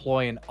to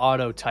deploy an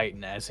Auto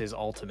Titan as his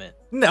ultimate.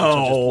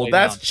 No,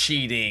 that's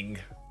cheating.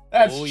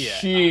 That's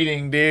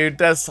cheating, dude.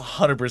 That's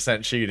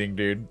 100% cheating,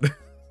 dude.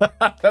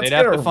 They'd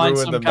have to find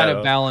some kind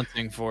of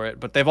balancing for it,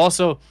 but they've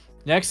also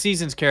next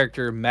season's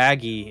character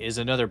Maggie is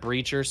another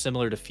breacher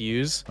similar to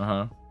Fuse.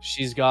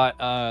 She's got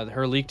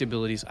her leaked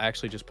abilities. I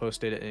actually just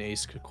posted it in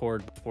Ace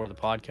Cord before the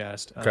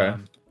podcast. Okay.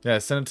 Yeah,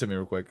 send it to me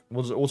real quick.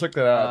 We'll check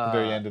that out at the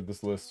very end of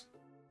this list.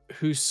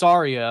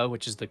 Husaria,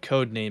 which is the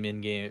code name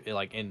in game,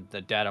 like in the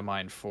data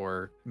mine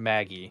for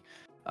Maggie.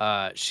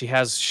 She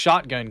has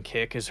shotgun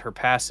kick as her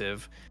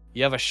passive.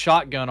 You have a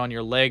shotgun on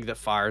your leg that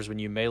fires when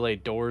you melee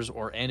doors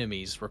or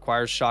enemies.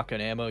 Requires shotgun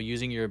ammo.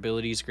 Using your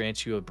abilities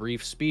grants you a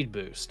brief speed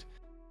boost.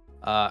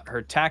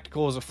 Her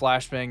tactical is a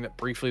flashbang that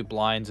briefly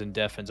blinds and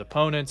deafens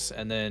opponents,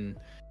 and then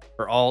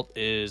Her alt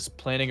is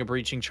planning a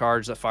breaching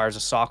charge that fires a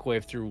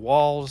shockwave through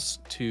walls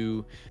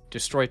to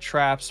destroy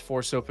traps,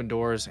 force open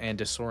doors, and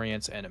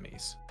disorients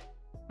enemies.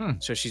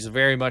 So she's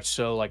very much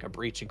so like a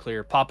breach and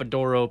clear. Pop a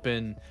door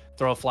open,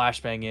 throw a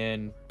flashbang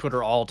in, put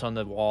her alt on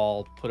the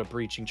wall, put a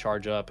breaching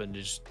charge up, and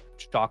just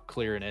shock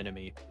clear an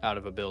enemy out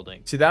of a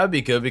building. See, that would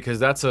be good because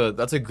that's a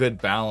good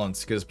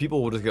balance, because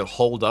people will just get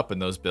holed up in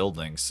those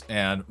buildings,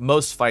 and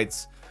most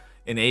fights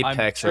in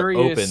Apex are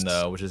open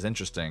though, which is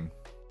interesting.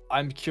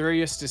 I'm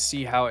curious to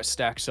see how it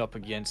stacks up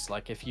against,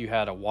 like, if you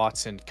had a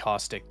Wattson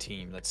Caustic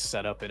team that's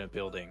set up in a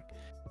building.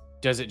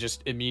 Does it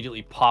just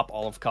immediately pop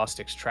all of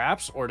Caustic's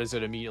traps, or does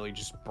it immediately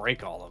just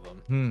break all of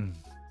them?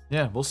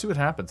 Yeah, we'll see what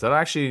happens. That'll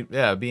actually,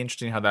 it'd be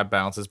interesting how that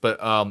balances. But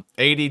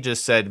AD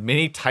just said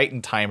Mini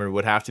Titan Timer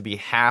would have to be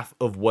half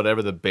of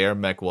whatever the bear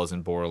mech was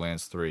in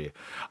Borderlands 3.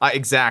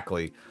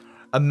 Exactly.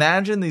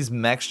 Imagine these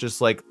mechs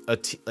just like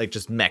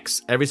just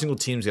mechs. Every single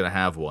team's gonna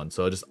have one,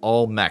 so just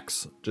all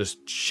mechs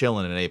just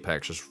chilling in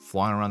Apex, just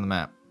flying around the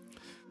map.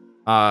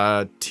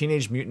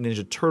 Teenage Mutant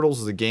Ninja Turtles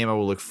is a game I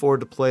will look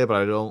forward to play, but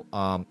I don't.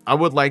 I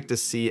would like to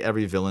see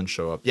every villain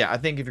show up. Yeah, I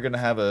think if you're gonna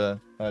have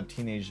a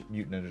Teenage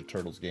Mutant Ninja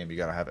Turtles game, you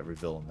gotta have every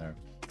villain there.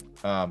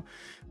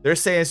 They're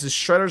saying this is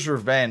Shredder's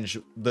Revenge.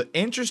 The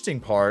interesting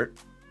part,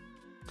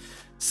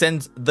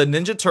 sends the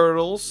Ninja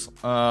Turtles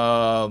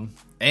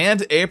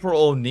and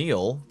April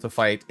O'Neil to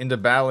fight into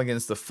battle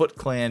against the Foot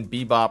Clan,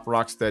 Bebop,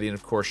 Rocksteady, and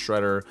of course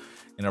Shredder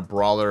in a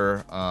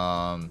brawler.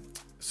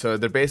 So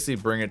they're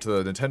basically bringing it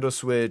to the Nintendo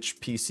Switch,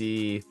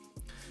 PC.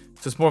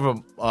 So it's more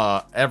of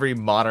a every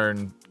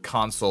modern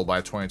console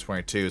by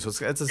 2022.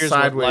 So it's a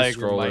sideways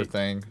scroller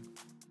thing.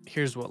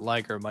 Here's what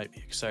Liger might be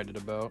excited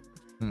about.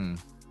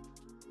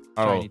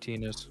 Tiny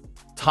Tina's.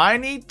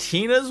 Tiny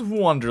Tina's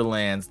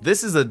Wonderlands.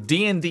 This is a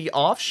D&D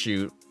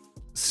offshoot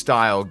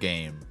style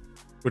game,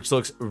 which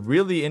looks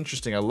really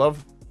interesting. I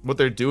love what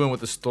they're doing with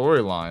the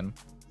storyline.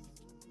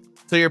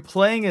 So you're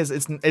playing as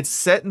it's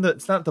set in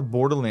it's not the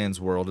Borderlands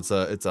world. It's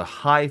a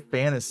high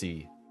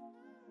fantasy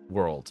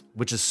world,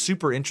 which is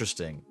super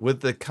interesting with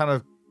the kind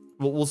of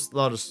I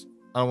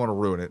don't want to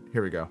ruin it.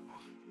 Here we go.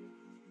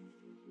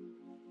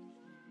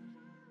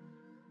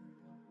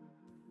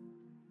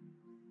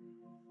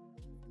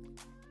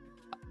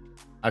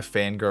 I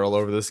fangirl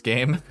over this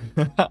game.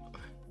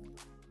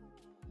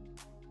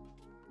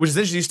 Which is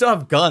interesting. You still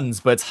have guns,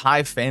 but it's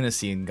high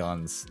fantasy and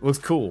guns. It looks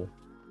cool.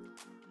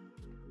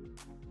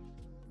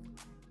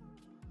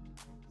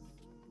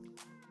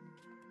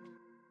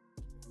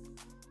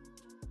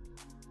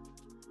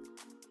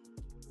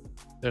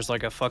 There's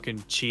like a fucking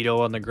Cheeto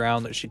on the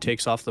ground that she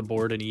takes off the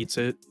board and eats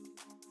it.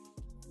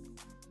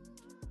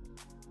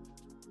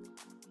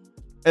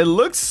 It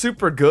looks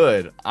super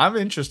good. I'm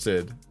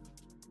interested.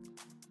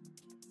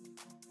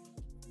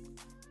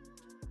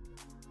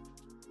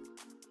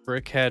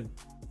 Brick had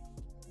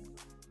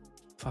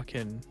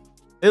fucking...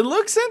 It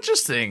looks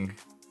interesting.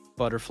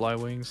 Butterfly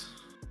wings.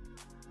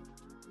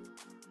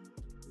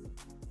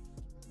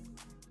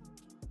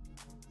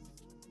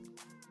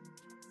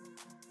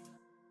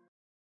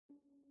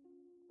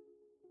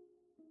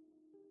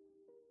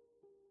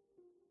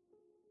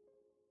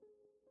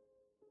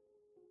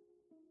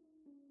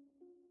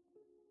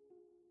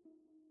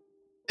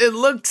 It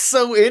looked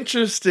so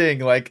interesting.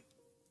 Like,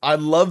 I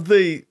love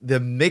the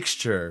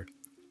mixture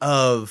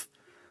of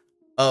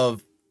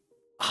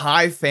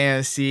high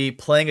fantasy,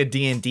 playing a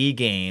D&D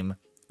game.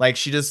 Like,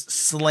 she just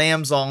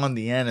slams on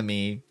the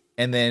enemy,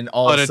 and then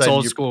all of a sudden, it's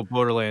old school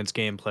Borderlands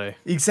gameplay.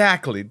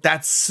 Exactly.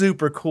 That's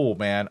super cool,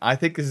 man. I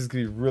think this is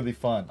gonna be really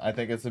fun. I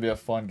think it's gonna be a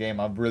fun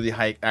game. I'm really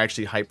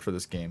actually hyped for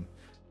this game.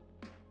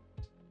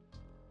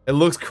 It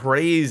looks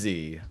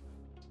crazy.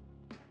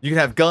 You can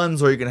have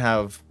guns, or you can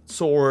have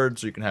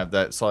swords, or you can have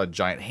that solid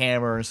giant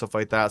hammer and stuff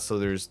like that. So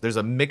there's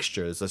a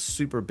mixture. It's a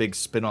super big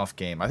spin-off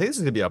game. I think this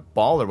is gonna be a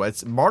baller. But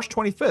it's March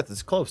 25th.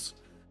 It's close.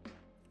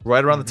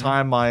 Right around the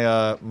time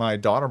my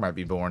daughter might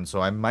be born. So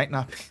I might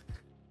not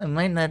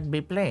be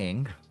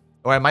playing,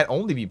 or I might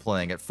only be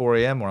playing at 4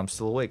 a.m. when I'm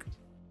still awake.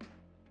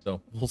 So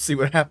we'll see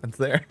what happens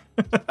there.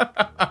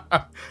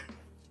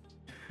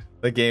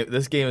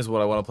 This game is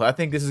what I want to play. I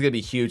think this is gonna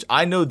be huge.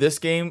 I know this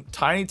game,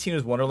 Tiny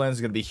Tina's Wonderlands,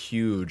 is gonna be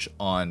huge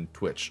on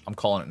Twitch. I'm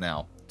calling it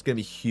now. It's gonna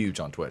be huge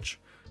on Twitch.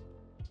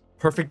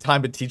 Perfect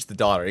time to teach the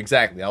daughter.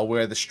 Exactly. I'll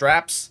wear the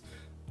straps.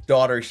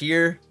 Daughter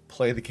here.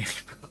 Play the game.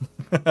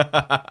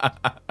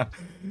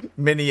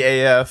 Mini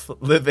AF.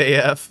 Live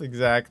AF.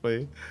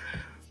 Exactly.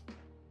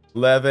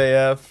 Lev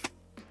AF.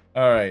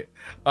 All right.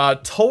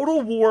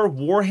 Total War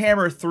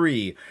Warhammer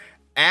 3.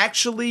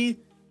 Actually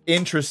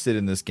interested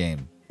in this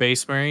game.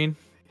 Space Marine?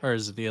 Or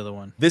is it the other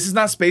one? This is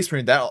not Space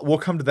Marine. We'll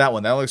come to that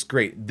one. That looks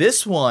great.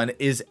 This one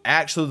is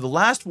actually, the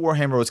last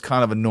Warhammer was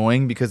kind of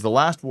annoying because the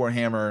last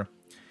Warhammer,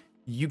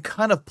 you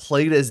kind of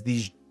played as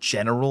these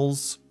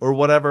generals or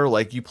whatever.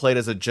 Like, you played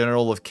as a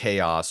general of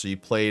chaos, or you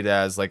played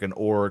as like an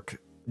orc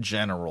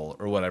general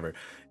or whatever.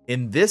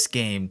 In this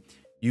game,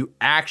 you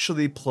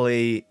actually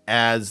play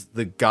as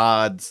the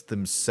gods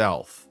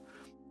themselves,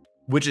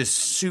 which is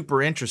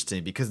super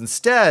interesting because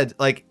instead,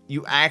 like,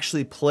 you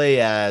actually play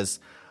as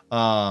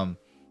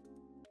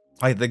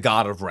like the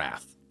God of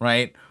Wrath,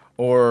 right?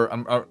 Or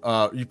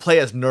you play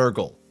as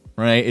Nurgle,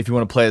 right? If you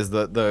want to play as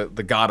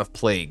the God of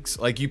Plagues,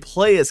 like you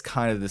play as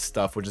kind of this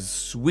stuff, which is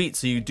sweet.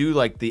 So you do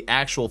like the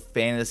actual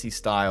fantasy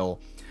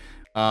style.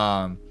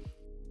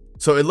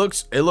 So it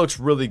looks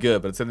really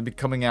good, but it's going to be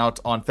coming out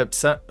on February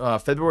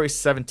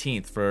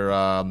 17th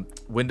for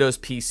Windows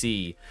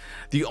PC.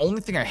 The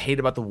only thing I hate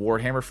about the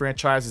Warhammer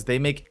franchise is they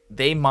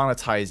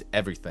monetize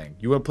everything.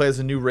 You want to play as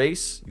a new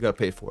race, you got to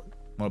pay for it.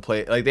 You want to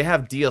play, like, they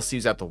have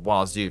DLCs at the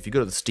wazoo. If you go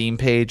to the Steam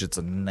page, it's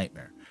a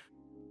nightmare.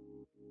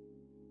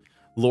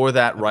 Lore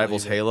that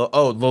rivals Halo.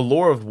 Oh, the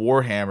lore of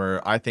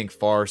Warhammer, I think,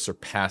 far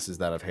surpasses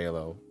that of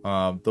Halo.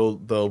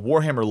 The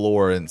Warhammer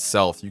lore in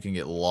itself, you can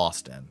get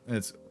lost in.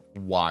 It's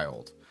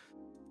wild.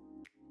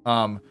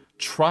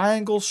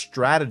 Triangle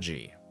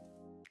Strategy.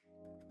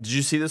 Did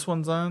you see this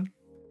one, Zion?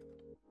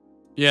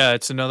 Yeah,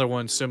 it's another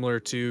one similar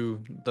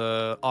to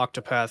the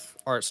Octopath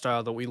art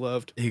style that we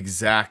loved.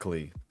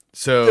 Exactly.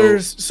 So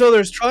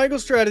there's Triangle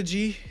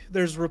Strategy,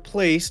 there's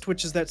Replaced,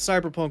 which is that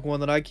Cyberpunk one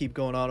that I keep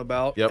going on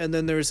about, and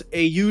then there's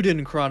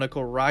Eiyuden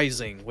Chronicle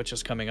Rising, which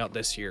is coming out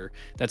this year.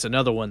 That's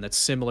another one that's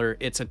similar.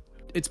 It's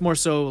more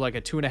so like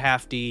a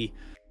 2.5D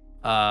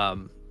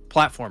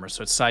platformer,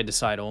 so it's side to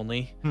side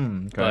only.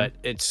 Okay. But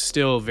it's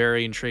still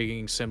very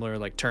intriguing, similar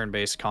like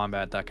turn-based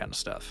combat, that kind of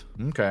stuff.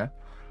 Okay.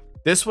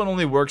 This one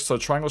only works, so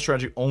Triangle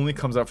Strategy only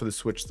comes out for the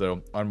Switch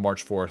though on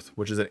March 4th,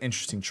 which is an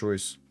interesting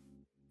choice.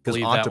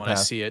 Believe that when I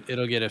see it.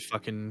 It'll get a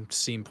fucking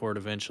Steam port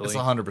eventually. It's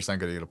 100%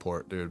 gonna get a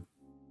port, dude.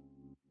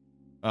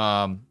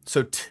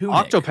 So Tunic.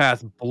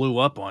 Octopath blew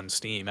up on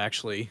Steam,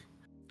 actually.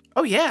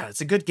 Oh yeah,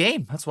 it's a good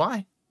game. That's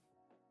why.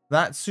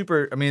 Not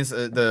super. I mean, it's,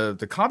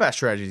 the combat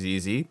strategy is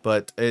easy,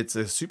 but it's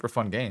a super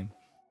fun game.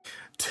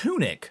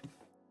 Tunic,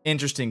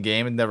 interesting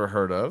game and never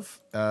heard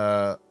of.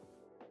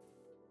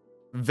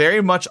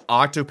 Very much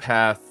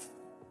Octopath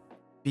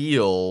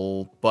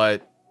feel,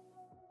 but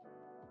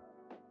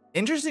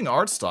interesting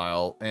art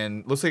style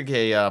and looks like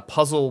a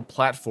puzzle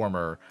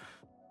platformer.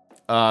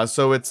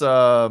 So it's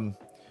Tunic,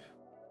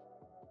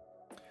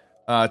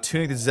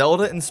 the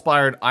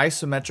Zelda-inspired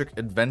isometric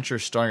adventure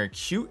starring a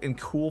cute and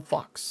cool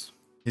fox.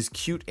 He's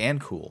cute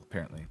and cool,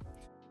 apparently.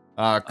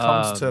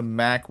 Comes to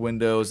Mac,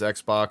 Windows,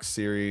 Xbox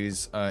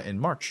Series in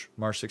March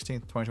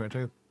 16th,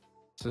 2022.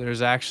 So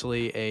there's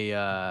actually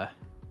a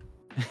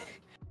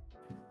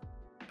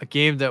a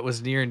game that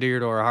was near and dear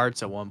to our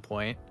hearts at one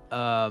point.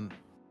 When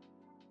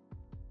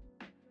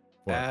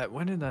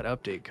did that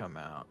update come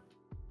out?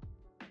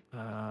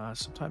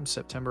 Sometime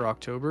September,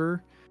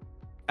 October.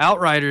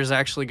 Outriders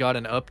actually got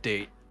an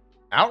update.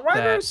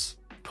 Outriders?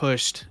 That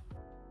pushed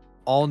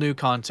all new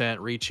content,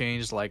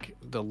 rechanged like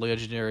the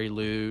legendary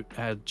loot,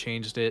 had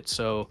changed it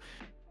so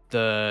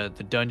the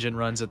dungeon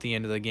runs at the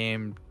end of the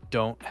game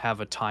don't have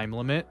a time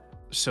limit.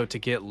 So to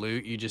get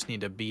loot, you just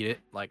need to beat it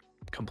like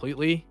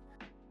completely.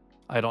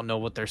 I don't know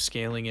what their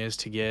scaling is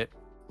to get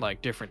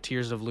like different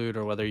tiers of loot,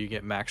 or whether you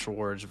get max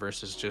rewards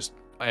versus just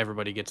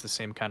everybody gets the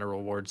same kind of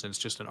rewards and it's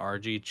just an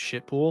RG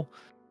shit pool.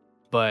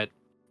 But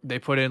they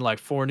put in like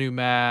 4 new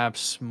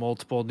maps,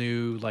 multiple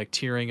new like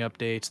tiering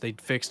updates. They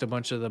fixed a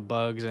bunch of the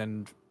bugs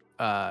and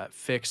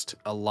fixed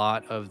a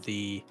lot of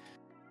the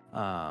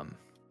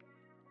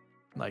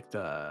like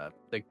the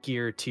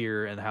gear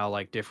tier and how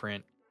like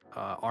different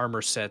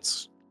armor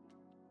sets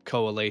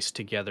coalesce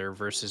together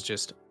versus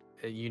just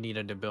you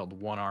needed to build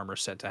one armor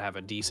set to have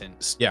a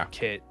decent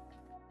kit.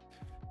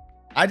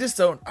 I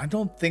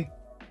don't think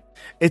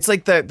it's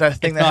like that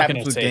thing that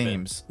happens with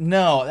games.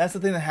 No, that's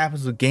the thing that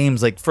happens with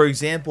games. Like, for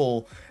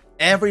example,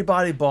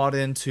 everybody bought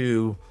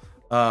into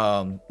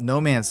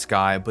No Man's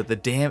Sky, but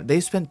they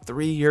spent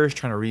 3 years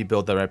trying to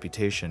rebuild their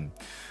reputation.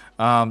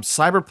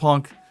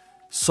 Cyberpunk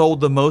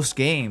sold the most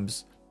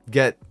games,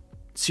 yet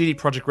CD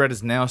Projekt Red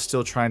is now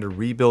still trying to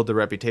rebuild their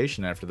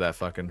reputation after that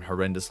fucking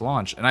horrendous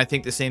launch. And I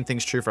think the same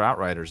thing's true for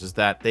Outriders, is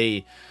that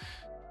they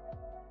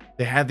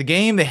had the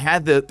game, they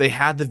had the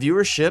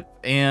viewership,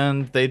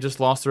 and they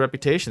just lost their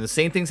reputation. The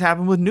same things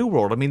happened with New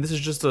World. I mean, this is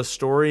just a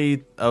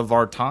story of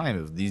our time,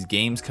 of these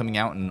games coming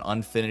out in an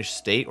unfinished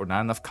state or not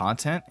enough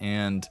content,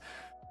 and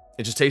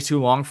it just takes too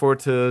long for it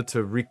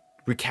to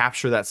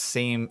recapture that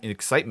same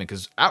excitement.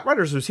 Because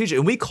Outriders was huge,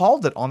 and we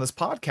called it on this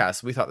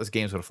podcast. We thought this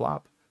game's gonna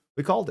flop.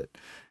 We called it.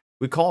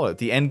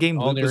 The end game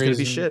loop is gonna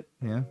be shit.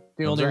 Yeah.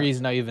 The only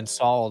reason I even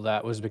saw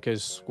that was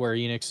because Square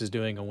Enix is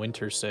doing a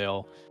winter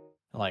sale.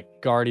 Like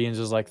Guardians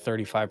is like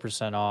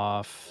 35%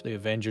 off. The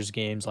Avengers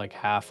game's like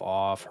half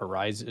off.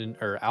 Horizon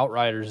or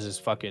Outriders is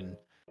fucking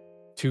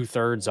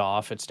 2/3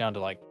 off. It's down to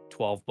like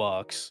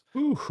 $12.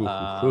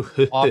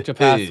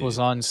 Octopath was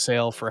on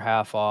sale for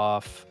half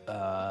off.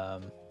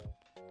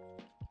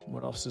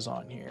 What else is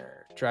on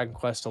here? Dragon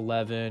Quest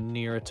 11,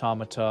 Nier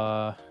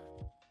Automata,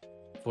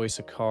 Voice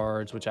of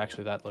Cards, which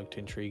actually that looked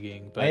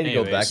intriguing. But I need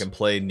to go back and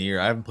play Nier.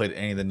 I haven't played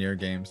any of the Nier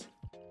games.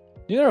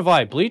 Neither have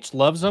I. Bleach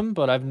loves them,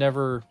 but I've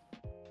never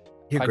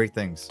hear great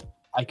things.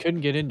 I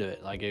couldn't get into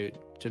it. Like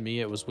to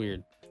me, it was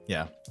weird.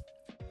 Yeah,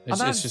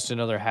 it's just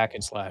another hack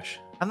and slash.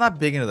 I'm not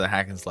big into the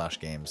hack and slash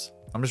games.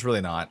 I'm just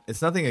really not.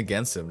 It's nothing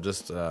against him.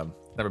 Just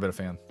never been a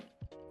fan.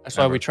 That's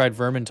why we tried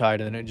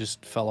Vermintide and it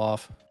just fell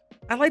off.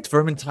 I liked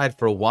Vermintide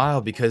for a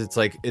while because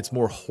it's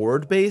more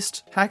horde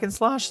based hack and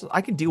slash.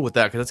 I can deal with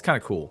that because it's kind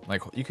of cool.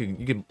 Like you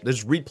can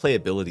there's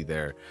replayability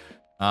there.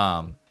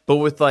 But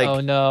with like,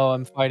 oh no,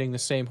 I'm fighting the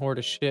same horde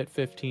of shit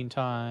 15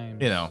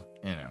 times. You know,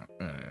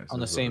 on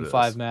the same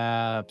 5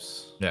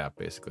 maps. Yeah,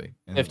 basically.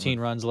 15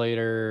 runs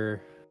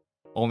later.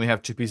 Only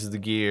have 2 pieces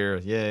of gear.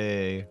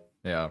 Yay.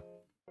 Yeah.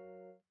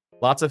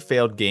 Lots of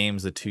failed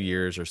games the 2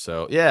 years or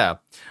so. Yeah.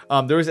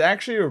 There was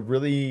actually a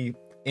really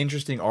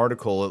interesting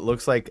article. It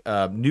looks like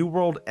New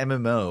World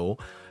MMO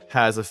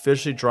has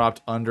officially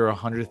dropped under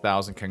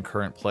 100,000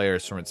 concurrent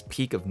players from its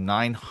peak of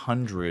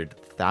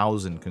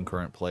 900,000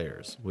 concurrent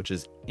players, which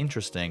is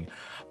interesting.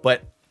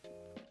 But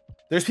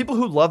there's people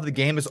who love the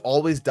game. There's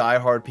always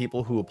diehard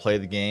people who will play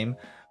the game.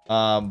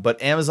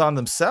 But Amazon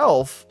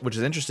themselves, which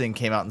is interesting,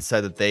 came out and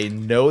said that they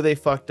know they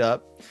fucked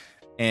up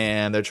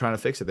and they're trying to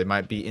fix it. They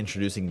might be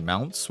introducing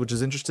mounts, which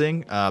is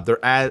interesting.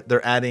 They're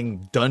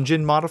adding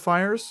dungeon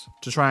modifiers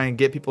to try and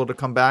get people to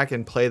come back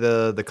and play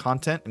the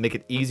content and make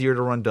it easier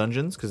to run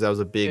dungeons, because that was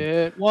a big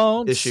issue. It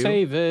won't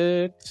save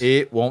it.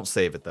 It won't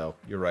save it though.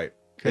 You're right.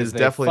 It's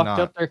definitely not.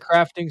 They fucked up their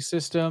crafting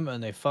system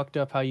and they fucked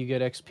up how you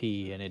get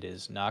XP, and it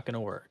is not going to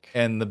work.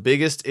 And the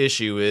biggest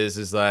issue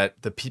is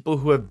that the people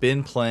who have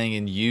been playing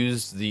and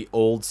used the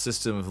old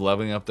system of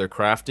leveling up their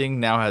crafting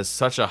now has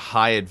such a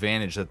high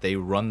advantage that they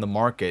run the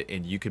market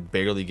and you could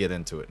barely get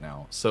into it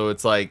now. So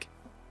it's like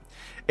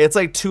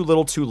too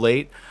little too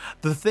late.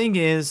 The thing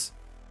is,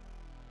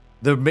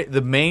 the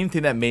main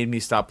thing that made me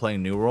stop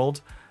playing New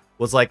World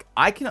was like,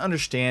 I can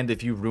understand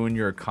if you ruin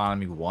your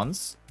economy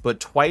once,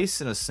 but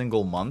twice in a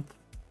single month.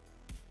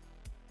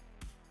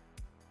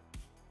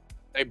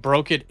 They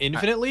broke it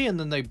infinitely, and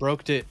then they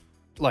broke it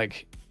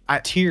like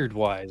tiered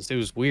wise. It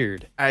was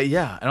weird.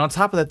 Yeah, and on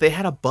top of that, they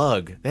had a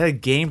bug. They had a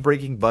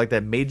game-breaking bug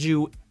that made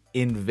you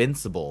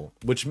invincible,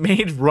 which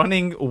made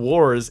running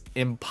wars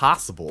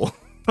impossible.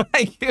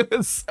 Like, it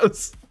was so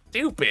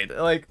stupid.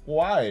 Like,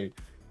 why?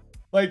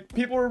 Like,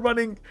 people were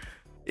running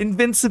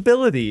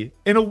invincibility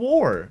in a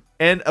war.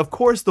 And of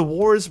course, the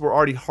wars were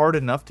already hard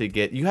enough to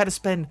get. You had to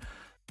spend...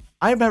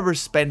 I remember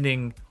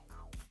spending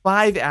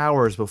 5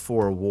 hours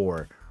before a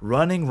war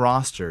running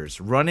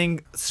rosters, running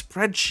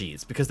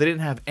spreadsheets, because they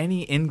didn't have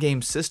any in-game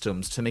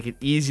systems to make it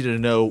easy to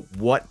know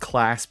what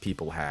class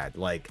people had,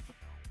 like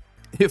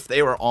if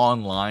they were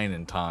online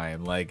in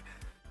time. Like,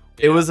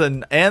 it was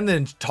and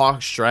then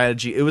talk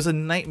strategy. It was a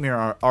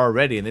nightmare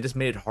already, and they just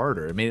made it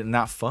harder. It made it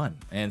not fun.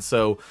 And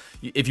so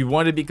if you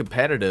wanted to be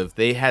competitive,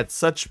 they had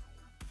such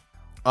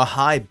a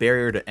high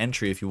barrier to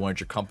entry if you wanted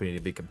your company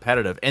to be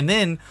competitive. And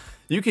then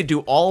you could do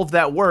all of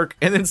that work,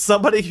 and then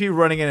somebody could be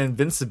running an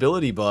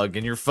invincibility bug,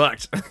 and you're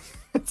fucked.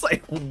 It's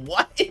like,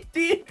 what,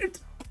 dude?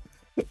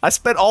 I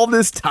spent all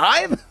this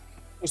time?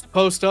 Just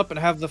post up and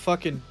have the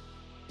fucking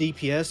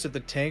DPS of the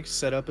tanks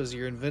set up as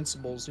your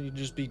invincibles, and you'd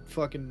just be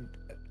fucking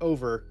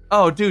over.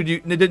 Oh, dude,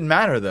 it didn't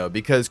matter, though,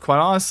 because quite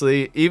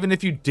honestly, even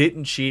if you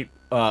didn't cheat,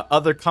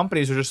 other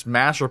companies would just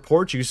mass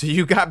report you, so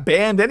you got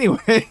banned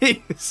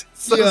anyway.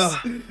 So yeah.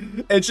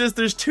 It's just,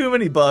 there's too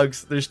many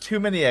bugs, there's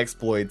too many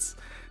exploits.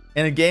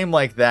 In a game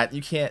like that,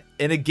 you can't...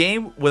 In a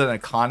game with an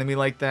economy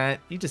like that,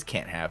 you just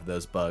can't have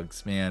those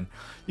bugs, man.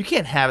 You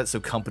can't have it so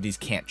companies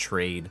can't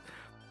trade.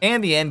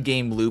 And the end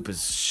game loop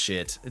is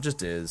shit. It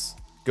just is.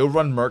 Go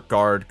run Merc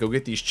Guard, go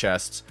get these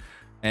chests,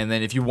 and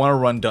then if you want to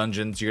run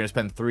dungeons, you're going to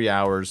spend 3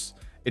 hours.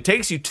 It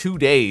takes you 2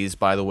 days,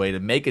 by the way, to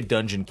make a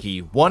dungeon key.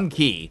 1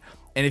 key.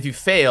 And if you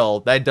fail,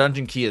 that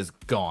dungeon key is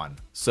gone.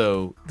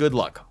 So, good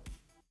luck.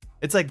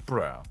 It's like,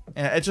 bro.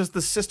 It's just,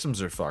 the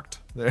systems are fucked.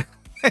 They're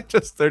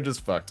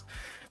just fucked.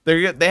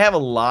 They have a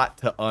lot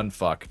to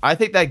unfuck. I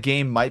think that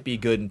game might be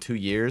good in 2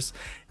 years.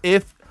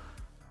 If,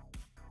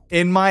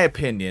 in my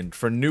opinion,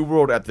 for New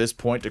World at this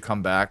point to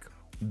come back,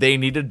 they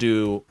need to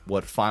do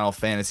what Final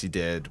Fantasy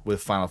did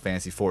with Final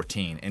Fantasy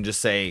XIV and just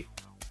say,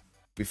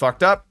 we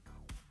fucked up.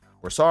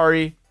 We're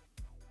sorry.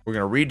 We're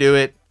going to redo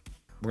it.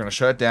 We're going to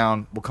shut it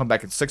down. We'll come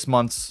back in 6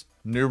 months.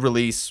 New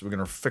release. We're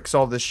going to fix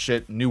all this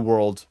shit. New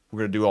world.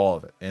 We're going to do all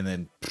of it. And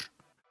then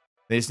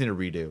they just need to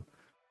redo.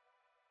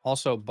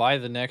 Also, by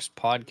the next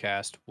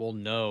podcast, we'll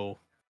know,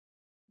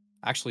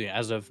 actually,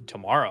 as of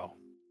tomorrow,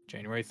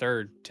 January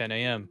 3rd, 10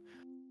 a.m.,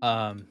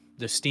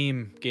 the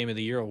Steam Game of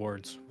the Year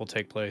Awards will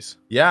take place.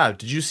 Yeah,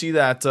 did you see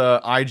that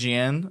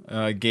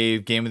IGN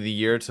gave Game of the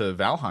Year to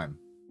Valheim?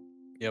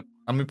 Yep.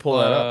 Let me pull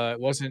that up.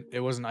 It wasn't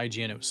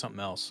IGN, it was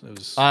something else. It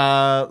was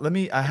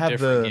I have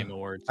the Game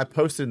Awards. I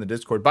posted in the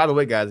Discord. By the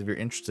way, guys, if you're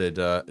interested,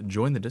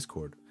 join the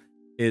Discord.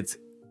 It's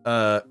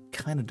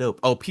kind of dope.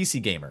 Oh,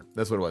 PC Gamer.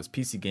 That's what it was.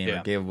 PC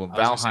Gamer gave them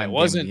Valheim Game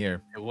of the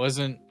Year. It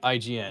wasn't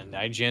IGN.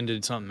 IGN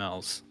did something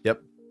else.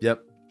 Yep.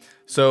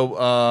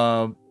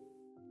 So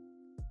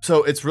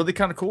it's really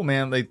kind of cool,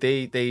 man. Like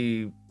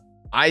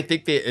I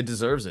think it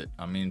deserves it.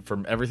 I mean,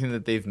 from everything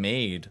that they've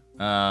made,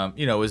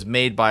 it was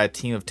made by a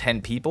team of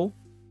 10 people.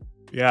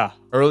 Yeah.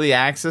 Early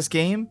access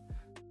game.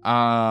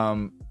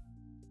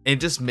 It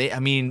just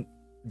made,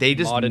 they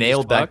just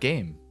nailed that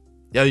game.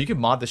 Yeah, you can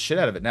mod the shit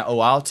out of it now. Oh,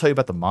 I'll tell you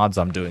about the mods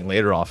I'm doing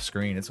later off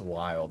screen. It's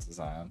wild,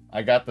 Zion.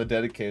 I got the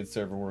dedicated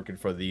server working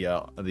for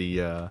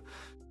the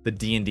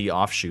D&D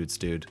offshoots,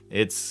 dude.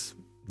 It's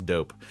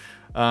dope.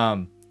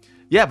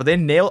 Yeah, but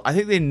I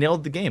think they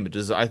nailed the game.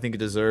 I think it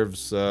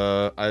deserves.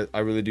 I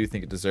really do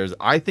think it deserves.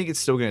 I think it's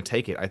still going to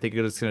take it. I think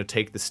it's going to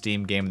take the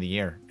Steam Game of the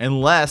Year,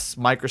 unless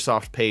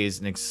Microsoft pays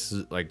an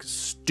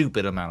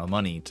stupid amount of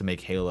money to make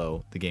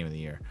Halo the Game of the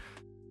Year,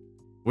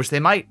 which they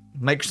might.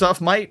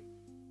 Microsoft might.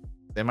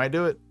 They might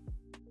do it.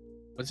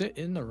 Was it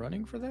in the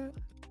running for that?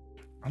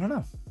 I don't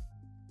know.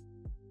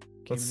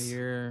 Game of the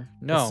Year.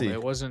 No,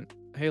 it wasn't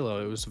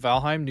Halo. It was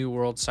Valheim, New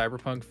World,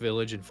 Cyberpunk,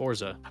 Village, and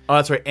Forza. Oh,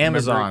 that's right.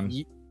 Amazon.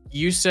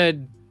 You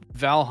said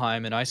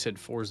Valheim and I said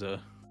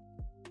Forza.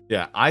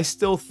 Yeah, I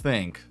still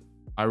think.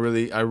 I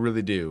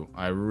really do.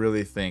 I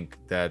really think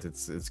that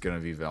it's gonna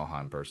be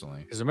Valheim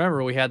personally. Because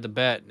remember, we had the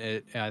bet.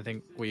 I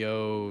think we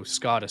owe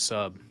Scott a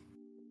sub.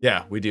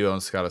 Yeah, we do owe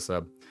Scott a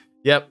sub.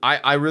 Yep,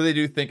 I really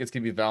do think it's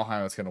going to be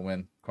Valheim that's going to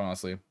win, quite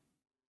honestly.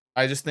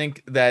 I just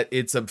think that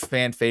it's a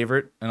fan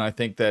favorite, and I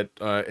think that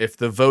if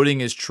the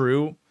voting is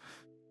true,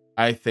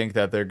 I think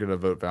that they're going to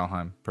vote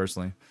Valheim,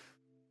 personally.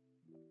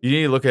 You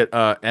need to look at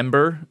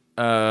Ember,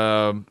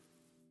 M8er,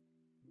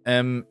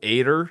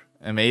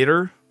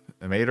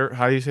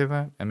 how do you say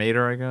that?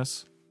 M8er, I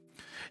guess.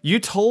 You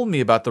told me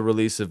about the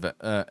release of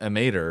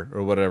M8er,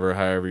 or whatever,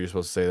 however you're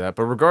supposed to say that,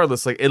 but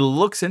regardless, like, it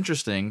looks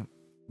interesting,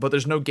 but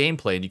there's no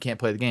gameplay and you can't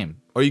play the game.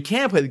 Or you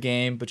can play the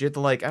game, but you have to,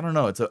 like, I don't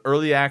know, it's an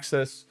early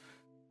access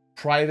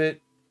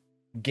private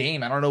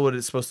game. I don't know what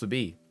it's supposed to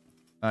be.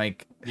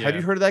 Like, Have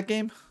you heard of that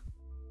game?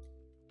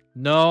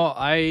 No,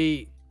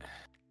 I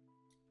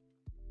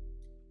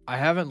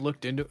haven't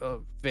looked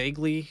into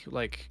vaguely,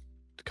 like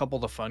a couple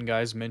of the fun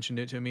guys mentioned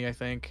it to me, I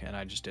think, and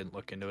I just didn't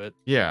look into it.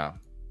 Yeah.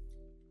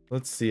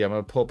 Let's see. I'm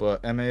going to pull up a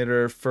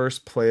M8er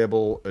first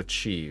playable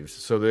achieved.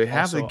 So they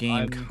have also, the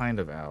game kind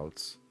of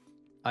out.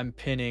 I'm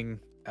pinning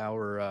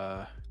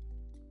our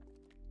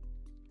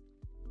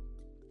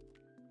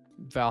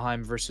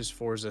Valheim versus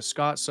Forza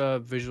Scott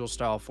sub, visual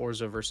style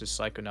Forza versus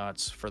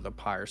Psychonauts for the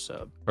Pyre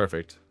sub.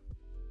 Perfect.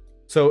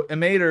 So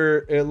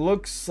M8er, it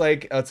looks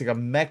like it's like a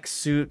mech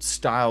suit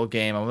style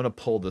game. I'm gonna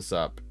pull this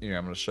up. Here,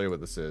 I'm gonna show you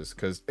what this is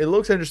because it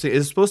looks interesting.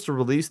 It's supposed to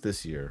release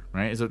this year,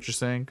 right? Is that what you're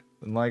saying,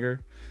 Liger?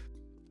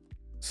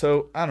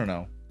 So I don't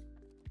know.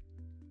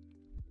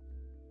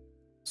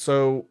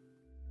 So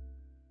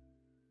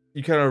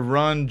you kind of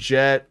run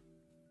jet.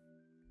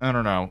 I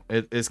don't know.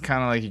 It's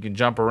kind of like you can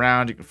jump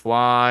around, you can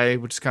fly,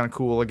 which is kind of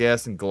cool, I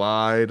guess, and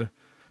glide.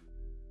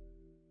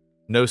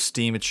 No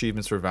Steam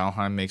achievements for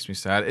Valheim makes me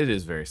sad. It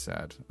is very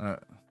sad. I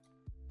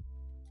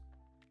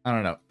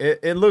don't know.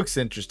 It looks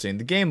interesting.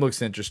 The game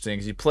looks interesting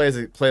because you play as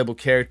a playable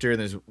character, and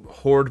there's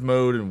horde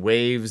mode and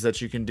waves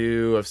that you can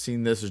do. I've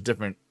seen this. There's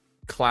different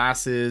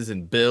classes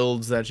and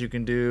builds that you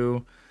can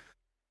do.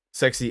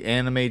 Sexy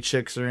anime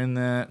chicks are in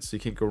that, so you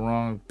can't go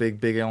wrong.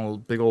 Big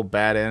old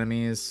bad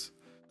enemies.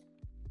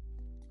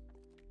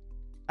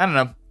 I don't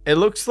know. It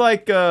looks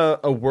like a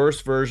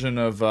worse version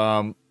of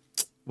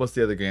what's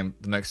the other game?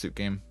 The mech suit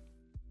game.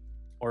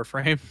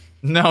 Warframe.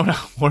 No,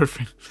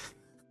 Warframe.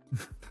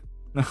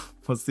 No,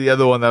 what's the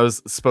other one that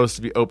was supposed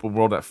to be open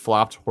world that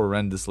flopped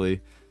horrendously?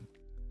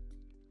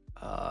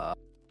 I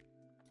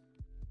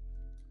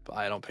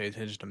don't pay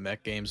attention to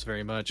mech games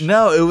very much.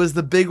 No, it was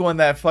the big one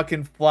that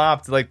fucking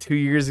flopped like 2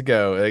 years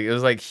ago. Like, it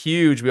was like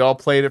huge. We all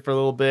played it for a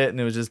little bit,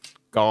 and it was just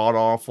god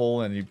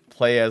awful. And you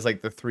play as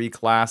like the 3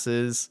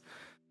 classes.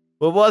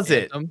 What was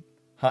Anthem?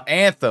 It?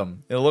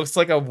 Anthem. It looks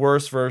like a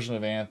worse version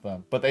of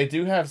Anthem, but they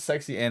do have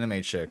sexy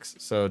anime chicks.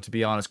 So to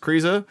be honest,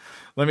 Kriza,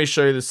 let me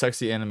show you the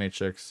sexy anime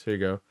chicks. Here you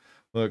go.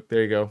 Look,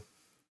 there you go.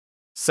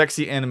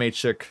 Sexy anime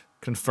chick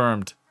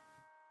confirmed.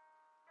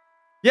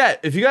 Yeah,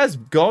 if you guys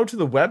go to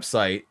the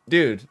website,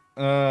 dude.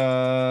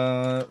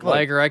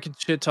 Liger, I could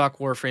shit talk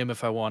Warframe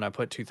if I want. I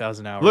put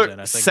 2,000 hours in.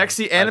 I think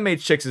sexy anime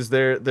chicks is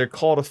their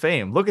call to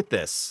fame. Look at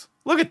this.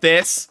 Look at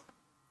this.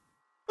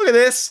 Look at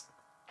this.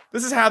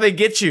 This is how they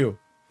get you.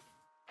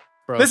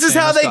 Bro, this is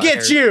how they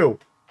get you.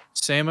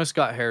 Samus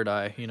got hair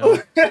dye, you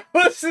know.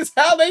 This is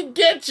how they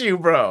get you,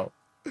 bro.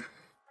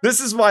 This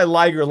is why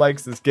Liger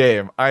likes this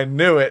game. I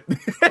knew it.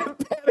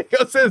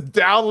 Panico says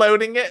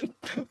downloading it.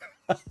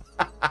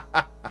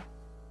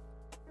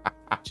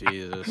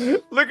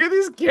 Jesus. Look at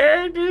these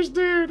characters,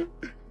 dude.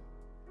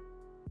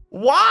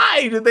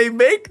 Why did they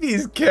make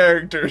these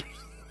characters?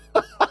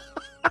 All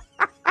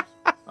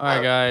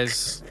right,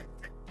 guys.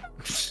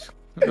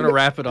 I'm gonna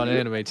wrap it on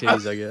anime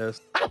titties, I guess.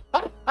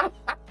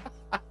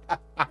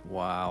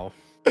 Wow.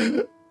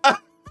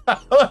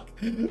 Look,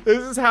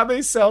 this is how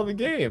they sell the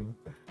game.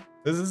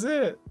 This is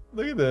it.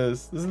 Look at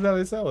this. This is how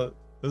they sell it.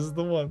 This is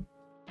the one.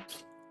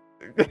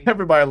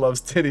 Everybody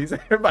loves titties.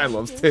 Everybody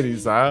loves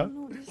titties, huh?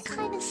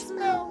 Kind of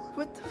smell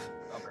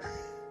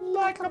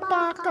like a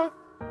baka.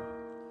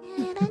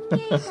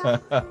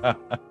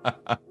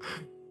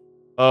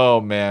 Oh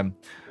man,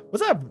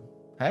 what's up?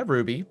 Hi,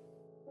 Ruby.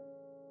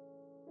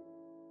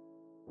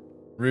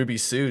 Ruby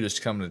Sue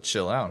just coming to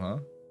chill out, huh?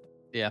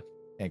 Yeah.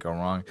 Can't go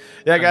wrong.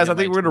 Yeah, guys, I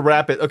think we're going to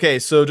wrap it. Okay,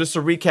 so just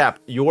to recap,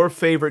 your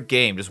favorite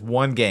game, just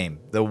one game,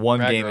 the one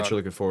game that you're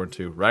looking forward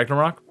to.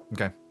 Ragnarok?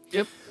 Okay.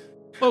 Yep.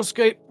 Most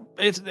great.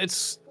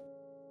 It's.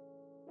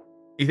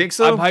 You think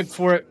so? I'm hyped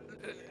for it.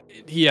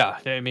 Yeah,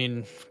 I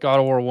mean, God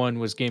of War 1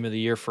 was game of the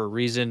year for a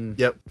reason.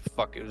 Yep.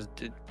 Fuck,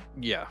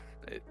 yeah.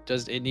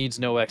 It needs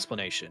no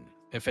explanation.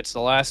 If it's the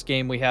last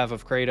game we have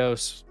of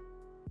Kratos,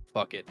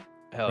 fuck it.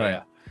 Hell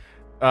yeah.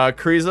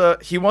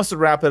 Kriza, he wants to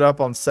wrap it up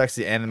on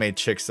sexy anime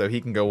chicks so he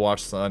can go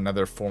watch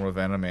another form of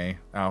anime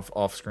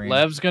off screen.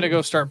 Lev's gonna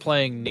go start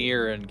playing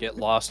Nier and get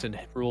lost in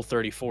Rule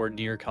 34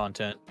 Nier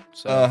content.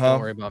 So don't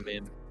worry about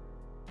me.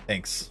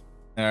 Thanks.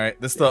 All right,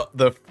 this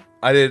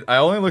I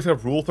only looked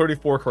up Rule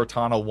 34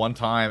 Cortana one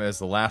time as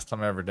the last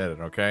time I ever did it.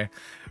 Okay,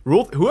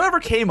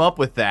 whoever came up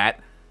with that,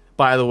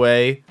 by the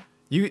way,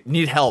 you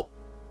need help.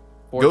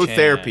 Go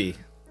therapy.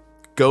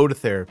 Go to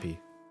therapy.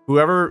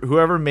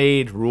 Whoever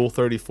made Rule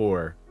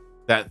 34.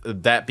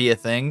 That be a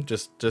thing,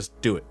 just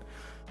do it.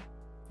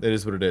 It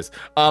is what it is.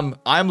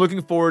 I'm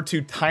looking forward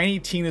to Tiny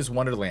Tina's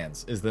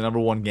Wonderlands is the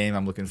 #1 game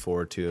I'm looking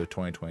forward to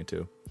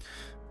 2022.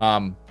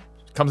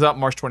 Comes out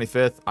March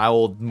 25th. I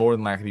will more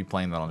than likely be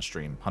playing that on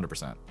stream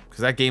 100% because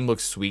that game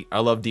looks sweet. I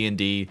love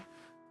D&D, even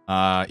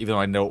though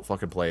I don't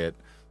fucking play it.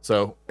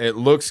 So it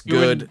looks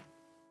good.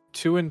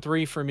 2 and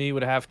 3 for me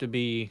would have to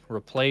be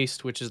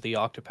Replaced, which is the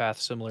Octopath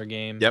similar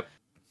game. Yep.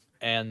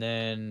 And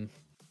then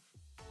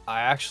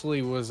I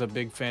actually was a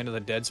big fan of the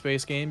Dead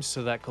Space games,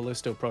 so that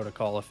Callisto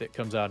Protocol, if it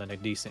comes out in a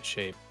decent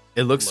shape,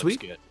 it looks sweet.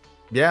 Good.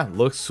 Yeah,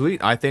 looks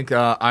sweet. I think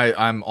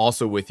I'm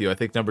also with you. I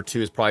think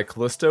 #2 is probably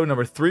Callisto.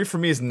 #3 for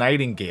me is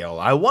Nightingale.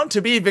 I want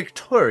to be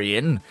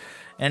Victorian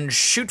and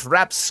shoot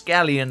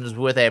rapscallions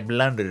with a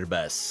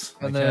blunderbuss.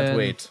 I can't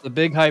wait. The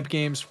big hype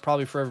games,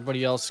 probably for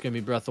everybody else, is going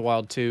to be Breath of the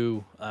Wild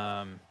 2,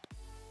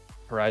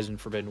 Horizon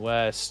Forbidden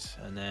West,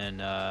 and then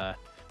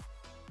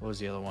what was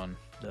the other one?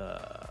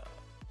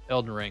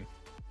 Elden Ring.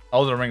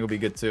 Elden Ring will be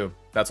good too.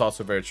 That's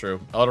also very true.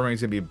 Elden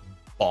Ring's gonna be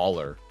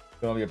baller.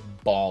 It's gonna be a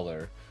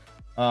baller.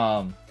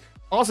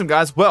 Awesome,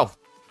 guys. Well,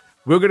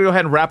 we're gonna go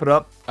ahead and wrap it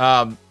up.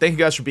 Thank you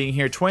guys for being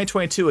here.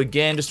 2022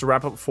 again, just to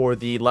wrap up for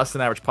the Less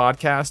Than Average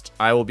podcast.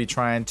 I will be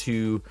trying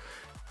to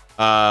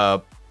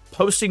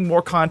posting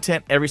more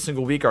content every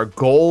single week. Our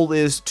goal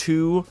is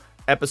 2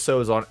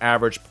 episodes on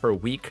average per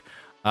week.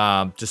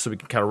 Just so we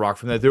can kind of rock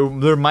from there.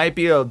 There might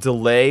be a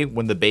delay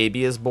when the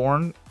baby is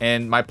born,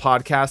 and my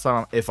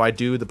podcast, if I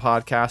do the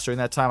podcast during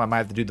that time, I might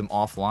have to do them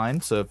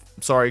offline. So,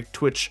 sorry,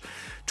 Twitch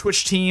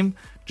team,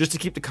 just to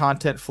keep the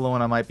content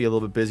flowing, I might be a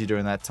little bit busy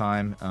during that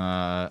time.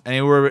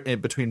 Anywhere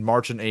in between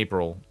March and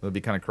April, it'll be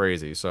kind of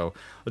crazy. So,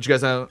 let you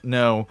guys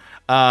know.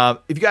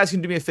 If you guys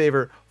can do me a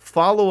favor,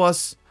 follow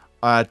us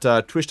at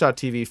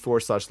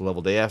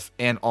twitch.tv/leveledaf,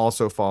 and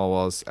also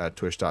follow us at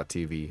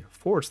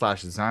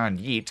twitch.tv/Zion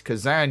Yeet,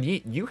 because Zion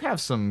Yeet, you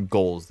have some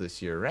goals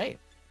this year, right?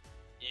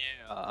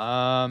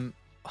 Yeah,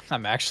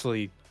 I'm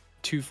actually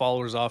 2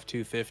 followers off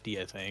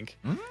 250, I think,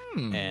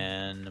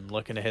 and I'm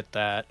looking to hit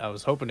that. I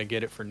was hoping to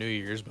get it for New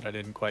Year's, but I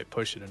didn't quite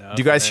push it enough.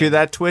 Do you guys hear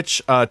that,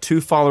 Twitch?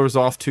 2 followers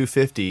off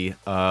 250.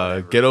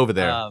 Get over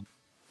there.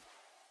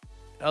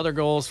 Other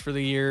goals for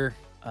the year,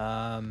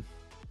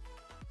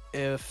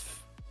 if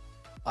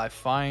I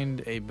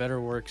find a better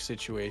work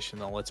situation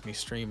that lets me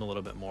stream a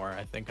little bit more,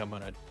 I think I'm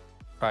going to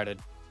try to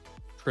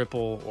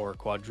triple or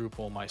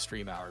quadruple my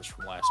stream hours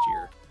from last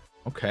year.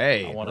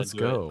 Okay, let's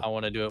go. I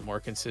want to do it more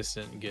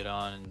consistent and get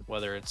on,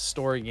 whether it's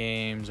story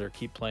games or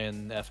keep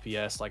playing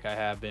FPS like I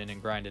have been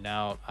and grinding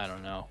out. I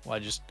don't know. I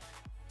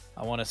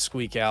want to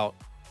squeak out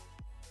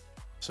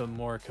some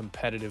more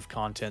competitive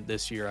content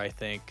this year, I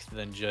think,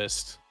 than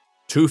just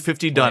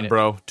 250 done,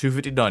 bro.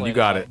 250 done. You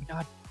got it.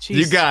 God,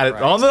 you got it.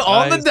 On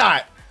the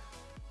dot.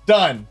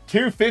 Done.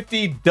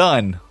 250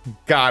 done.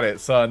 Got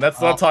it, son.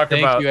 That's what I'm talking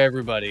about. Thank you,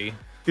 everybody.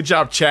 Good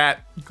job,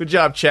 chat. Good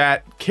job,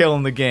 chat.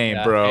 Killing the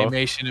game, bro.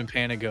 Animation and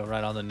Panago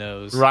right on the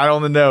nose. Right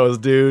on the nose,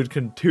 dude.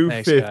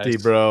 250,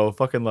 thanks, bro.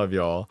 Fucking love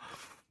y'all.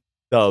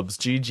 Dubs.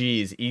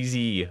 GG's.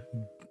 Easy.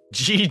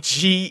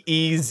 GG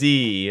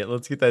easy.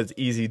 Let's get that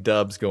easy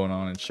dubs going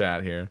on in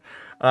chat here.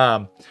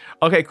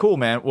 Okay, cool,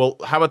 man. Well,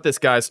 how about this,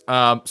 guys?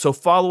 So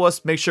follow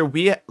us. Make sure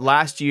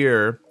last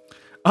year...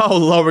 Oh,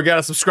 Lord, we got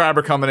a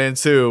subscriber coming in,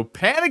 too.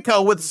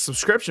 Panico with a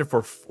subscription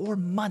for 4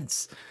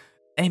 months.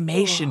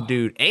 Animation,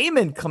 dude.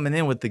 Eamon coming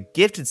in with the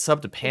gifted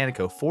sub to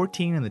Panico.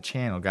 14 in the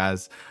channel,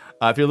 guys.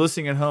 If you're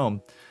listening at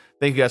home,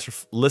 thank you guys for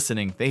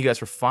listening. Thank you guys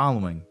for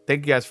following.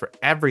 Thank you guys for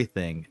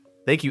everything.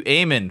 Thank you,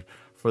 Eamon,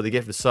 for the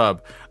gifted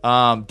sub.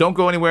 Don't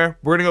go anywhere.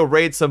 We're going to go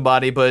raid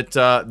somebody, but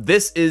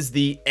this is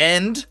the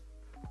end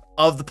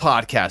of the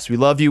podcast. We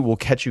love you. We'll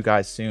catch you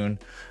guys soon.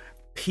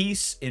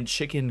 Peace in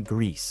chicken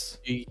grease.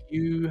 Do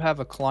you have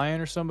a client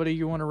or somebody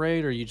you want to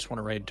raid, or you just want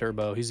to raid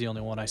Turbo? He's the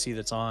only one I see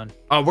that's on.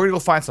 Oh, we're gonna go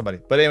find somebody.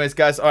 But anyways,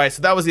 guys, all right.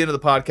 So that was the end of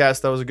the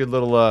podcast. That was a good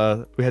little.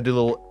 We had to do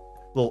a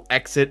little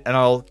exit, and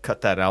I'll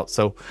cut that out.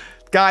 So,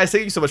 guys,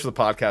 thank you so much for the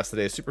podcast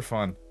today. It's super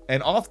fun.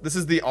 And this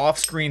is the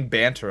off-screen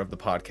banter of the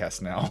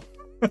podcast now.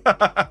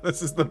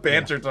 This is the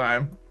banter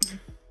time.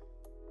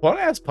 Fun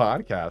ass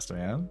podcast,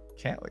 man.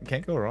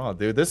 Can't go wrong,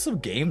 dude. There's some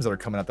games that are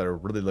coming out that are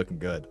really looking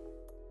good.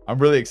 I'm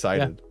really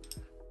excited.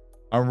 Yeah.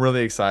 I'm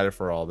really excited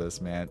for all this,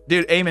 man.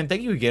 Dude, Eamon,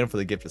 thank you again for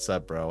the gift of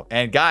sub, bro.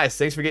 And guys,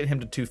 thanks for getting him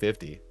to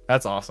 250.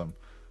 That's awesome.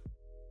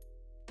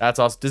 That's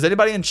awesome. Does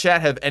anybody in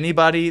chat have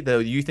anybody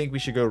that you think we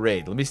should go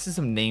raid? Let me see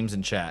some names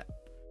in chat.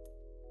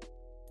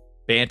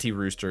 Banty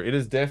Rooster. It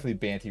is definitely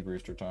Banty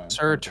Rooster time.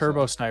 Sir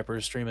Turbo Sniper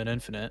is streaming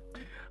Infinite.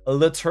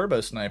 The Turbo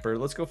Sniper.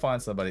 Let's go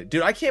find somebody.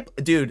 Dude, I can't.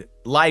 Dude,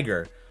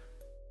 Liger.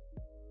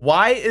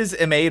 Why is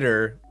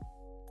Emater?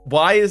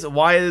 Why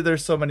are there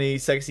so many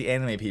sexy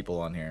anime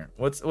people on here?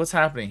 What's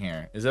happening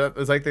here? Is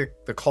like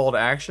the call to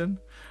action?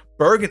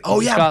 Bergen. Oh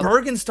yeah,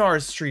 Bergen Star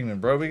is streaming,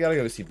 bro. We gotta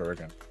go see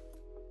Bergen.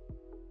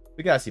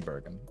 We gotta see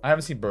Bergen. I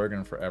haven't seen Bergen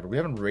in forever. We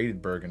haven't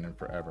rated Bergen in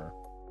forever.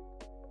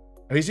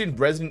 Oh, he's doing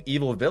Resident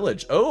Evil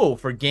Village. Oh,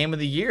 for Game of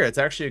the Year. It's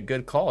actually a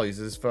good call. He's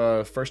his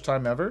first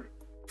time ever.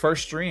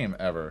 First stream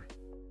ever.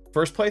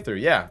 First playthrough.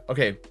 Yeah.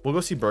 Okay, we'll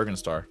go see Bergen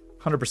Star.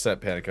 100%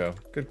 Panico.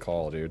 Good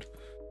call, dude.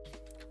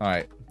 All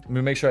right. Let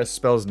me make sure I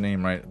spell his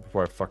name right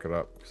before I fuck it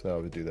up. So I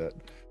would do that.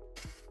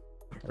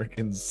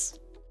 Bergen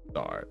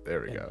Star.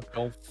 There we go.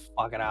 Don't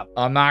fuck it up.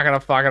 I'm not gonna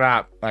fuck it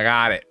up. I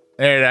got it.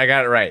 There, I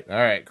got it right. All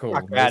right, cool.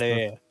 Fuck out of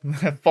here.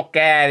 Fuck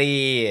out of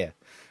here.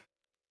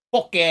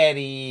 Fuck out of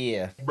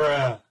here.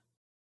 Bruh.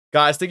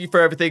 Guys, thank you for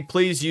everything.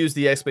 Please use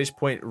the exclamation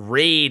point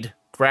raid.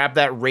 Grab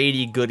that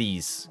raidy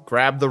goodies.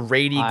 Grab the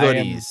raidy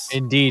goodies.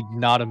 Indeed,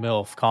 not a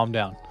MILF. Calm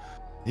down.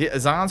 Yeah,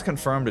 Zion's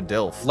confirmed a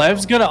DILF.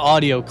 Lev's gonna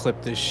audio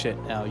clip this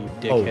shit now, you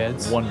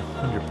dickheads. Oh,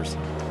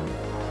 100%.